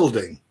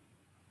wilding.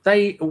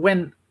 They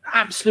went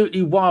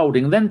absolutely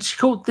wilding. Then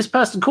this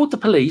person called the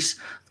police.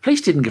 The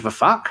police didn't give a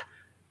fuck.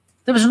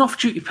 There was an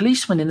off-duty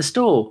policeman in the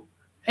store.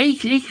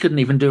 He couldn't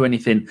even do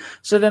anything.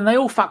 So then they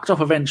all fucked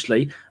off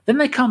eventually. Then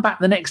they come back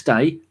the next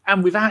day,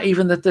 and without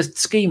even the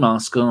ski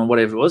mask on or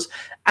whatever it was,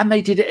 and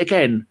they did it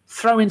again,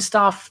 throwing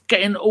stuff,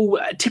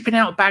 tipping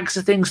out bags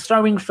of things,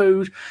 throwing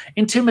food,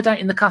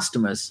 intimidating the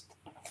customers.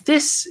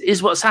 This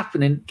is what's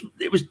happening.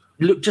 It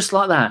looked just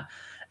like that.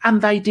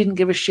 And they didn't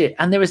give a shit.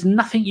 And there is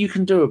nothing you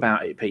can do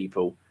about it,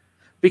 people.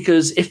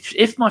 Because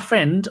if my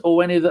friend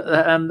or any of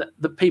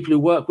the people who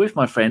work with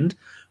my friend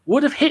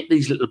would have hit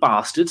these little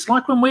bastards,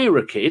 like when we were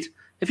a kid,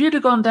 if you'd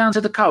have gone down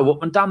to the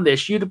co-op and done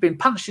this, you'd have been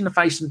punched in the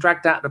face and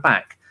dragged out the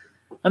back.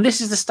 And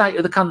this is the state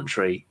of the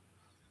country.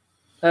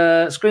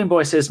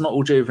 Screenboy says not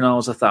all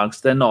juveniles are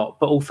thugs. They're not,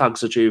 but all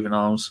thugs are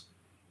juveniles.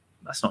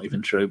 That's not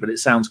even true, but it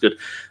sounds good.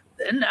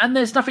 And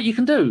there's nothing you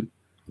can do.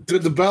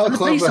 Did the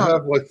balaclava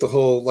have like the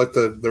whole, like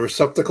the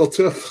receptacle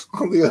tip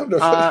on the end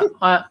of it?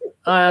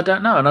 I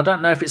don't know, and I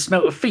don't know if it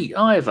smelt of feet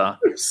either.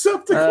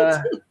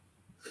 Receptacle tip.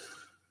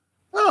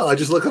 Oh, I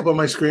just look up on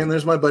my screen.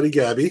 There's my buddy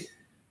Gabby.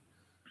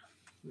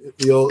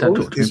 Don't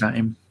talk to me about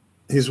him.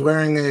 He's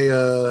wearing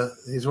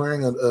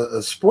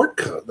a sport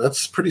coat.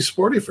 That's pretty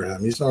sporty for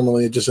him. He's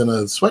normally just in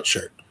a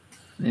sweatshirt.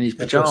 In his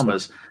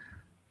pajamas.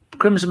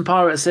 Crimson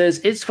Pirate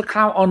says, it's for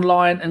clout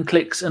online and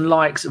clicks and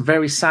likes.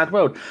 Very sad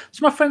world.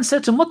 So my friend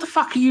said to him, what the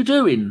fuck are you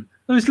doing?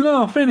 Oh, it's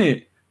laugh,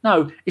 innit?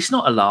 No, it's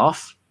not a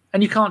laugh.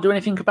 And you can't do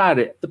anything about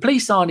it. The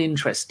police aren't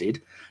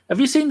interested. Have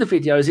you seen the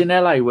videos in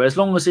LA where as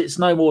long as it's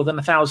no more than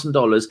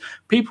 $1,000,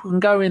 people can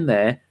go in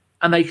there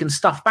and they can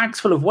stuff bags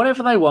full of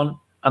whatever they want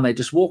and they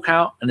just walk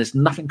out and there's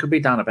nothing can be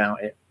done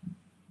about it?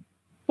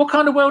 What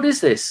kind of world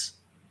is this?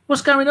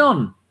 What's going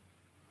on?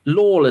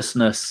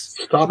 Lawlessness.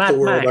 Stop Mad the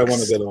world. Max, I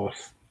want to get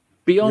off.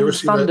 Beyond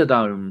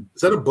Thunderdome.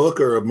 Is that a book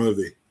or a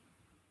movie?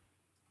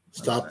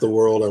 Stop the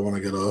world. I want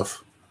to get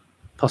off.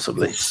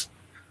 Possibly.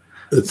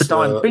 It's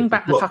bring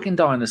back the fucking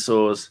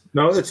dinosaurs.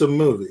 No, it's a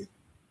movie.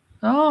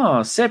 Oh,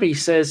 Sebi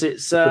says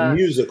it's a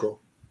musical.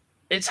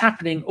 It's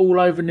happening all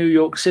over New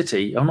York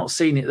City. I've not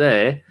seen it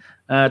there.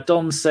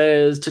 Don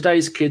says,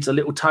 today's kids are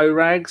little toe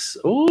rags.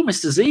 Oh,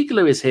 Mr.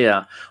 Ziegler is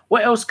here.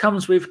 What else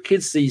comes with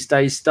kids these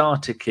days?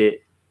 Starter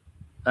kit.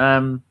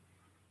 An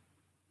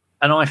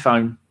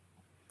iPhone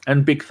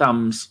and big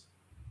thumbs.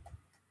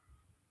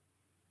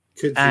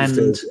 Kids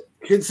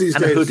these days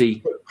a hoodie.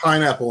 Put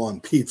pineapple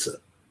on pizza.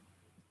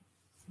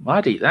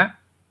 I'd eat that.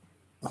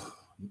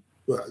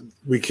 Well,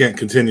 we can't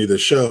continue the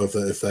show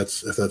if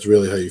that's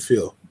really how you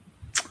feel.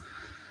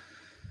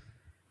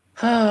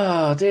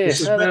 Oh dear!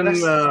 This has been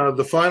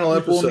the final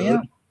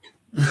episode.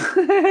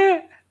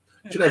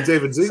 Should have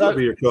David Ziegler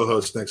be your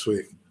co-host next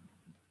week.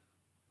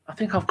 I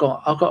think I've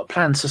got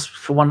plans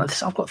for one.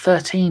 I've got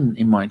 13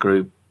 in my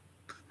group.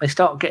 They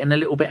start getting a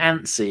little bit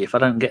antsy if I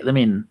don't get them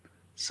in.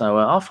 So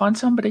I'll find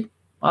somebody.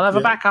 I'll have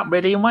a backup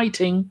ready and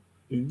waiting.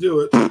 You do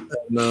it.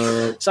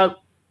 And, so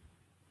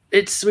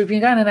we've been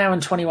going an hour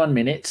and 21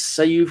 minutes.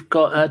 So you've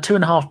got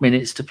 2.5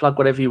 minutes to plug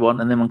whatever you want,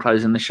 and then I'm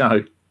closing the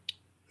show.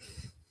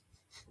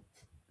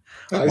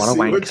 What a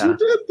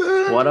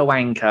wanker! What a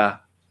wanker!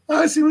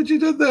 I see what you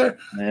did there.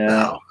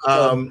 Yeah.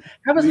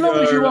 Have as long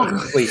as you want,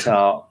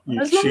 sweetheart.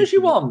 As long as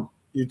you want.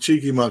 You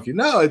cheeky monkey.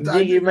 No, I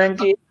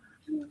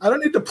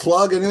don't need to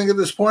plug anything at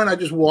this point. I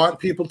just want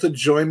people to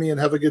join me and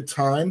have a good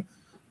time.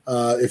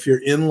 If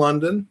you're in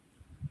London,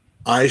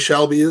 I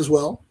shall be as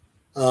well.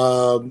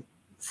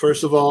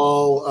 First of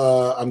all,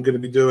 I'm going to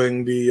be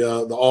doing the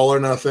All or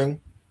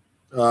Nothing,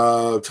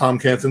 Tom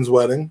Canton's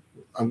wedding.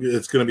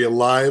 It's going to be a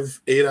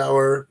live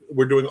 8-hour.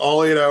 We're doing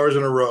all 8 hours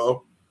in a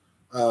row,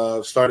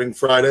 starting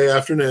Friday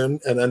afternoon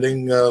and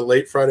ending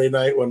late Friday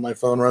night when my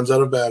phone runs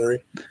out of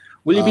battery.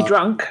 Will you be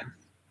drunk?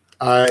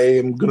 I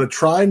am going to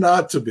try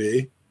not to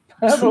be.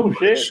 Oh,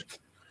 shit.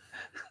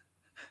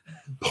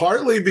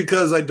 Partly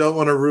because I don't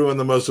want to ruin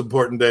the most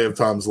important day of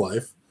Tom's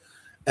life,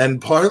 and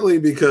partly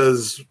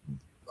because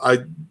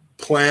I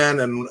plan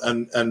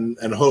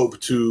and hope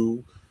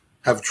to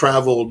have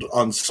traveled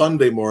on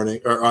Sunday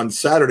morning or on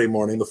Saturday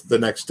morning, the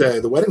next day.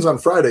 The wedding's on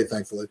Friday,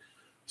 thankfully.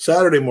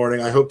 Saturday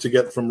morning, I hope to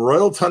get from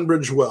Royal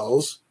Tunbridge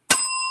Wells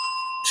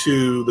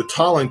to the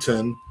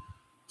Tollington,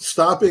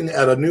 stopping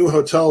at a new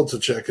hotel to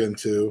check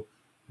into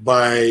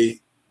by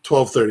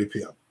 12:30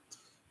 p.m.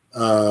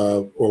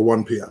 Or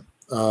 1 p.m.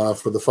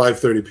 For the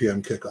 5:30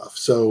 p.m. kickoff.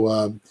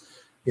 So,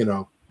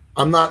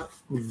 I'm not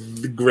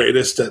the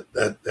greatest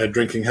at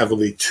drinking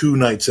heavily 2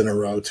 nights in a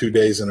row, 2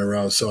 days in a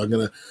row. So I'm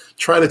going to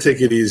try to take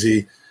it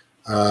easy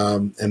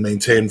and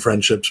maintain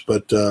friendships.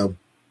 But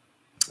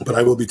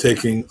I will be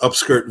taking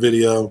upskirt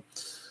video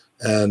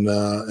and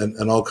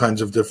all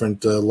kinds of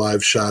different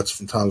live shots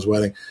from Tom's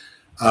wedding.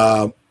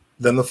 Then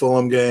the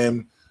Fulham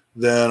game.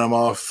 Then I'm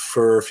off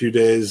for a few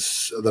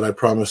days that I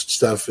promised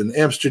Steph in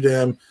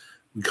Amsterdam.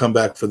 We come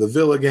back for the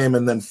Villa game.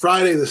 And then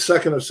Friday, the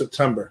 2nd of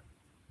September,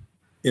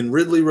 in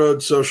Ridley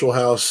Road Social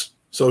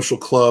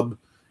Club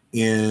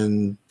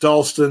in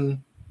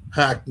Dalston,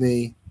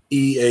 Hackney,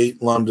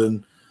 E8,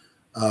 London,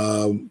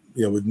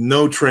 with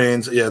no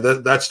trains. Yeah,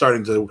 that's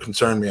starting to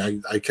concern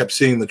me. I kept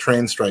seeing the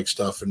train strike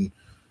stuff and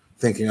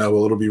thinking, oh,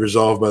 well, it'll be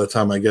resolved by the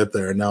time I get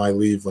there. And now I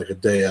leave like a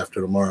day after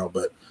tomorrow.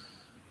 But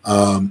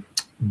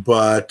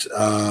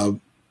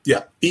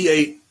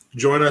E8,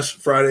 join us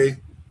Friday,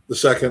 the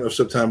 2nd of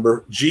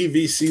September.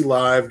 GVC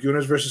Live,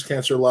 Gooners versus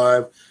Cancer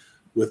Live,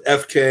 with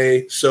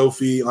FK,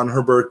 Sophie on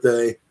her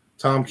birthday,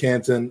 Tom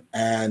Canton,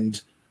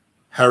 and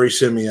Harry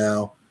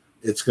Simeow.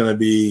 It's going to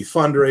be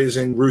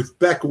fundraising. Ruth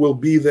Beck will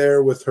be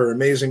there with her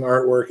amazing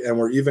artwork, and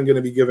we're even going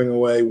to be giving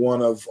away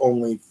one of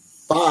only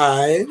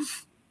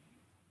 5.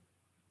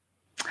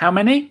 How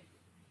many?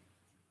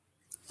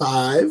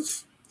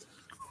 5.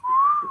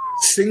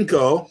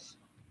 Cinco.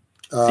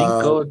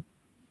 Cinco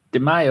de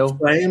Mayo.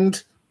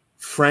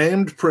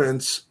 Framed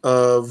prints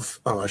of.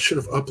 Oh, I should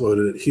have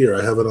uploaded it here.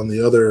 I have it on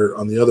the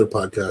other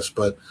podcast,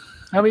 but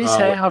Oh, he's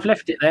here. I've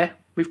left it there.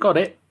 We've got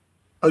it.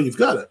 oh, you've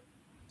got it.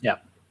 Yeah.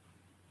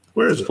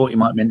 Where is it? Thought you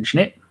might mention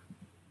it.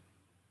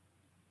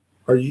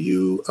 Are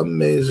you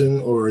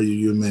amazing or are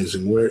you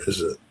amazing? Where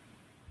is it?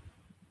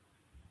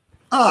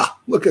 Ah,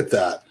 look at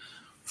that.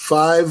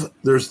 5.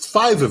 There's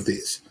 5 of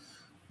these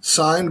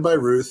signed by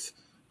Ruth.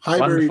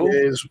 Highbury Wonderful.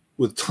 Days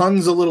with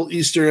tons of little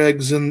Easter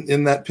eggs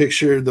in that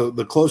picture.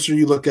 The closer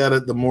you look at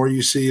it, the more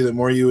you see, the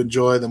more you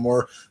enjoy, the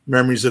more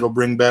memories it'll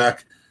bring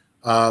back.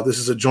 This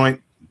is a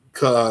joint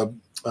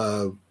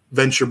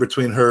venture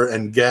between her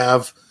and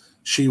Gav.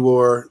 She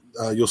wore,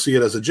 you'll see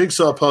it as a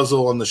jigsaw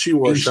puzzle on the She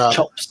Wore He's shop.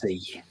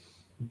 Chopsy.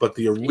 But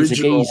the He's a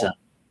original, geezer.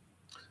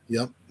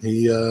 yep,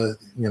 he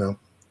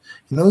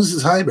knows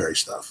his Highbury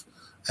stuff.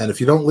 And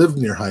if you don't live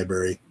near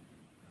Highbury,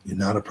 you're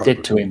not a proper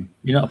Dead to him.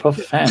 You're not a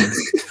proper fan.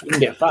 You can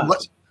get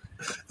fucked.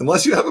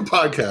 unless you have a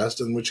podcast,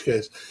 in which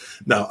case,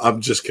 no,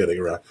 I'm just kidding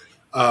around.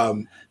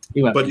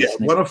 You won't But be yeah,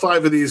 listening. one of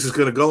 5 of these is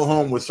going to go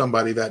home with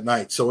somebody that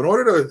night. So in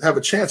order to have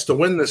a chance to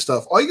win this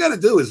stuff, all you got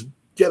to do is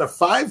get a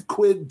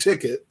 £5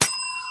 ticket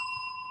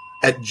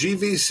at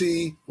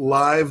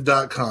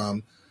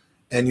gvclive.com,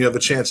 and you have a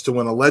chance to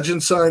win a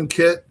Legend signed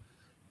kit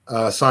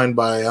signed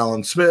by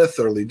Alan Smith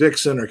or Lee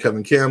Dixon or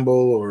Kevin Campbell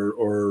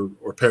or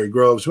Perry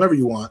Groves, whoever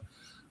you want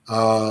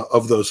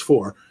of those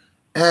 4.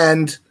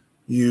 And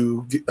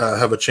you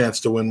have a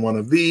chance to win one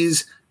of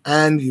these,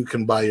 and you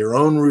can buy your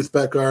own Ruth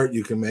Beck art.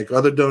 You can make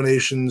other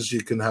donations.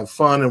 You can have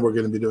fun, and we're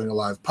going to be doing a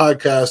live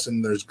podcast,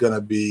 and there's going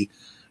to be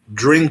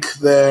drink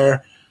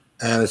there,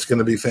 and it's going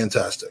to be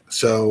fantastic.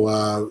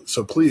 So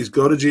please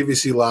go to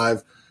GVC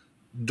Live.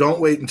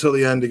 Don't wait until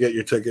the end to get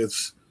your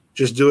tickets.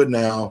 Just do it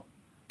now.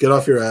 Get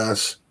off your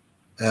ass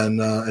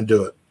and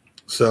do it.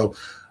 So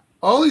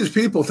all these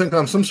people think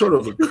I'm some sort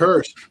of a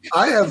curse.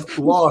 I have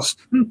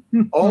lost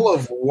all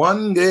of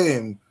one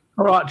game.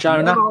 All right,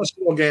 Jonah. One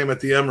Arsenal game at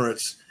the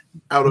Emirates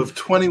out of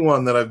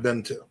 21 that I've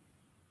been to.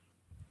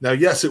 Now,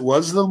 yes, it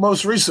was the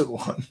most recent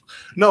one.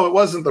 No, it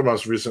wasn't the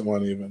most recent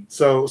one even.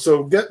 So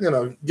get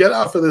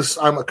off of this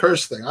I'm a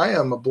curse thing. I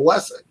am a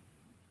blessing.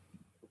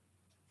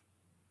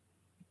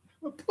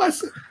 A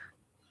blessing.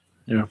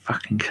 You're a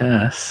fucking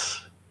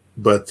curse.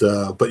 But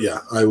yeah,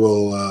 I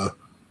will.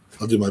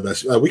 I'll do my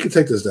best. We can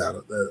take this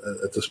down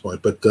at this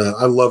point. But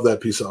I love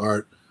that piece of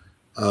art.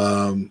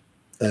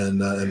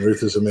 And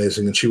Ruth is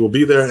amazing, and she will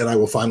be there, and I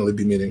will finally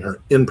be meeting her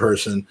in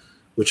person,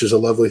 which is a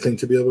lovely thing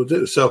to be able to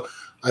do. So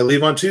I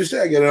leave on Tuesday,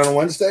 I get it on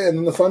Wednesday, and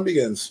then the fun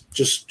begins.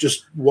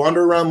 Just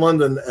wander around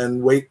London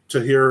and wait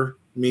to hear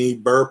me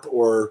burp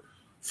or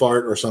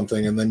fart or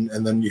something, and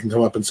then you can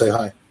come up and say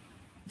hi.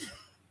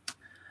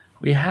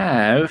 We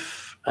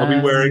have. I'll be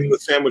wearing the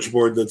sandwich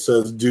board that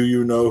says, "Do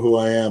you know who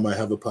I am? I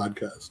have a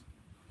podcast."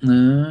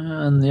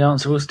 And the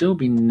answer will still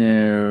be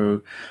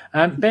no.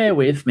 Bear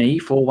with me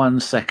for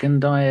 1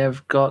 second. I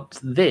have got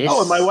this.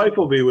 Oh, and my wife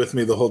will be with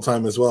me the whole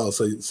time as well.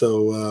 So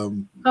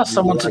That's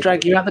someone to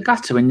drag you out the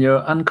gutter when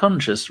you're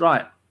unconscious,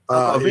 right? I've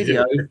got a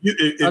video.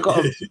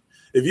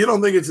 If you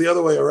don't think it's the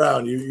other way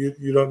around,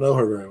 you don't know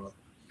her very well.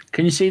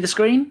 Can you see the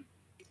screen?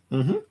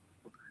 Mm-hmm.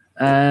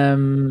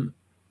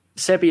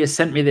 Sebi has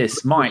sent me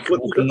this. Mike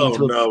walking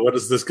what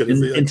is this going to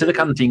be? Into the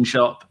cunting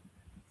shop.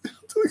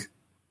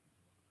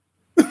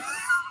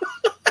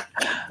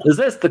 Is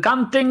this the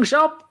cunting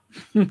shop?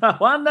 I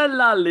want a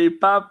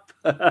lollipop.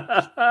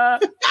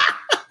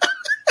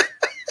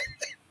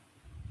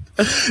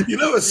 As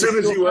soon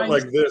as you went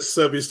like this,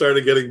 Sebi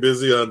started getting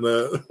busy on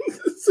that.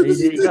 As soon as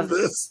he did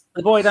this.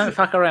 The boy don't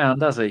fuck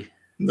around, does he?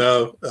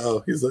 No.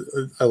 Oh,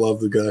 I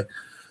love the guy.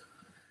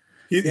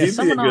 He'd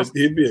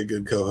be a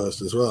good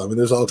co-host as well. I mean,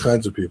 there's all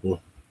kinds of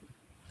people.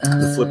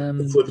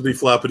 The flippity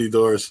floppity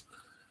doors.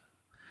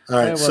 All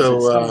right,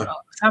 so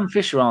Sam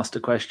Fisher asked a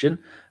question.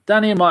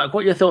 Danny and Mike,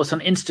 what are your thoughts on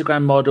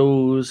Instagram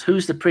models?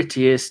 Who's the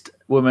prettiest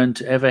woman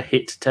to ever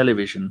hit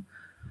television?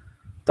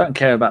 Don't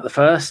care about the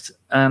first.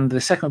 And the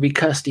second would be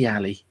Kirstie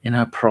Alley in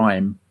her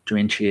prime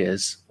during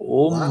Cheers.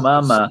 Oh, wow.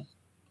 Mama.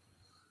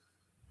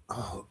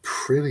 Oh,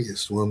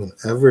 prettiest woman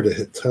ever to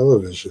hit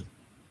television.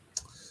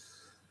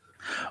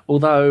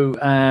 Although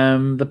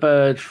the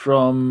bird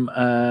from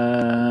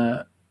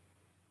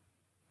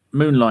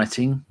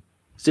Moonlighting,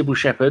 Sybil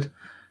Shepherd,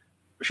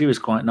 she was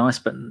quite nice,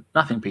 but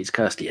nothing beats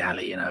Kirstie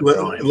Alley in her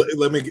prime.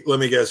 Let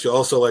me guess. You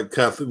also like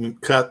Kathleen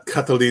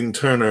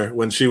Turner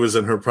when she was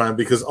in her prime,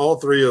 because all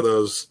 3 of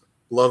those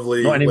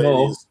lovely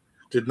ladies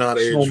did not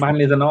age. More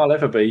manly than I'll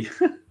ever be.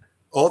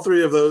 all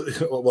 3 of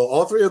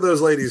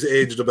those ladies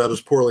aged about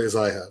as poorly as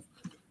I have.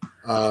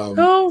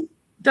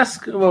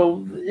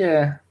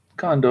 Yeah,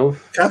 kind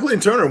of. Kathleen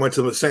Turner went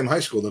to the same high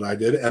school that I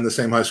did, and the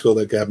same high school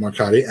that Gab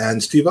Marcotti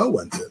and Steve O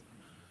went to.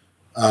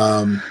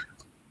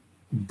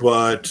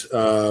 But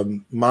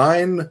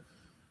mine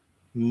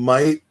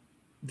might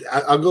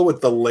I'll go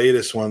with the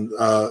latest one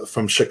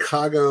from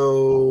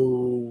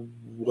Chicago.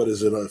 What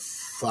is it? A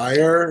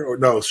Fire or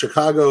no?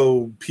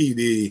 Chicago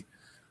PD.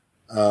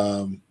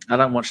 I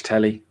don't watch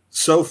telly.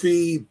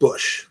 Sophie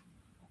Bush.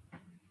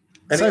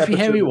 Sophie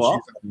Harry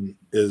what?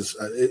 Is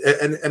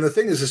and the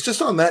thing is, it's just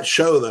on that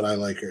show that I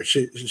like her.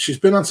 She's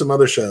been on some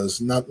other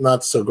shows,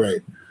 not so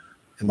great,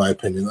 in my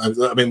opinion.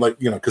 I mean, like,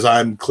 because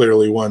I'm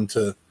clearly one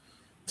to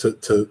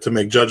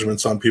make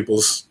judgments on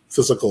people's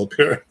physical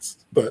appearance,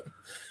 but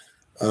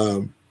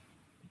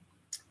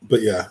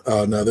yeah,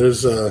 no,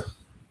 there's a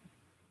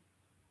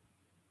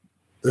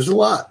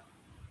lot,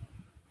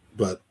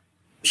 but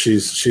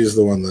she's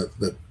the one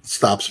that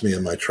stops me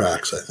in my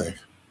tracks, I think.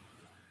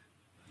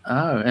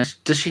 Oh,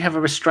 does she have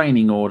a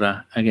restraining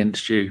order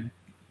against you?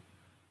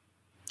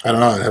 I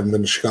don't know. I haven't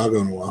been to Chicago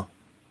in a while.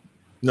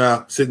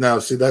 No, see,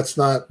 that's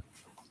not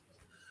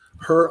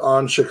her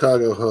on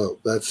Chicago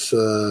Hope. That's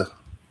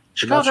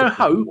Chicago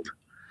Hope.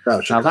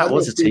 No, Chicago now that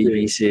was a PD.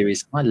 TV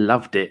series. I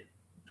loved it.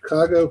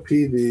 Chicago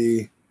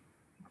PD.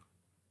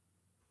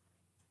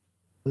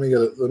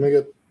 Let me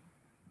get.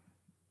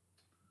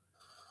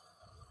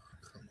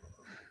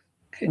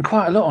 Getting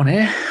quite a lot on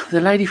here. The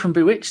lady from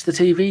Bewitched, the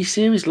TV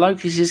series.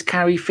 Loki's is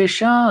Carrie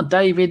Fisher.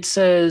 David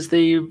says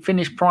the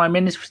Finnish Prime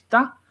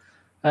Minister.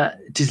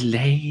 It is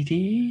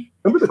lady.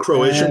 Remember the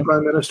Croatian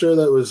Prime Minister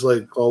that was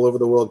like all over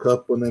the World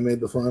Cup when they made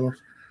the finals?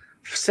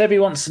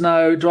 Sebi wants to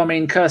know, do I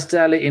mean Kirstie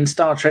Alley in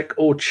Star Trek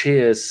or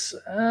Cheers?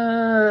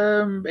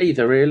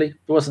 Either, really.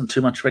 There wasn't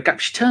too much of a gap.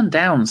 She turned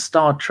down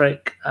Star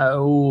Trek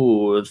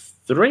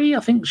 3. I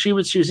think she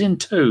was in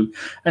 2.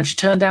 And she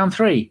turned down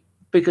 3.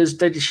 Because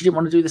she didn't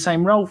want to do the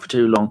same role for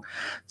too long.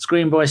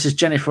 Screen Boy says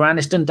Jennifer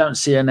Aniston. Don't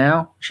see her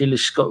now.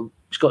 She's got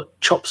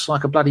chops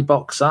like a bloody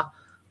boxer.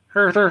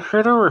 Doesn't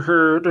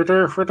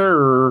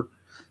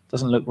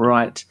look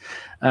right.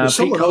 Someone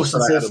Pete else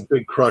that I had a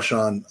big crush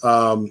on.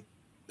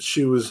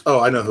 She was. Oh,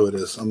 I know who it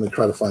is. I'm going to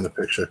try to find a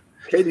picture.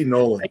 Katie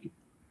Nolan.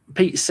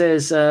 Pete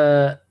says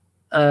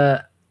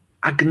Agnetha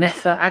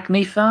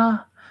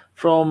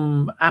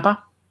from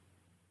ABBA.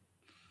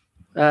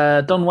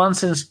 Don Juan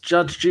says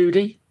Judge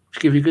Judy.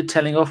 She'll give you a good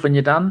telling off when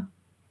you're done.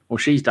 Or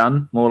she's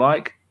done, more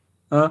like.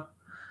 Oh,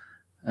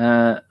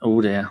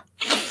 dear.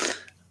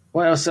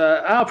 What else?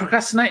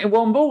 Procrastinating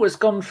Womble has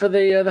gone for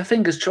the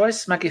finger's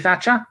choice. Maggie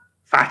Thatcher.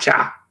 I've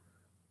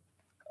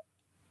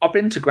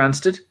been to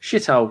Granstead.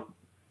 Shithole.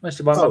 Most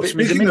of my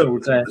vitamins are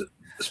minerals there.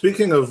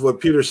 Speaking of what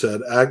Peter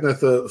said,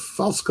 Agnetha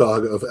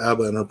Falskog of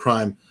ABBA in her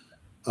prime.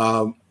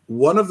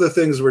 One of the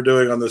things we're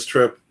doing on this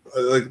trip,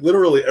 like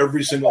literally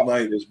every single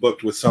night is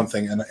booked with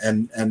something,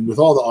 and with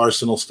all the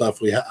Arsenal stuff,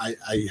 I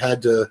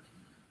had to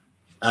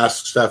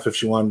ask Steph if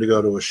she wanted to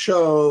go to a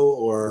show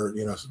or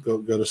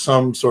go to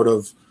some sort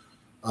of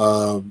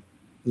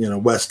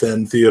West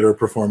End theater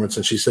performance,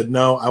 and she said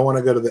no, I want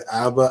to go to the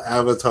ABBA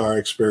Avatar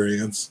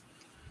experience.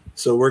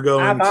 So we're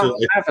going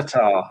to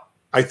Avatar.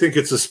 I think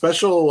it's a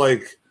special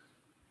like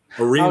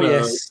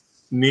arena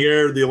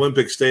near the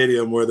Olympic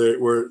Stadium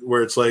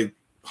where it's like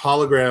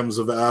holograms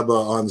of ABBA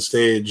on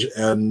stage,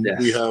 and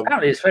we have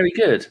apparently it's very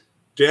good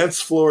dance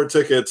floor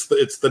tickets.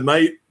 It's the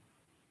night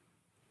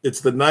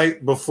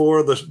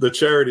before the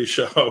charity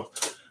show,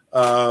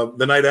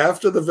 the night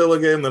after the Villa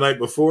game, the night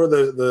before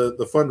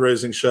the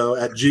fundraising show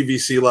at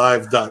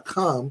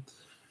gvclive.com,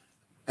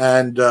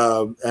 and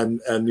so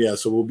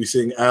we'll be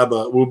seeing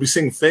ABBA. We'll be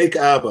seeing fake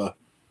ABBA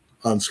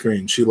on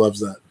screen. She loves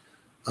that,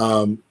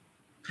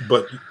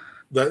 but.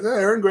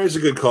 Aaron Gray's a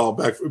good call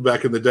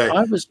back in the day.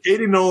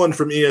 Katie Nolan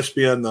from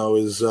ESPN though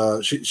is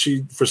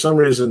she for some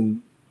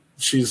reason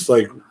she's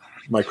like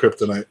my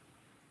kryptonite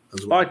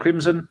as well. Bye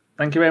Crimson.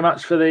 Thank you very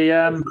much for the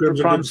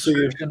Prime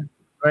subscription.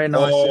 Very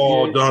nice.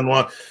 Oh, Don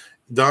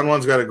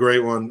Juan's got a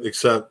great one,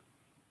 except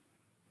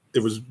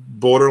it was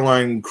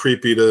borderline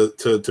creepy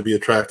to be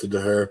attracted to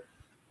her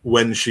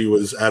when she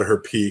was at her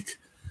peak.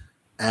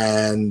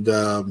 And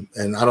I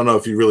don't know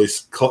if you really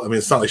I mean,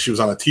 it's not like she was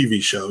on a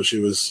TV show. She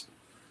was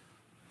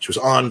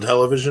on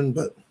television,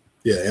 but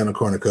yeah, Anna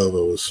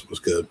Kournikova was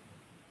good.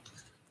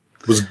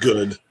 Was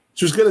good.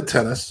 She was good at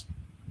tennis.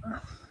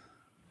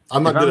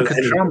 I'm not good at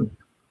anything.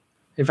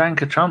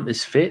 Ivanka Trump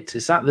is fit.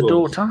 Is that the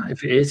daughter?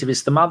 If it is, if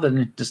it's the mother,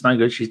 then it's no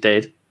good. She's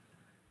dead.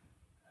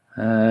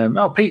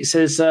 Pete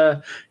says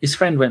his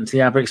friend went to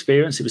the ABBA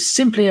experience. It was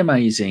simply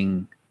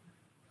amazing.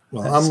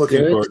 Well, I'm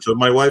looking forward to it.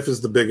 My wife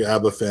is the big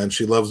ABBA fan.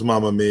 She loves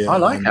Mamma Mia. I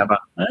like ABBA.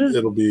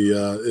 It'll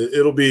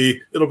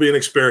be an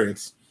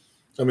experience.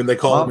 I mean, they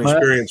call it an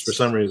experience for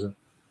some reason.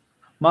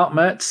 Mark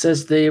Mertz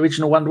says the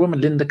original Wonder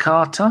Woman, Linda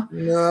Carter.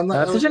 No, I'm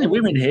not, if there's any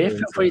women here,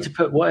 feel free to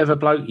put whatever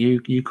bloke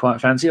you quite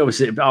fancy.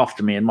 Obviously,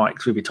 after me and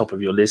Mike's will be top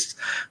of your list.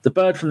 The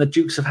bird from the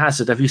Dukes of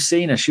Hazzard. Have you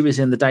seen her? She was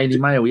in the Daily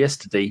Mail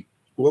yesterday.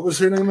 What was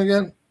her name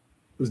again? It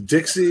was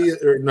Dixie?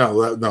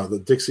 No, the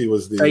Dixie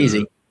was the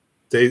Daisy.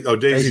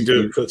 Daisy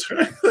Duke. That's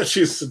right.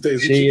 She's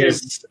Daisy.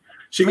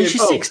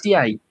 She's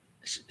 68.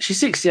 She's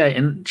 68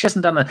 and she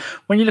hasn't done a.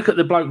 When you look at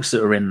the blokes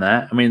that are in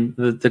there, I mean,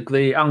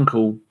 the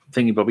uncle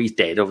thingy Bob, he's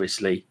dead,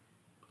 obviously.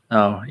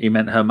 Oh, he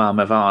meant her mum,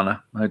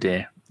 Ivana. Oh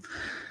dear.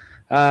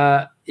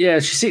 Yeah,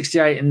 she's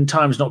 68 and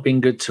time's not been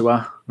good to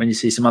her when you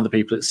see some other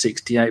people at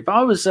 68. But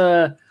I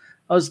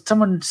was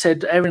someone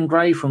said Erin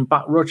Gray from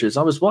Buck Rogers.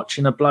 I was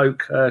watching a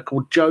bloke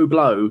called Joe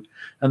Blow,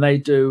 and they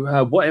do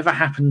Whatever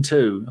Happened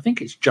To. I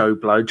think it's Joe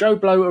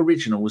Blow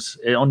Originals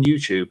on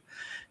YouTube.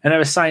 And they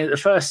were saying that the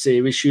first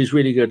series she was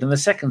really good, and the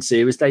second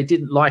series they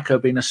didn't like her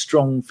being a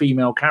strong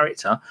female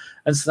character,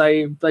 and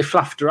so they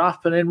fluffed her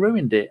up and then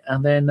ruined it.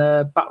 And then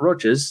Buck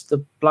Rogers,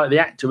 the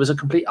actor, was a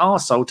complete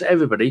arsehole to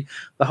everybody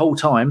the whole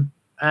time,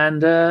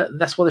 and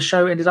that's why the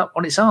show ended up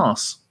on its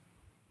arse.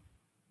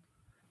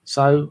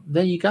 So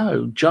there you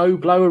go, Joe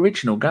Blow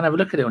Original. Go and have a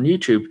look at it on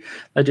YouTube.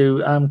 They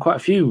do quite a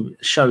few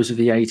shows of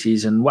the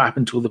 80s and what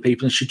happened to all the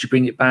people and should you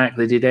bring it back.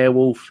 They did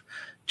Airwolf,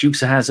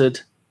 Dukes of Hazzard.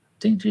 I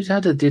think Dukes of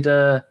Hazzard did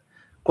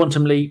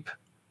Quantum Leap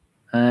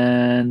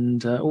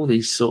and all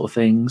these sort of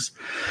things.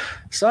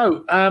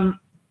 So,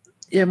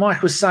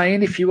 Mike was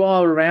saying if you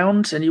are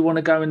around and you want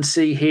to go and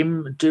see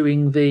him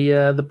doing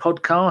the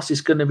podcast,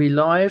 it's going to be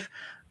live.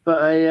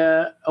 But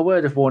a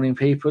word of warning,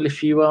 people: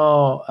 if you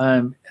are,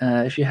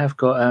 if you have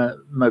got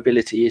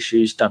mobility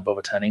issues, don't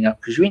bother turning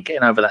up because you ain't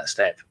getting over that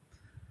step.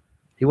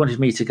 He wanted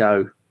me to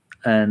go,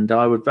 and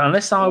I would,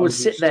 unless I would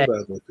sit there,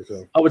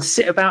 I would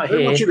sit about here. I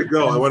didn't want you to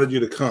go. I wanted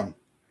you to come.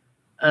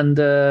 And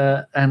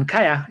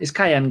Kaya, is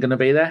Kayan going to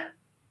be there?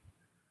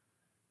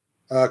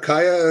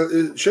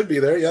 Kaya should be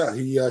there. Yeah,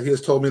 he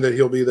has told me that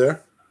he'll be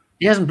there.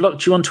 He hasn't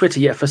blocked you on Twitter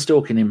yet for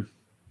stalking him.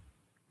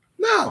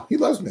 No, he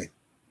loves me,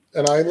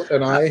 and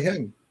I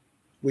him.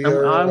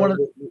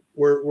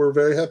 We're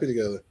very happy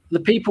together. The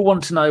people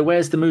want to know,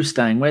 where's the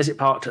Mustang? Where's it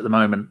parked at the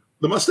moment?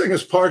 The Mustang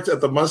is parked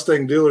at the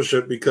Mustang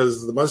dealership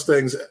because the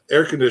Mustang's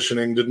air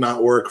conditioning did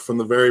not work from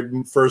the very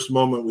first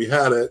moment we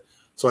had it.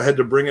 So I had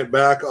to bring it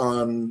back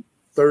on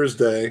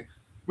Thursday.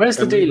 Where's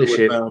the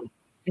dealership?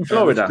 In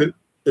Florida.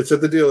 It's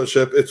at the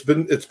dealership.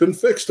 It's been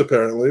fixed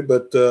apparently,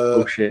 but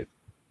bullshit.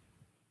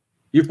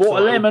 You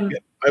bought a lemon.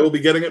 I will be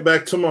getting it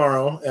back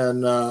tomorrow,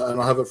 and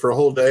I'll have it for a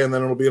whole day, and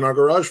then it'll be in our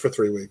garage for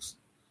 3 weeks.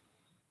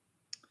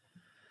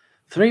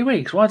 3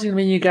 weeks? Why do you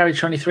mean your garage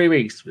for only 3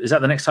 weeks? Is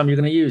that the next time you're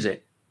going to use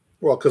it?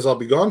 Well, because I'll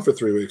be gone for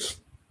 3 weeks.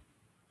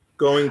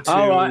 Going to.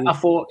 All right. I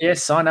thought.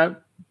 Yes, I know.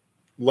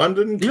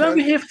 London. You won't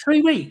be here for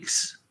 3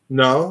 weeks.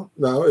 No.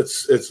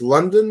 It's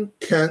London,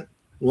 Kent,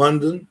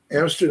 London,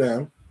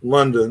 Amsterdam,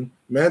 London,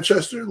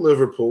 Manchester,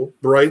 Liverpool,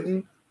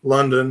 Brighton,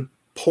 London,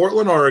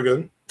 Portland,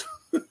 Oregon,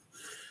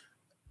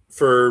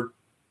 for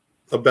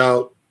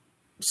about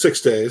 6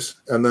 days,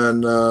 and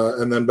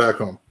then back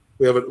home.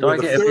 We have a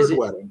third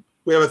wedding.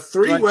 We have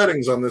 3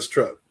 weddings on this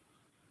trip,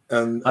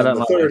 and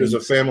the third is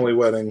a family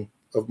wedding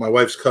of my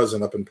wife's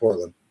cousin up in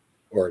Portland,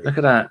 Oregon. Look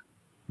at that!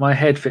 My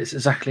head fits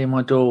exactly in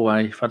my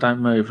doorway if I don't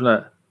move.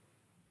 Look.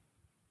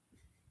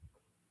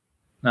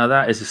 Now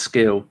that is a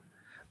skill.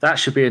 That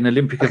should be an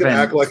Olympic event.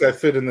 I act like I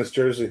fit in this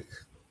jersey.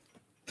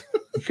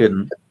 You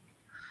couldn't.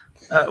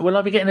 Will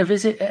I be getting a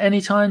visit at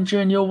any time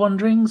during your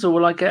wanderings, or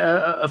will I get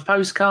a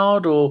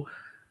postcard or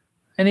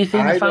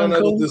anything? I don't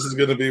know that this is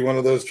going to be one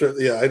of those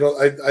trips. Yeah, I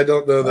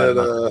don't know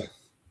that.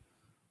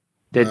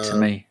 Dead to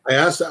me. I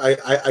asked.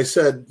 I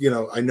said,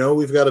 I know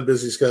we've got a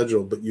busy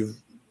schedule, but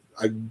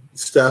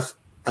Steph,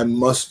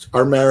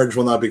 our marriage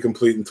will not be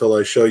complete until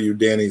I show you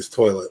Danny's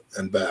toilet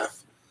and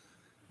bath.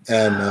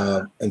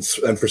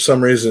 And for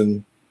some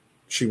reason,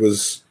 she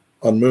was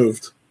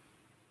unmoved.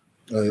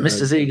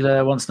 Mr.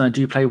 Ziegler wants to know: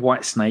 do you play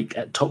Whitesnake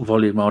at top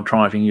volume while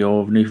driving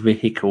your new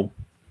vehicle?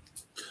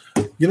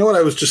 You know what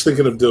I was just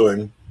thinking of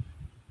doing?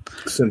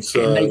 Since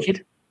getting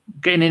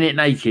in it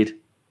naked.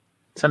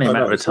 It's only a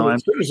matter of time.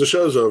 As soon as the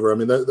show's over, I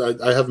mean,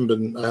 I haven't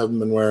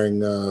been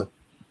wearing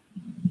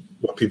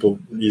what people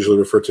usually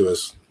refer to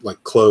as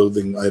like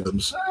clothing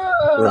items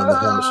around the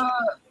house.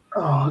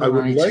 I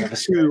would like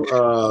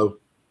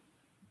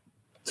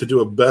to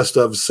do a best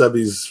of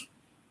Sebi's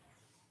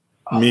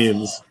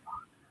memes.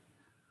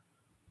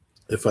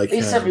 If I can.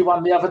 He sent me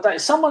one the other day.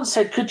 Someone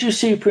said, could you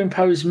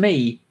superimpose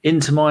me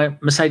into my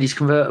Mercedes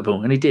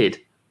convertible? And he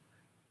did.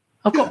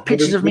 I've got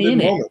pictures of me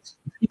in it.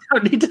 You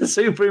don't need to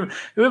superimpose.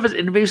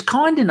 He was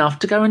kind enough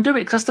to go and do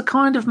it because that's the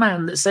kind of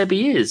man that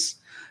Sebi is.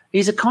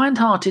 He's a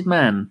kind-hearted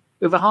man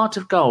with a heart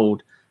of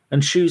gold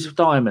and shoes of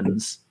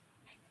diamonds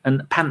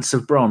and pants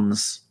of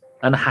bronze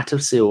and a hat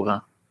of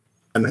silver.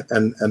 And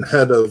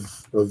head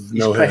of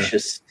no hair.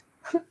 He's precious.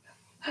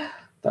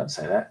 Don't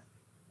say that.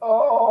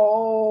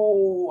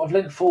 Oh, I've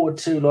leant forward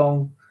too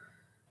long.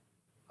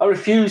 I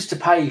refused to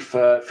pay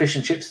for fish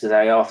and chips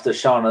today after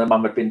Shana and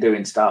Mum had been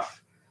doing stuff.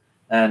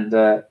 And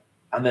then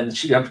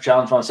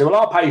Shana's mum said,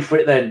 well, I'll pay for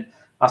it then.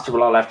 I said,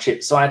 well, I'll have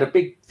chips. So I had a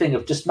big thing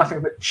of just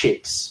nothing but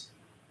chips.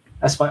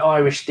 That's my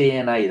Irish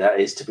DNA, that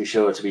is, to be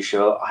sure.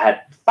 I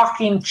had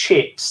fucking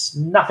chips,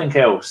 nothing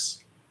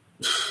else.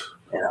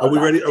 Are we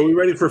ready? Are we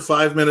ready for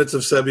 5 minutes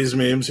of Sebi's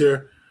memes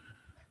here?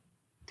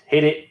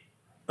 Hit it.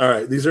 All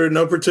right. These are in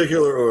no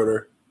particular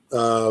order.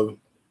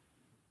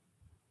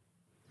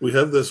 We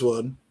have this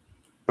one.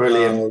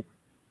 Brilliant.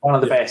 One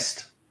of the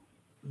best.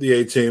 The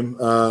A-Team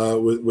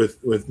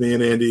with me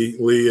and Andy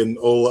Lee and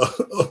Ola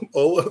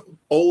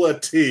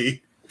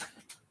T.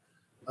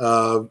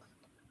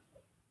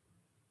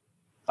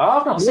 Oh,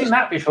 I've not seen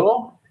that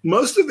before.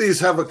 Most of these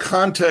have a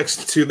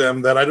context to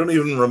them that I don't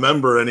even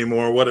remember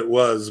anymore what it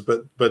was,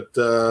 but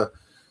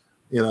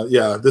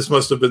this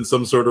must have been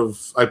some sort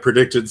of, I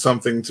predicted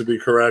something to be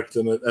correct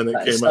and it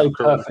That came is out so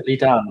correct. perfectly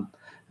done.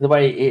 The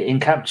way it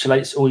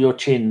encapsulates all your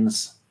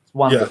chins. It's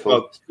wonderful. Yeah,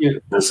 well, It's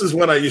beautiful. this is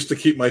when I used to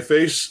keep my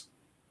face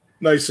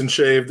nice and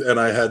shaved, and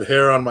I had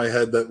hair on my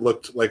head that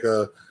looked like it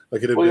had Well,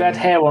 been. you had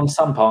hair on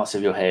some parts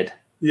of your head.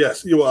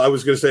 Yes, I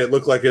was going to say it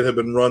looked like it had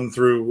been run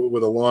through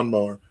with a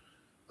lawnmower.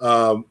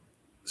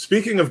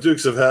 Speaking of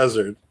Dukes of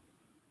Hazzard,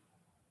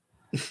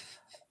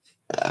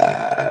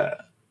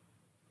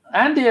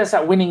 Andy has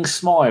that winning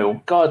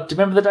smile. God, do you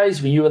remember the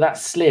days when you were that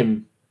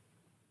slim?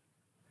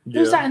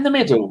 Who's that in the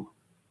middle?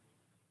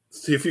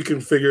 See if you can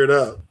figure it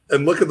out.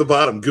 And look at the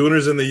bottom,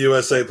 Gooners in the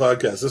USA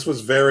podcast. This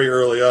was very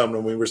early on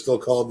when we were still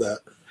called that.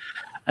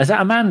 Is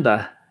that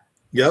Amanda?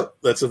 Yep,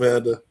 that's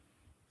Amanda.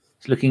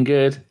 It's looking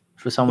good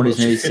for someone who's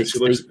nearly 60.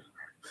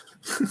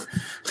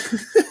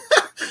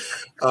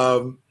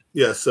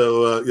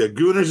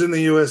 Gooners in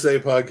the USA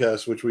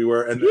podcast, which we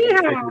were. And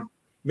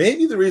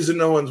maybe the reason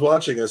no one's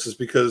watching us is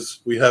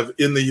because we have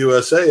in the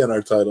USA in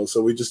our title,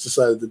 so we just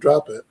decided to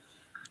drop it.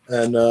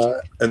 And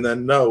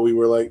then we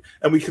were like,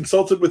 and we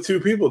consulted with two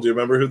people. Do you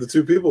remember who the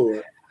two people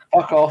were?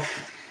 Fuck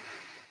off.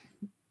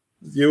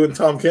 You and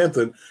Tom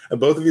Canton, and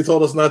both of you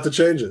told us not to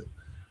change it.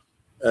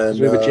 And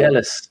we were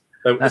jealous.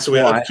 So we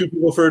had two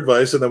people for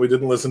advice, and then we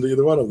didn't listen to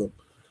either one of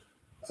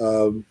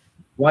them.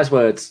 Wise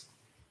words.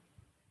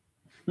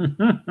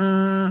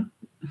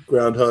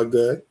 Groundhog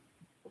Day.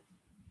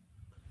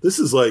 This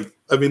is like,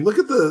 I mean, look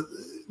at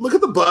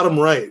the bottom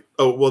right.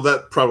 Oh, well,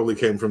 that probably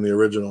came from the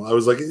original. I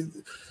was like,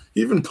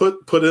 he even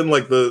put in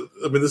like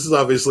this is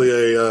obviously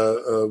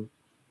a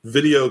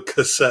video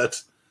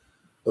cassette,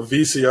 a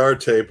VCR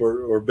tape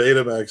or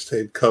Betamax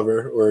tape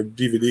cover or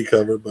DVD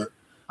cover, but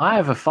I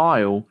have a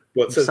file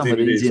with some DVD, of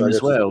these in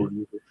as well.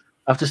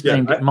 I've just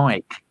named it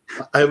Mike.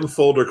 I have a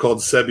folder called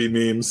Sebi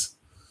Memes.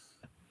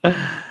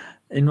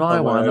 In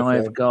my one,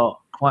 I've got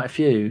quite a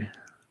few.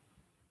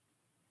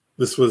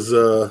 This was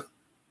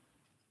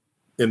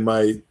in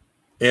my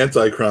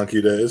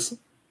anti-Cronky days,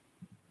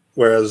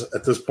 whereas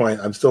at this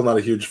point, I'm still not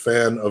a huge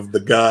fan of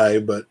the guy,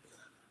 but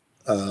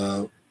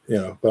but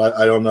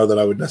I don't know that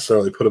I would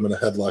necessarily put him in a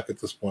headlock at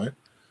this point.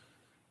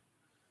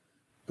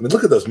 I mean,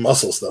 look at those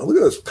muscles, though. Look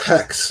at those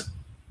pecs.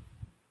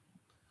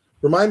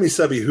 Remind me,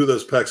 Sebi, who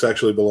those pecs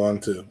actually belong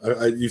to.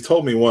 You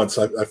told me once.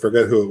 I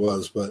forget who it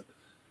was, but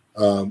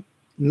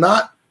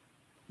not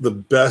the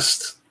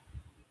best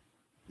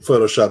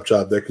Photoshop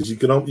job there, because you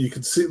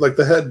could see like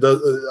the head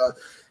does.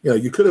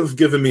 You could have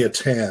given me a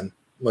tan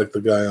like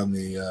the guy on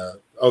the.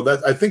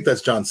 I think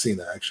that's John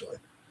Cena actually,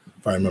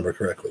 if I remember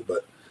correctly.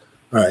 But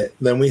all right,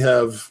 then we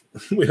have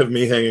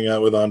me hanging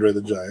out with Andre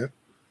the Giant.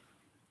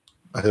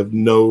 I have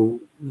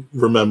no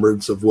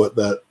remembrance of what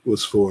that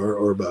was for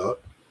or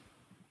about.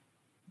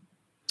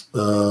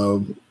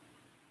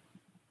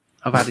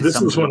 This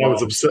is when I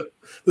was upset.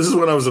 This is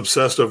when I was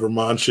obsessed over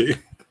Manchi.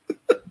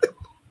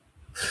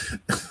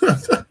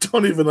 I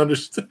don't even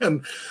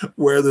understand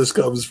where this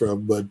comes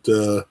from, but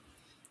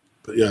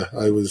yeah,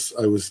 I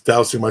was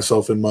dousing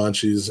myself in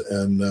Manchis,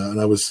 and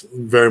I was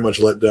very much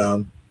let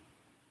down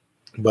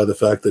by the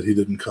fact that he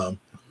didn't come.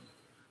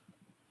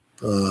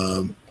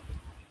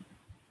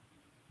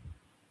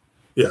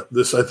 Yeah,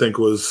 this I think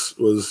was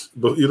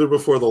either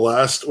before the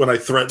last when I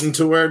threatened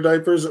to wear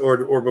diapers,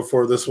 or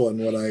before this one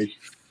when I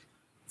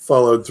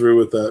followed through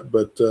with that.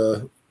 But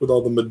with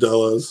all the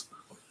Modelo's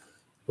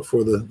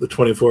before the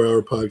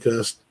 24-hour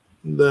podcast,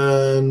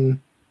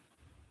 then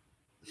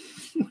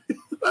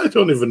I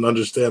don't even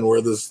understand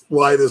why this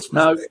was.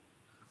 No.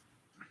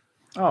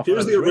 Oh,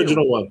 here's the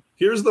original one.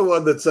 Here's the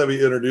one that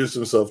Sebi introduced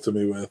himself to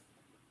me with.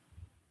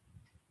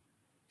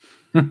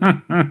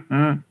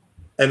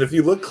 And if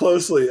you look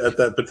closely at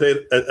that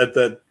at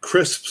that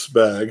crisps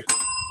bag,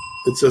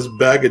 it says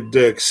 "bag of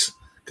dicks"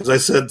 because I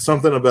said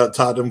something about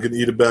Tottenham can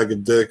eat a bag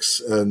of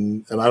dicks,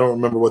 and I don't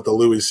remember what the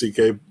Louis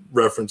C.K.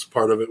 reference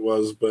part of it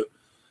was, but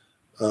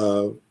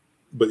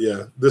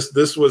yeah,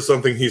 this was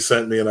something he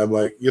sent me, and I'm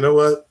like, you know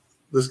what,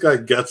 this guy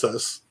gets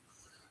us,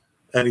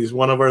 and he's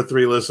one of our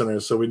 3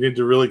 listeners, so we need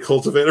to really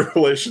cultivate a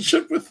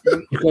relationship with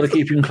him. You've got to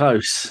keep him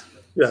close.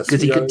 Yes,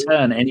 because he could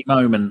turn any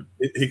moment.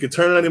 He could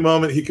turn at any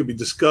moment. He could be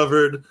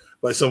discovered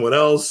by someone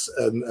else,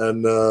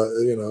 and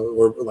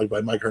or like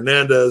by Mike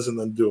Hernandez, and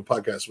then do a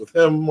podcast with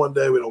him one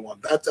day. We don't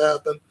want that to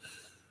happen.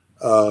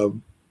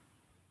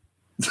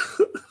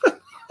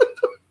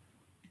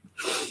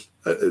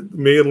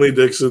 Me and Lee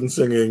Dixon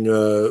singing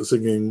 2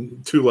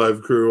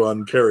 Live Crew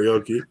on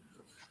karaoke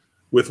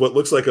with what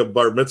looks like a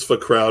bar mitzvah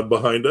crowd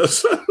behind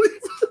us.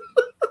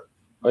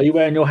 Are you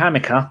wearing your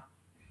hammock?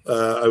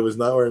 I was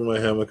not wearing my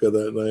hammock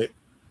that night.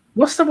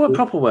 What's the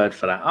proper word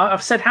for that?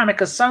 I've said hammock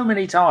so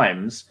many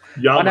times.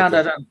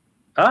 Yarmulke.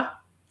 Huh?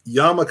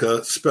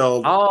 Yarmulke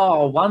spelled.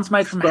 Oh, one's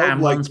made from ham,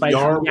 like one's made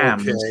from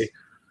yams.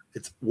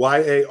 It's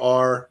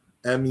Yarmulke,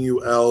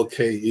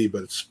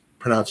 but it's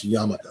pronounced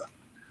yarmulke.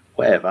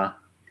 Whatever.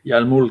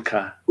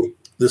 Yarmulke.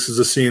 This is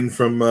a scene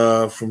from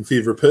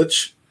Fever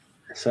Pitch.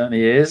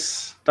 Certainly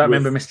is. Don't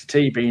remember Mr.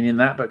 T being in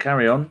that, but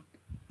carry on.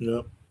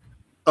 Yeah.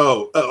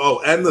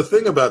 Oh, and the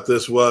thing about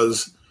this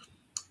was,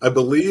 I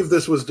believe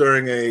this was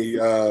during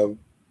a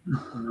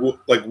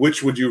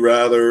which would you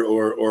rather,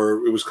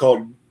 or it was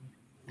called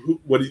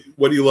what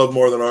do you love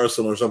more than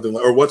Arsenal or something,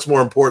 or what's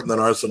more important than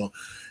Arsenal?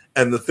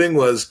 And the thing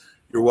was,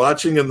 you're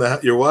watching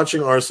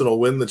Arsenal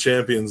win the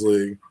Champions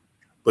League,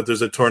 but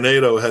there's a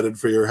tornado headed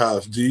for your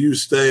house. Do you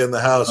stay in the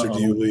house or do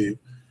you leave?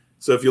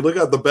 So if you look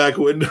out the back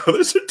window,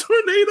 there's a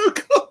tornado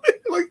coming.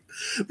 Like,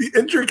 the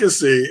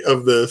intricacy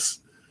of this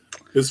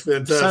is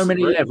fantastic. So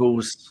many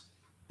levels.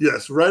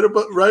 Yes, right.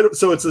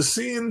 So it's a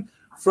scene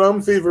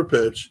from Fever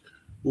Pitch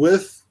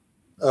with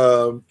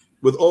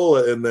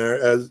Ola in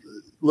there as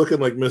looking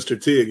like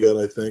Mr. T again,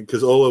 I think,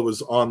 because Ola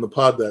was on the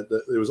pod that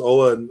it was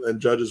Ola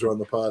and Judges were on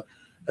the pod,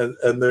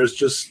 and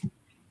there's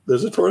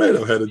a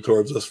tornado headed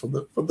towards us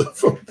from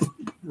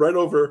right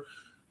over,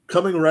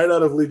 coming right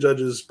out of Lee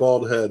Judge's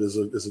bald head is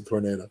a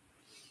tornado,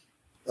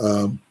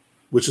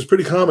 which is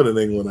pretty common in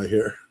England, I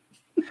hear.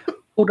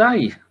 All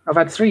day. I've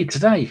had 3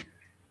 today.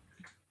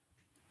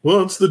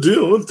 What's the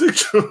deal with dick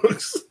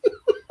jokes?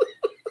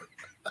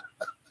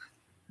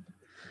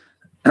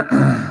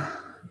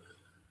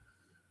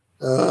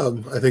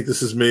 I think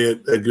this is me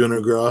at Gunnar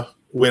Graw,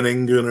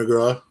 winning Gunnar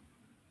Graw.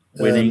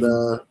 Winning.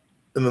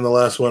 And then the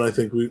last one, I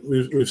think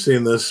we've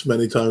seen this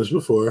many times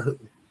before.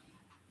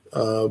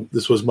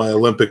 This was my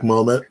Olympic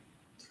moment.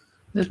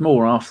 There's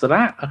more after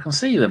that. I can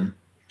see them.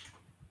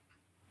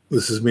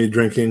 This is me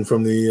drinking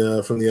from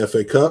the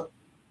FA Cup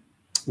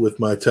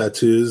with my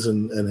tattoos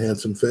and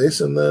handsome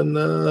face, and then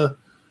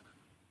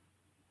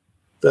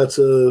that's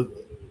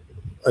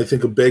I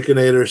think a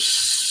Baconator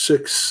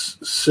six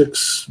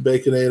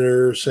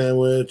Baconator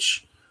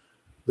sandwich,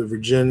 the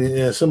Virginia.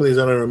 Yeah, some of these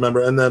I don't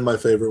remember, and then my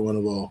favorite one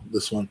of all,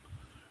 this one.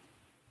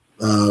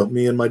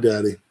 Me and my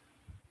daddy.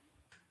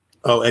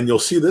 Oh, and you'll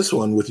see this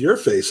one with your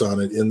face on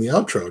it in the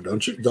outro,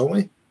 don't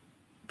we?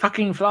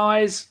 Fucking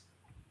flies.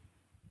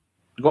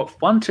 We've got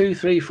 1, 2,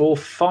 3, 4,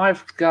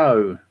 5 to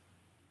go.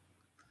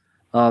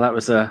 Oh, that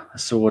was a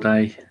sore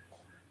day.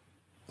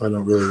 I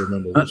don't really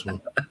remember this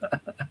one.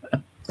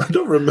 I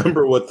don't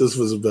remember what this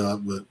was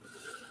about, but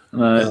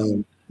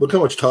look how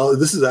much taller.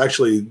 This is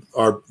actually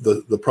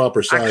the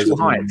proper size. Actual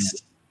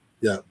heights.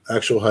 Yeah,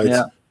 actual heights.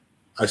 Yeah.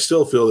 I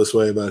still feel this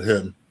way about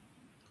him.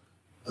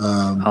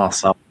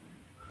 Awesome.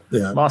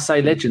 Yeah.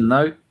 Marseille legend,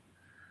 though.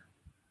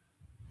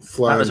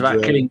 Flying that was about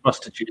jet. killing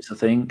prostitutes, I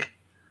think.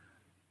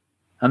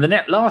 And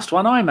the last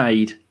one I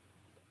made.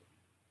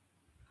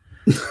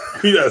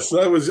 Yes,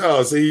 that was.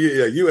 Oh, so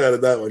you added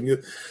that one.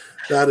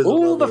 That is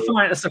all the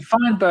fine. It's a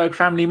Feinberg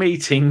family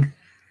meeting.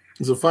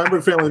 It's a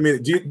Feinberg family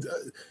meeting.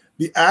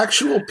 The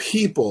actual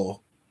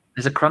people?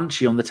 There's a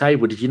crunchy on the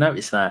table. Did you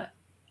notice that?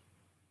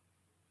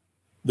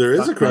 There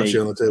is a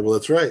crunchy on the table.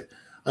 That's right.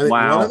 I think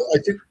wow.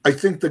 I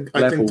think the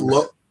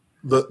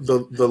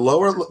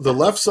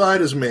left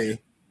side is me.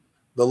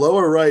 The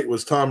lower right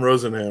was Tom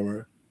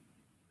Rosenhammer.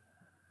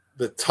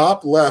 The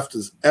top left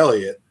is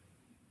Elliot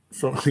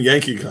from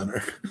Yankee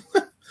Gunner.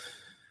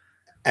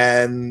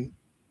 And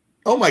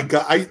oh my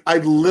God, I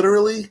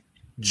literally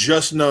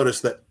just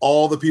noticed that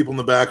all the people in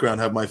the background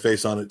have my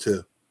face on it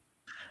too.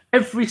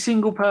 Every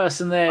single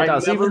person there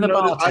does, even the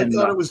bartender.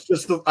 I thought it was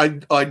just I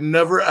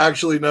never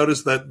actually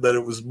noticed that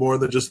it was more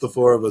than just the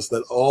 4 of us.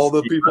 That all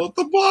the people at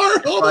the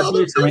bar.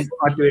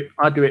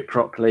 I do it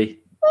properly.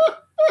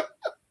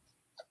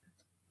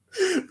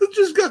 It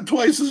just got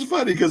twice as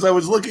funny because I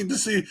was looking to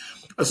see.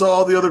 I saw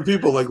all the other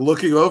people like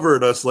looking over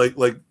at us, like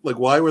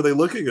why were they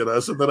looking at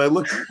us? And then I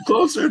looked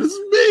closer, and it's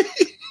me.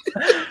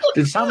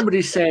 Did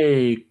somebody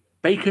say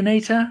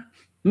Baconator?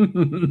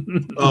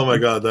 Oh my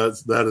God,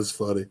 that is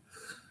funny.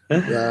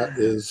 That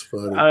is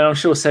funny. I'm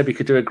sure Sebi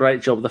could do a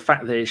great job. The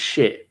fact that it's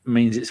shit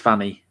means it's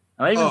funny.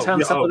 And I even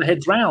turned some of the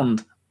heads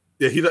round.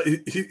 Yeah, he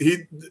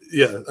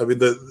yeah. I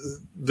mean,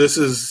 this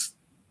is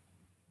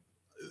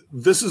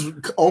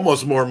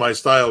almost more my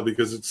style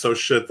because it's so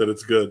shit that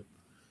it's good.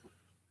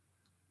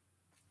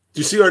 Do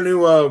you see our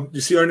new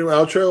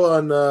outro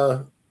on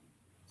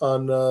the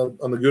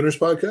Gooners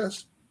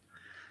podcast?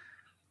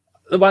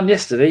 The one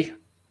yesterday.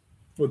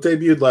 Well, it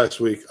debuted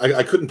last week.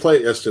 I couldn't play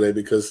it yesterday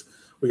because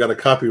we got a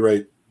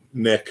copyright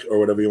nick or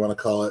whatever you want to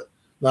call it.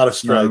 Not a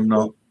strike.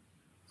 No.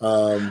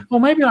 Well,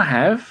 maybe I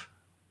have.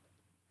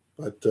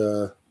 But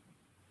well,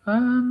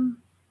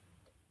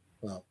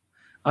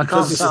 I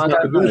can't say. I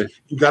don't know.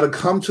 You got to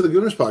come to the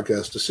Gooners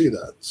podcast to see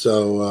that.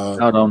 So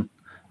hold on,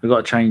 we've got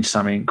to change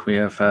something. We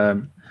have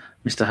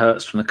Mr.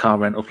 Hertz from the car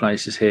rental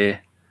place is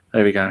here.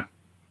 There we go.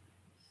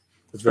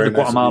 It's very Put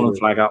the nice Guatemalan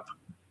flag up.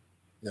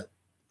 Yeah.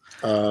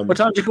 What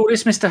time do you call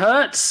this, Mr.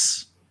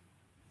 Hertz?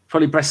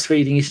 Probably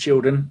breastfeeding his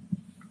children.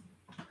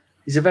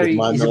 He's a very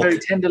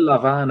tender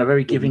lover and a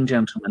very giving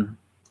gentleman.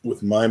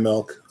 With my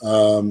milk.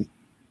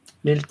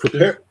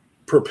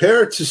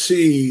 Prepare to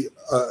see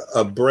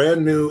a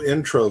brand new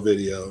intro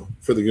video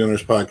for the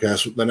Gooners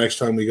podcast the next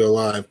time we go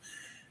live,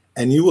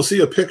 and you will see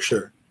a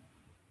picture.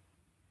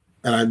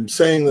 And I'm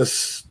saying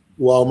this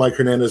while Mike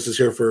Hernandez is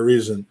here for a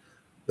reason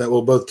that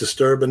will both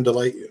disturb and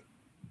delight you.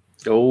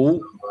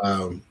 Oh.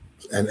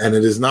 And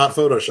it is not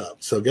Photoshop.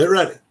 So get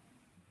ready.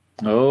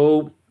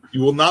 Oh.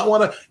 You will not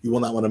want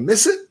to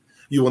miss it.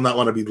 You will not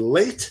want to be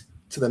late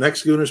to the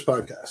next Gooners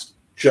podcast.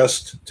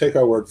 Just take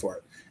our word for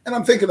it. And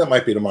I'm thinking that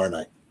might be tomorrow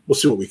night. We'll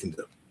see what we can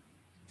do.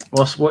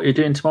 What you're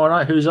doing tomorrow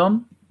night? Who's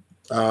on?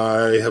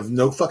 I have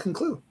no fucking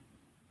clue.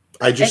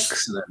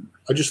 Excellent.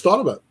 I just thought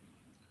about it.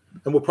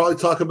 And we'll probably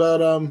talk about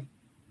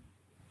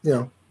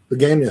the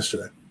game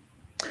yesterday.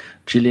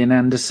 Gillian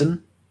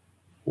Anderson.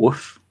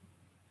 Woof.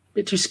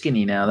 Bit too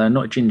skinny now, though.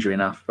 Not ginger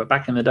enough. But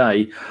back in the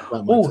day.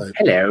 Oh,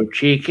 hello,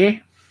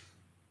 cheeky.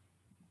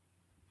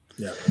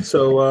 Yeah.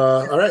 So,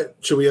 all right.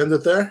 Should we end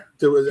it there?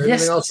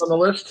 Anything else on the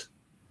list?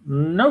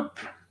 Nope.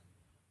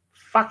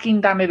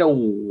 Fucking done it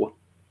all.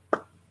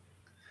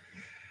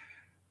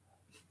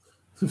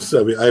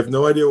 So I have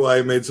no idea why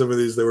I made some of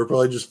these. They were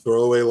probably just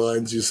throwaway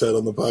lines you said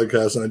on the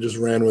podcast, and I just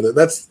ran with it.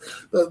 Those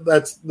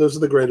are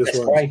the greatest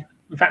ones. Way.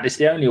 In fact, it's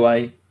the only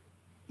way.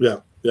 Yeah.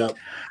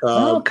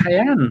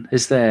 Cayenne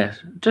is there.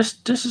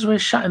 Just as we're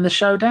shutting the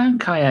show down,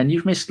 Cayenne,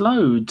 you've missed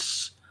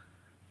loads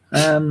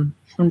from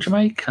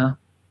Jamaica.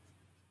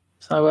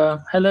 So,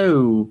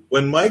 hello.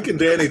 When Mike and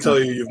Danny tell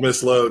you you've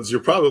missed loads,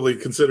 you're probably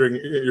considering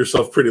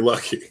yourself pretty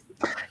lucky.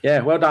 Yeah,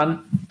 well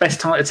done.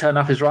 Best time to turn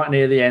up is right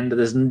near the end.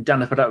 There's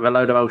done up a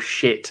load of old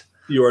shit.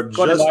 You are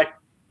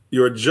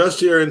just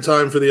here in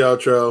time for the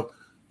outro.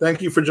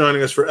 Thank you for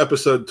joining us for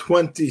episode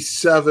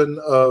 27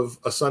 of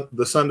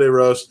the Sunday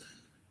Roast.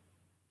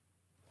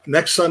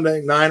 Next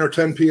Sunday, 9 or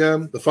 10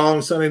 p.m. The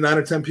following Sunday, 9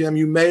 or 10 p.m.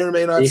 You may or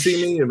may not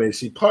see me. You may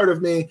see part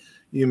of me.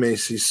 You may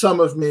see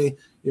some of me.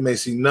 You may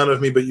see none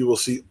of me, but you will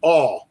see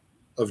all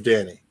of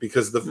Danny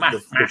because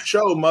the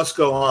show must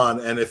go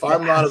on. And if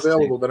I'm not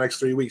available the next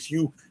 3 weeks,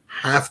 you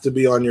have to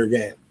be on your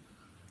game.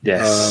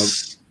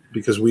 Yes.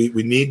 Because we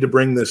need to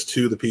bring this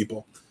to the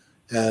people.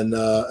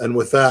 And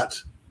with that,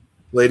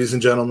 ladies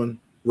and gentlemen,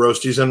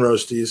 roasties and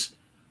roasties,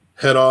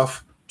 head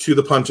off to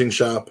the punting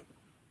shop,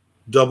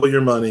 double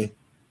your money,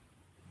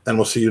 and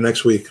we'll see you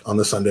next week on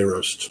the Sunday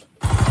Roast.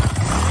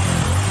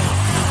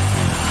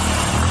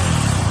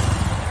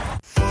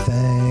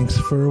 Thanks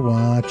for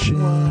watching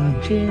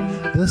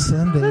the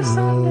Sunday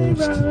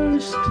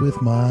Roast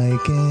with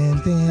Mike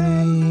and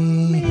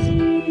Danny.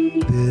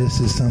 This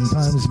is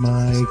sometimes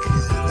Mike.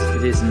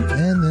 It isn't.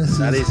 And this is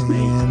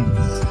Dan.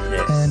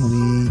 Yes. And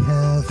we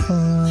have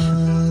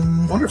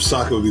fun. I wonder if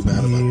Saka would be mad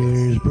about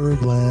Here's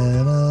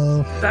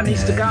Berglano. That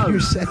needs to go.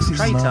 Here's sexy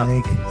Traitor.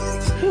 Mike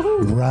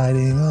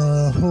riding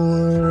a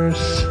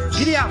horse.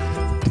 Giddy up.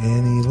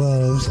 Danny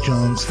loves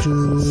junk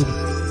food.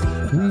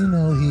 We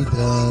know he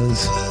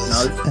does.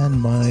 No.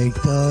 And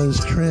Mike does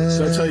tricks.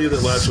 So I tell you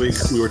that last week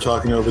we were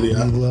talking over the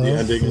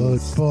ending,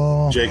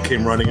 football. and Jake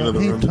came running into the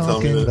room to tell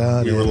me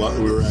that we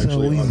were actually so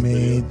we on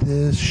made video.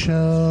 this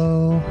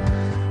show.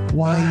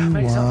 Why you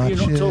watch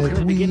You're not talking at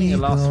the beginning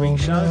of last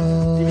week's show.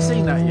 Have you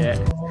seen that yet?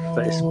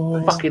 But it's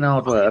fucking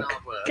hard work.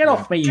 Get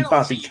off me, you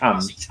buzzy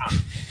cunt.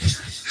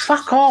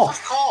 Fuck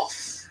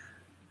off.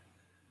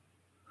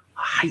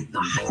 I hate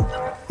them.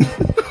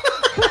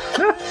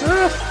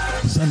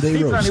 Sunday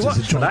People Roast only is watch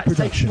a for joint that. It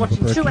takes production of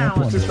watching 2 Camp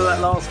hours just for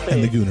that Wonderland last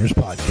and the bit. Gooners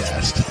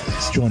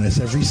Podcast. Join us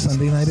every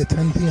Sunday night at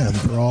 10 p.m.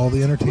 for all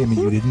the entertainment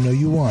you didn't know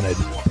you wanted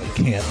but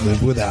can't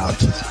live without.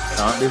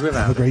 Can't live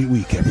without. Have a great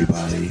week,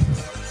 everybody.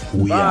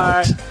 We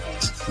Bye. out.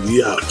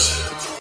 We out.